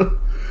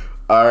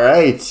 All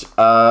right.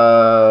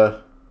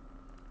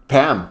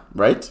 Pam,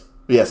 right?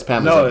 Yes,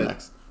 Pam is up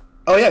next.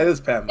 Oh, yeah, it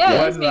is Pam. Yeah,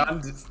 You're it's in me.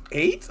 round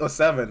 8 or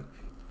 7?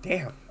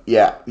 Damn.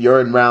 Yeah,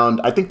 you're in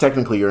round... I think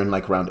technically you're in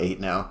like round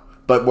 8 now.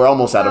 But we're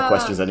almost out of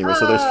questions anyway,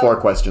 so there's 4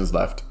 questions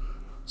left.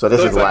 So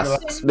this So is it's the like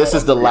last... This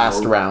is the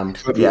last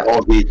round. Yeah.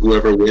 All the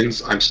whoever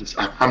wins,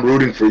 I'm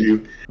rooting for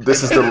you.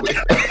 This is the...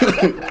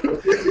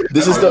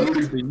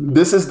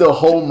 This is the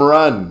home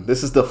run.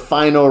 This is the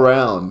final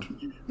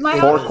round. My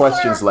 4 options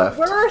questions are left.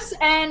 Worse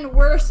and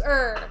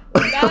worser.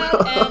 Bad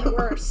and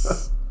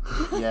worse.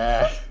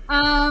 Yeah.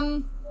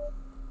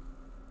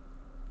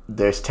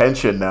 There's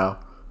tension now.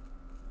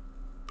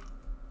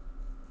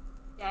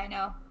 Yeah, I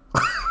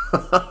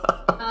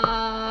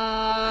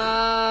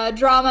know.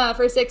 Drama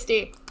for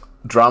 60.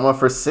 Drama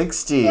for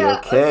 60. Yeah,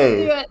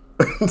 Okay.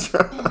 let's do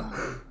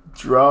it.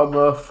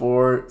 Drama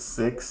for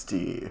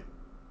 60.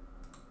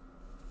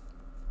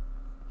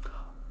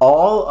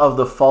 All of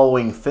the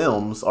following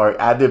films are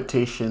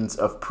adaptations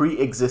of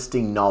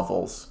pre-existing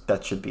novels.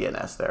 That should be an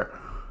S there.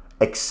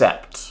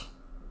 Except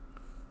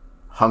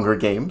Hunger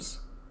Games,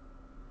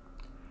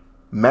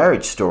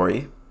 Marriage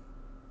Story,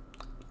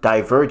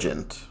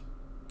 Divergent,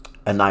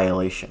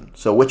 Annihilation.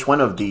 So which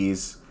one of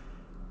these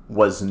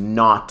was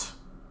not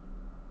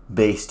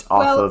based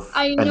off of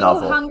I a know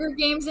novel? Hunger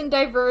Games and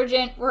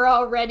Divergent were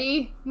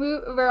already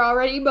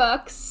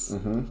books.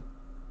 Mm-hmm.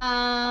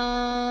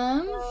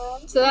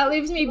 So that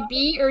leaves me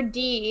B or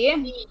D.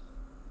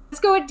 Let's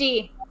go with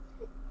D.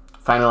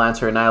 Final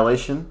answer,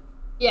 Annihilation?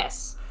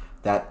 Yes.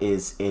 That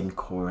is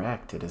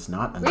incorrect. It is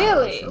not Really?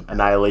 Annihilation.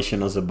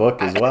 Annihilation is a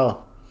book as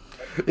well.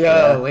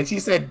 Yo, when she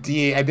said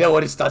D, I didn't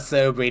want to start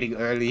celebrating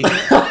early. It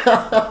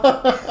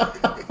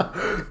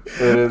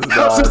is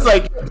I was just not.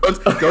 like,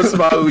 don't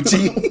smile,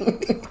 Uchi.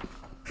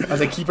 I was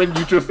like, keep a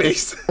neutral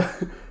face.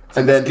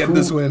 And then Get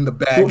this one in the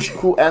bag.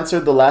 who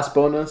answered the last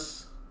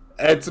bonus?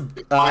 It's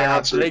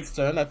answered. Blake's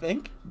turn, I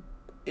think.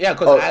 Yeah,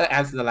 because Oh. I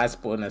answered the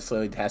last bonus,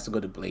 so it has to go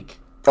to Blake.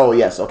 Oh,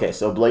 yes. Okay,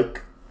 so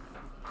Blake.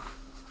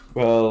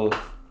 Well,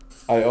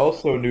 I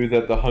also knew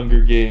that the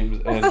Hunger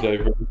Games and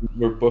Divergent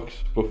were books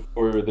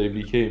before they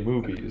became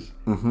movies.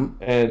 Mm-hmm.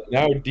 And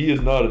now D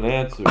is not an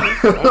answer.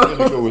 So I'm going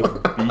to go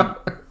with B.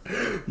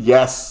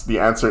 Yes, the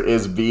answer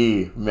is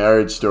B.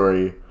 Marriage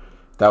Story.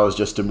 That was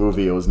just a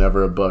movie. It was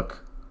never a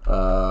book.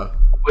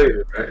 Play,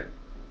 right?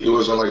 It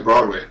was on like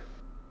Broadway.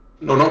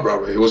 No, not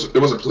Broadway. It was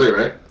a play,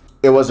 right?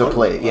 It was a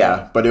play,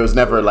 yeah, but it was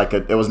never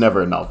it was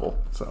never a novel.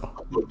 So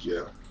Look,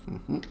 yeah.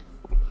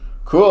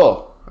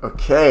 cool.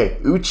 Okay,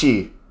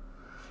 Uchi,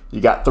 you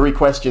got 3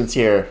 questions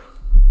here.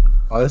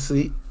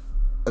 Honestly,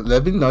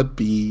 let me not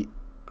be...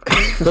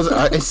 Because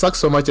I suck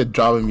so much at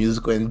drama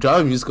musical, and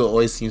drama musical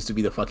always seems to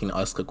be the fucking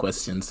Oscar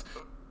questions.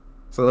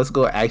 So let's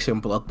go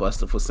action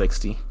blockbuster for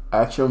 60.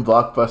 Action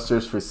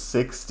blockbusters for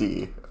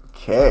 60.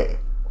 Okay.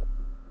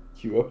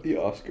 Cue up the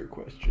Oscar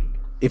question.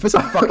 If it's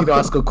a fucking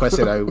Oscar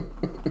question,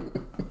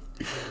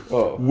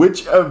 Oh,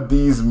 Which of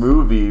these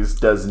movies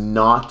does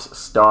not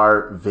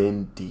star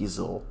Vin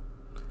Diesel?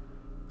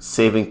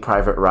 Saving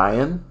Private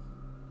Ryan,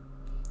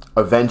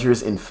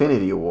 Avengers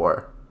Infinity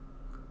War,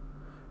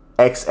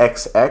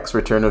 XXX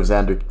Return of the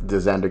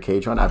Xander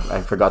Cage one.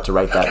 I forgot to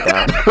write that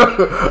down.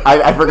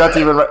 I forgot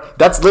to even write.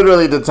 That's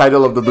literally the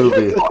title of the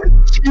movie.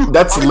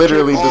 That's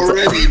literally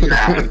Already, the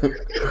man.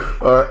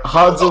 or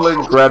Hansel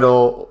and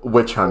Gretel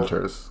Witch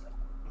Hunters.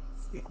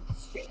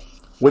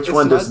 Which It's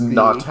one does not B.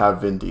 not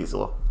have Vin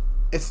Diesel?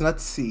 it's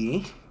not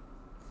C.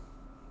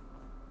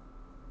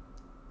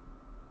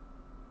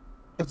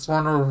 It's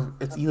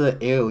either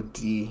A or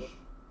D.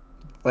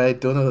 But I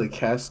don't know the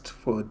cast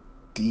for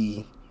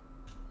D.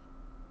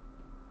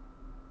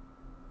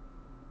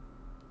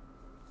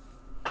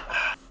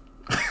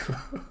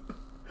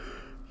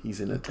 He's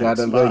in a God, tense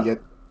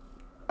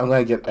I'm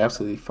gonna get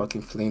absolutely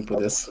fucking flamed for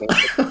this.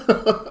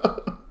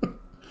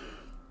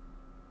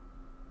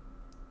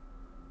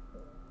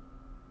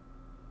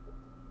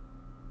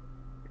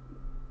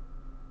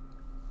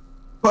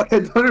 But I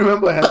don't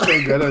remember Hansel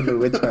and Gretel and the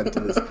Witch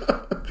Hunters.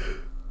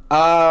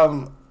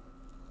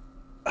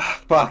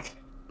 Fuck.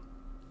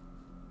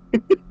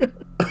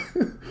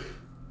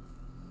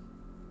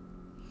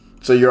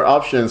 So your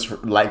options,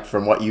 like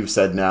from what you've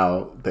said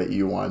now, that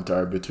you want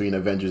are between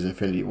Avengers: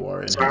 Infinity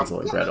War and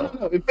Hansel and Gretel.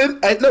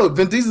 I know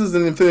Vin Diesel's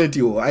in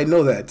Infinity War. I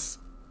know that.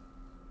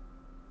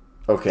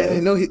 And I Okay.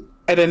 know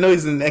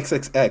he's in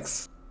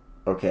XXX.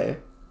 Okay.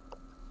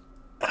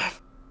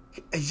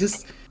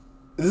 This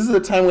is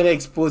the time when I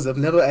expose. I've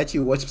never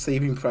actually watched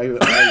Saving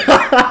Private Ryan.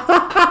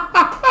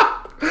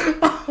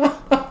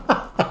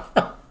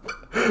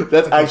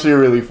 That's actually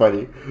really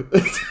funny.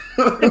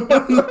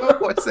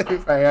 No, What's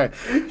Saving Private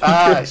Ryan?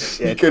 Ah, He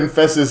shit.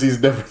 confesses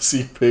he's never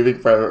seen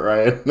Saving Private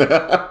Ryan.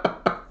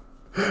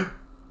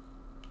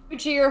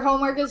 Gucci, your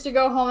homework is to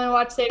go home and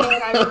watch Saving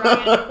Private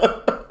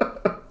Ryan.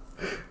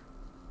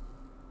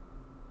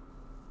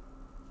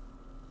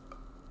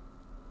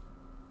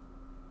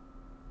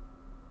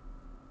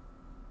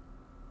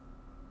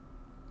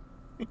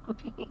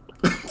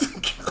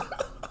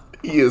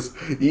 He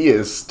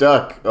is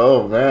stuck.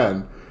 Oh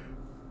man.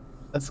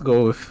 Let's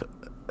go with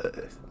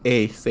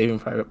A, Saving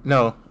Private.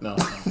 No. No.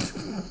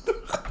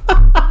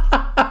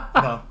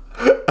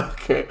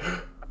 Okay.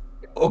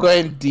 We're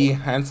going D,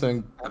 Hansel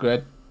and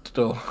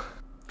Gretel.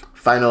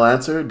 Final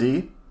answer,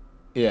 D.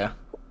 Yeah.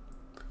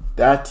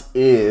 That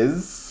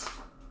is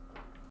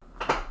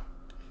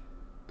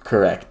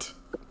correct.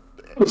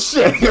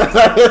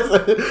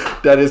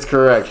 that is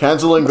correct.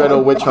 Hansel and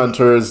Gretel Witch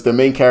Hunters. The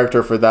main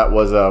character for that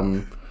was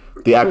the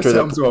actor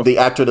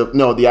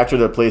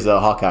that plays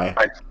Hawkeye.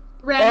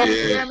 Renner,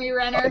 Yeah. Jeremy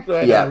Renner.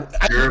 Yeah.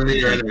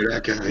 Jeremy Renner,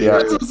 that guy.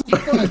 Yeah.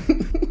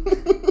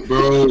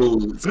 Bro.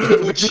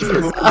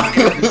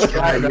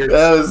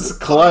 That was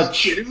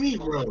clutch. Kidding me,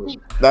 bro?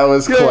 That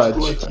was clutch.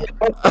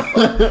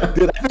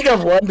 Dude, I think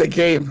I've won the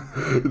game.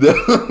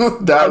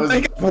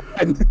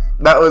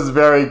 That was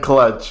very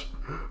clutch.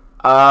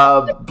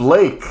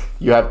 Blake,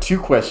 you have 2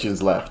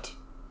 questions left,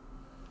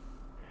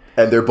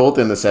 and they're both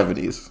in the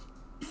 70s.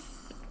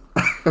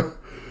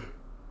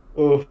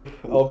 Oh,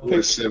 I'll pick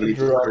What's 70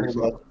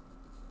 drama.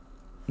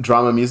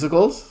 Drama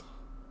musicals?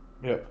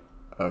 Yeah.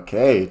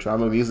 Okay,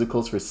 drama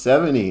musicals for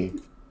 70.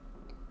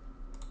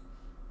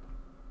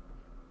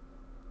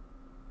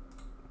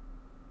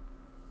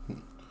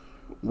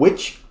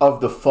 Which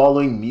of the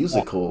following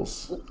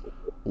musicals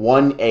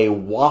won a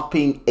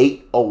whopping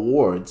 8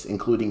 awards,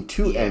 including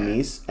 2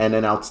 Emmys and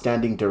an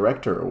Outstanding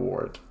Director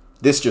Award?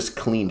 This just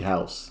cleaned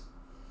house.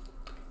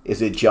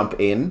 Is it Jump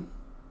In,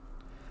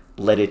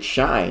 Let It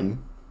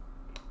Shine,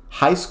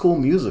 High School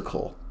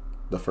Musical,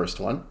 the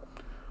first one,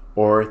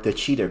 or The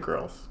Cheetah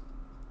Girls?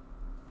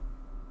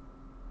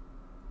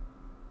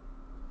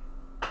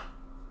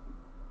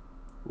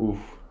 Oof.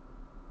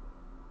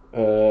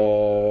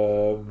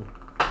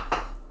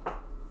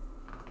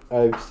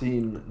 I've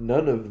seen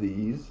none of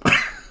these.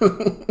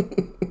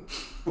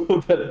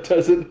 But it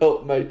doesn't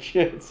help my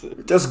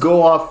chances. Just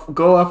go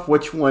off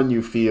which one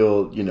you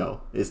feel,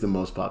 is the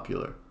most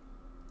popular.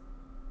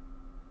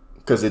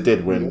 Because it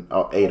did win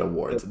 8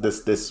 awards.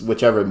 This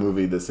whichever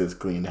movie this is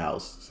cleaned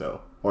house,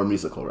 or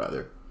musical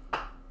rather.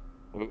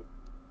 Well,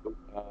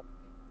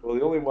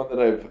 the only one that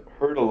I've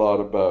heard a lot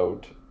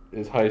about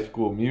is High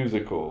School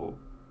Musical,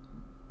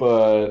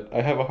 but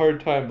I have a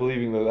hard time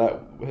believing that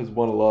has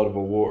won a lot of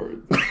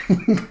awards.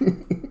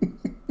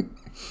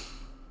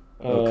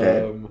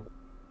 Okay.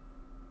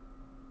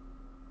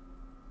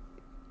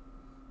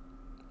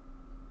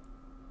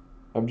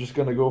 I'm just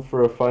gonna go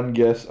for a fun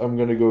guess. I'm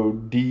gonna go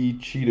D,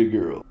 Cheetah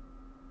Girl.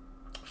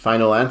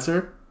 Final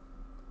answer?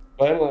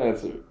 Final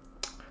answer.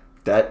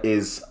 That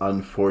is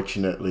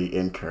unfortunately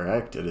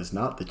incorrect. It is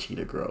not the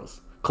Cheetah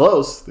Girls.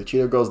 Close. The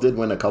Cheetah Girls did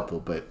win a couple,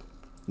 but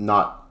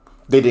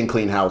they didn't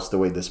clean house the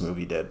way this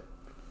movie did.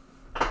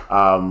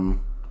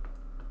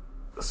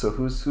 So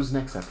who's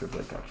next after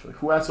Blake, actually?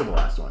 Who answered the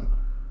last one?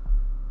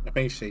 I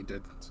think Shay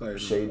did. So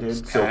Shay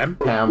did. Pam?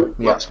 So Pam,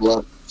 yeah.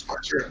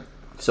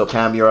 So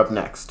Pam, you're up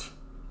next.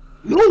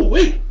 No,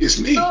 wait, it's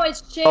me. No,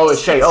 it's Jay. Oh,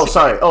 it's Shay. Oh,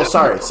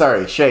 sorry.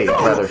 Sorry. Shay,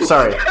 rather.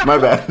 Sorry. My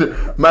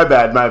bad. My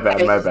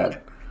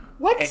bad.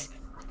 What?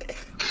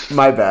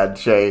 My bad,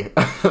 Shay.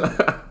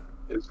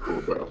 It's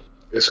cool, bro.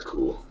 It's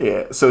cool.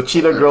 Yeah, so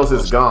Cheetah Girls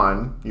is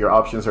gone. Your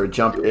options are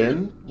Jump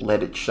In,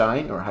 Let It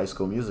Shine, or High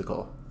School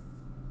Musical.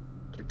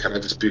 Can I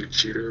just pick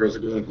Cheetah Girls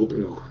again?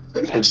 No.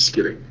 I'm just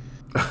kidding.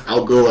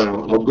 I'll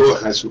go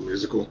High School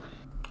Musical.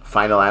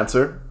 Final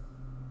answer?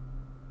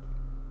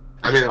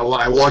 I mean,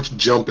 I watched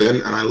Jump In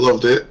and I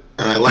loved it,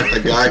 and I liked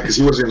that guy because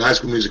he was in High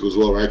School Musical as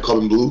well, right?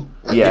 Colin Blue.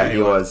 Yeah,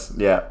 he was.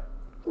 Yeah.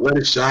 Let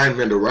It Shine,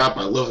 man. The rap,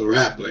 I love the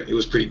rap, but it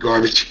was pretty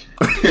garbage.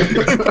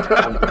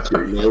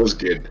 It was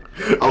good.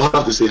 I'll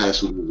have to say High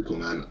School Musical,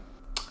 man.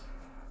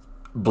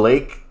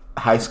 Blake,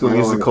 High School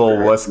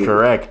Musical was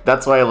correct.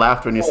 That's why I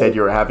laughed when you said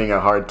you were having a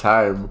hard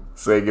time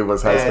saying it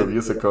was High School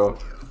Musical.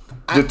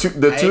 The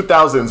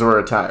 2000s were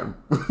a time.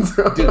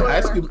 Dude,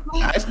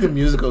 High School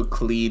Musical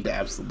cleaned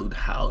absolute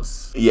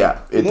house.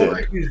 Yeah, it did.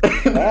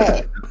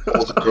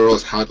 All the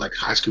girls had like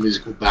High School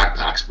Musical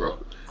backpacks, bro.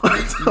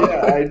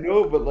 Yeah, I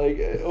know, but I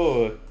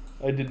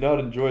did not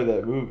enjoy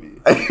that movie.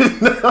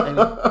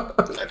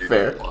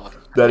 Fair.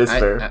 That is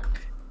fair.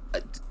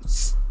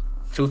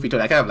 Truth be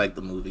told, I kind of like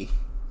the movie.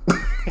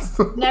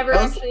 Never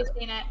actually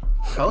seen it.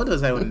 How old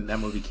was I when that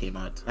movie came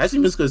out? High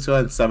School Musical was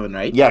 2007,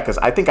 right? Yeah, because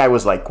I think I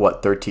was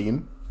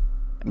 13?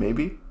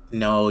 Maybe?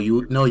 No,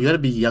 you had to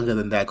be younger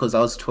than that because I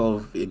was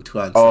 12 in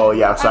 2007. Oh,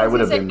 yeah, so I would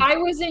have say, been... I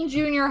was in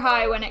junior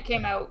high when it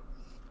came out.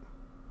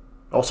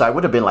 Also, I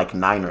would have been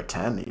 9 or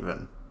 10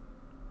 even.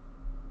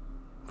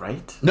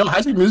 Right? No,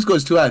 High School Musical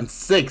was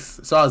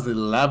 2006, so I was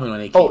 11 when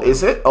it came out. Oh,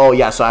 is it? Oh,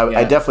 yeah, so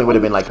I definitely would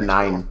have been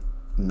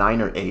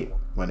 9 or 8.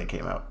 when it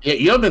came out. Yeah,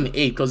 you've been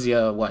 8 because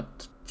you're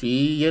what, 3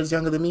 years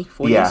younger than me?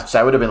 4 Yeah, years? so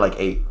I would have been like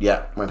 8.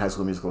 Yeah, when High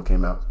School Musical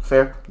came out.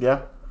 Fair.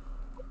 Yeah.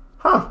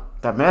 Huh.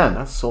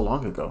 That's so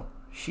long ago.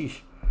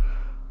 Sheesh.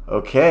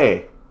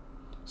 Okay.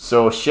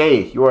 So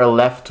Shay, you are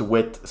left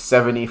with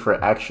 70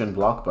 for action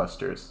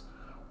blockbusters.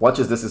 Watch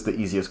as this is the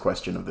easiest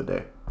question of the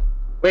day.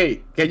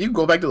 Wait, can you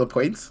go back to the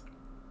points?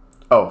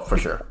 Oh, for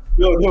sure.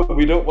 No,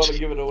 we don't want to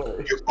give it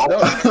away. You're all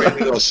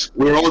betraying us.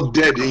 We're all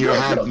dead in your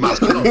hands,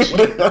 Master.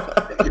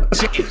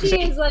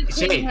 She's like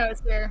Shay, cleaning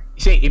house here.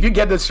 Shay, if you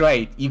get this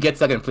right, you get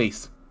second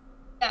place.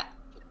 Yeah.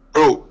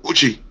 Bro,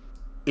 Uchi,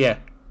 Yeah.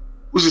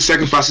 who's the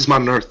second fastest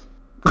man on Earth?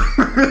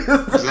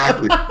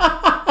 Exactly.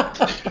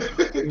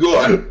 Go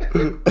on.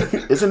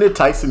 Isn't it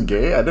Tyson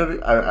Gay?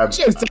 I'm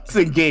Shit, that's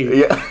a game.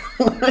 yeah.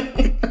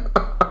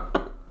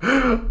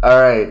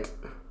 All right.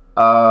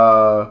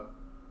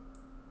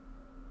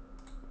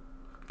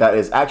 That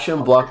is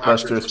action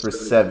blockbusters for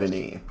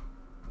 70.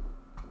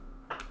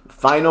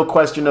 Final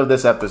question of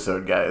this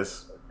episode,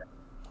 guys.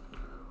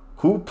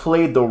 Who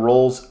played the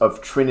roles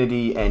of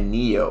Trinity and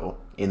Neo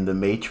in The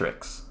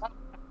Matrix?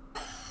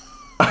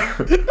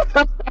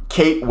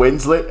 Kate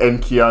Winslet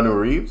and Keanu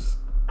Reeves?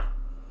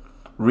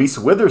 Reese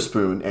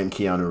Witherspoon and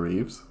Keanu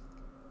Reeves?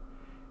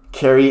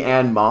 Carrie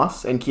Ann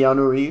Moss and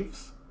Keanu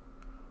Reeves?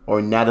 Or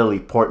Natalie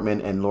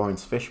Portman and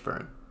Lawrence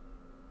Fishburne?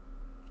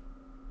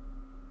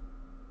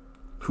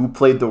 Who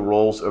played the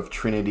roles of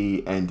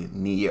Trinity and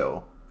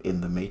Neo in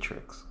The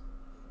Matrix?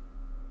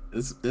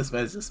 This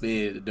man's just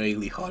made it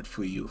annoyingly hard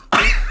for you.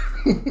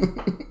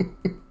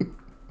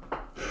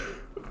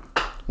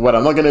 What,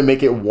 I'm not gonna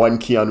make it one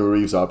Keanu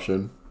Reeves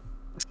option.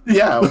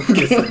 Yeah,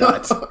 obviously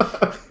not.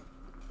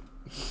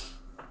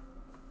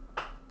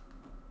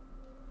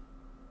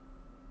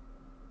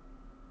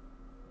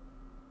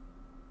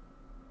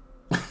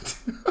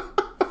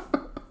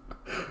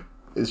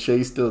 Is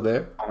Shay still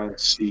there? I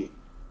see.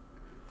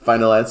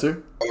 Final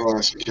answer? I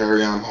want to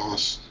carry on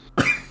Moss.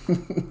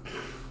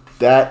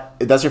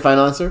 That's your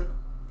final answer?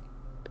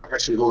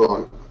 Actually, hold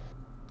on.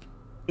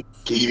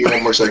 Can you give me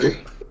 1 more second?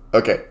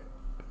 Okay.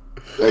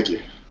 Thank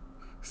you.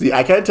 See,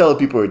 I can't tell if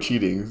people are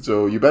cheating,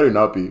 so you better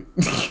not be.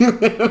 Hey,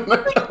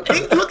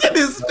 look at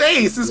his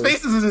face. His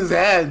face is in his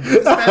hand.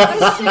 This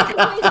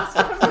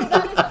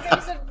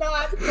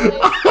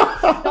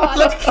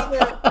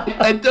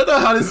I don't know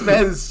how this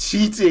man is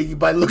cheating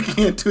by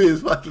looking into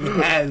his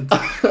fucking hand.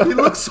 He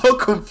looks so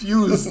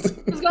confused.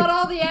 He's got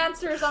all the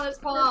answers on his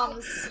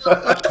palms.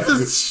 This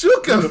is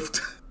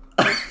shooketh.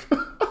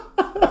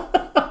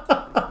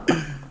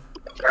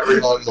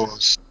 Carry on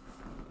Moss.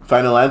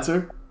 Final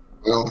answer?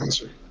 Well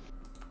answer.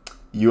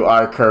 You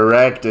are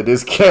correct. It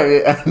is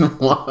Carrie Ann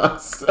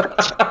Moss.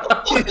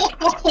 Thank you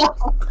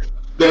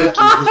very much.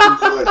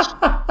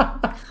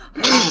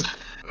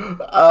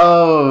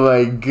 Oh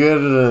my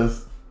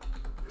goodness.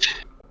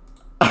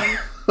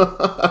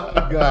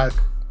 God.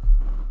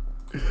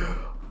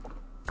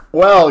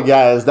 Well,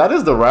 guys, that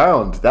is the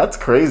round. That's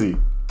crazy.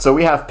 So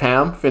we have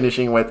Pam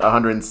finishing with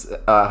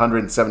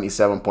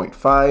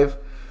 177.5,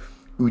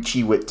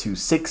 Uchi with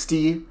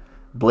 260,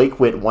 Blake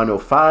with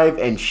 105,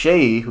 and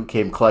Shay, who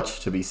came clutch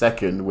to be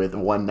second, with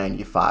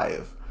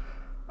 195.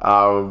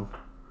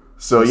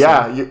 So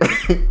yeah,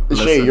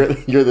 Shay,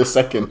 you're the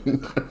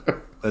second.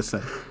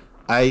 Listen,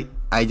 I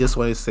just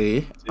want to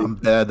say I'm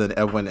better than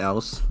everyone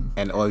else,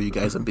 and all of you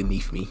guys are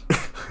beneath me.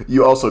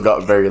 You also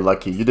got very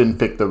lucky. You didn't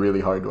pick the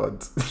really hard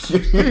ones.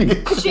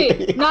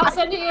 She not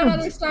sending you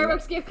another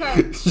Starbucks gift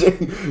card.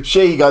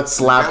 Shay got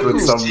slapped with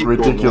some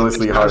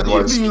ridiculously hard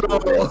ones.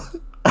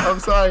 I'm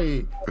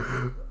sorry.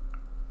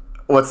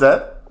 What's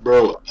that?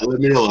 Bro, let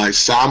me realize,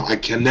 Sam, I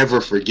can never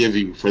forgive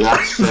you for that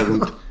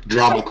 7th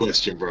drama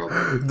question, bro.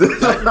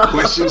 That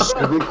question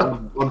 7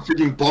 on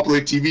freaking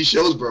popular TV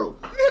shows, bro.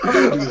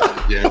 Don't do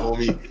that again,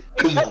 homie.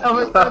 Come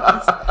on, bro.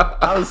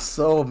 I was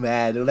so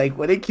mad. Like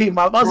when it came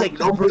out, I was like,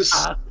 Numbers.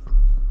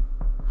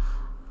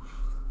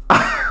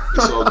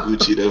 It's all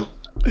Gucci, though.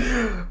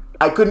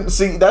 I couldn't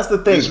see. That's the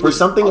thing. For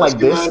something like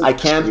this, I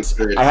can't.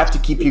 I have to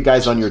keep you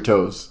guys on your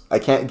toes. I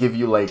can't give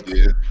you like.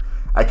 Yeah.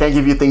 I can't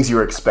give you things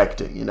you're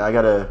expecting. You know, I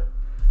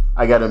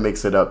gotta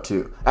mix it up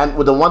too. And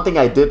the one thing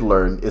I did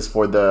learn is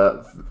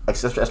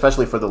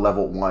especially for the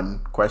level 1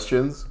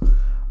 questions,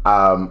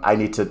 I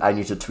need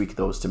to tweak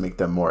those to make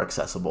them more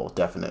accessible.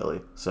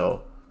 Definitely.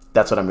 So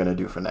that's what I'm gonna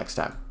do for next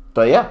time.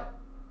 But yeah,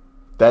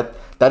 that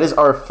is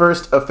our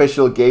first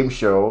official game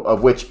show,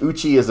 of which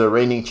Uchi is a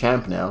reigning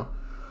champ now.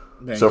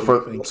 Thank So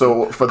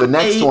you. for the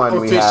next one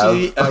we have.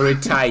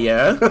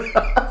 Retire.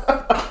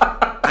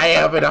 I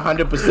have an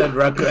 100%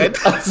 record.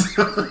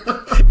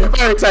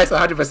 If I retire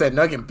 100%,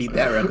 no one can beat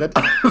that record.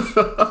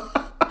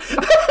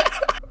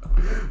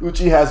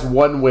 Uchi has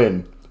 1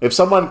 win. If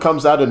someone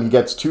comes out and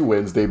gets 2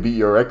 wins, they beat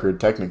your record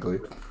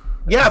technically.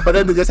 Yeah, but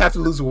then they just have to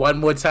lose one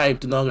more time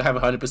to not have a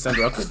 100%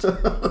 record.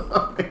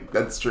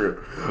 That's true.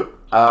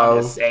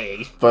 Just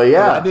saying. But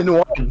yeah. I didn't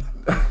win.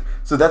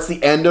 So that's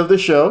the end of the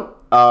show.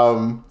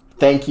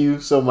 Thank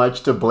you so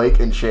much to Blake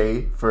and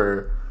Shay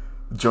for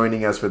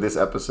joining us for this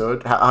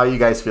episode. How are you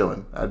guys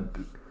feeling?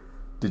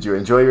 Did you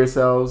enjoy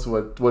yourselves?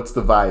 What's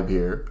the vibe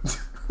here?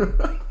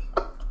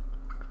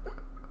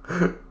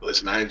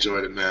 Listen, I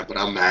enjoyed it, man, but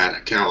I'm mad. I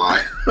can't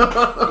lie.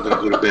 I'm gonna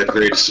go to bed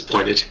very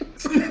disappointed.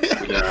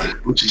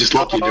 Which is just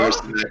lucky yours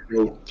tonight,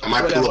 bro. I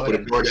might pull up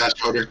with a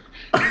DoorDash order.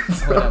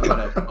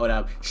 Hold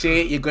up.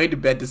 Shay, you're going to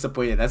bed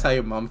disappointed. That's how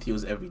your mom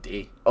feels every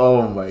day.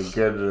 Oh my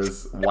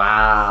goodness!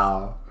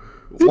 Wow!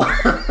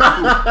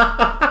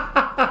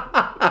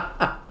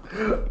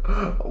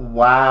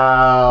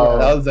 Wow!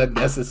 That was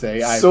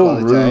unnecessary. I So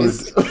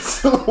apologize. rude.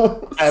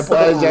 I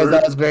apologize.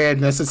 That was very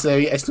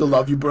unnecessary. I still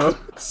love you, bro.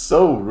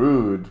 So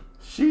rude.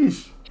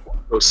 Sheesh.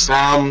 So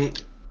Sam,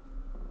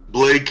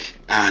 Blake,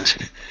 and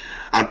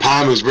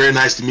Pam, it was very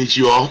nice to meet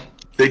you all.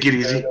 Take it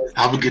easy.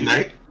 Have a good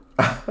night.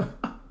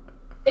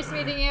 Nice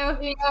meeting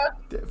you.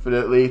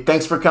 Definitely.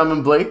 Thanks for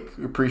coming, Blake.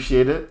 We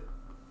appreciate it.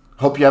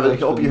 Hope you had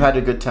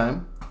a good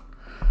time.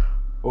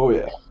 Oh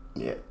yeah.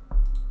 Yeah.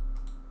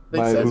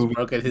 Blake My says movie-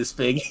 broke at his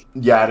thing.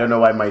 Yeah, I don't know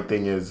why my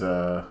thing is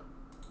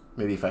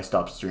maybe if I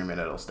stop streaming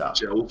it'll stop.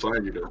 Yeah, we'll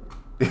find you though.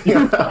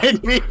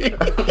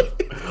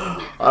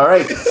 All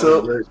right.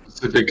 So Very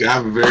specific. I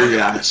have a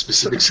very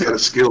specific set of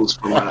skills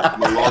from my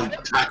long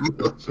time.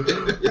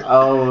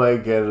 oh my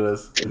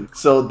goodness.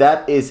 So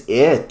that is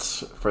it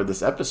for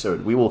this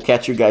episode. We will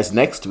catch you guys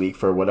next week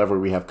for whatever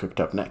we have cooked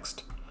up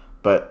next.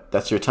 But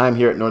that's your time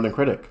here at Northern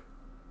Critic.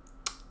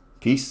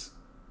 Peace.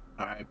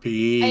 All right,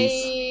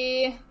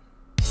 peace. Bye.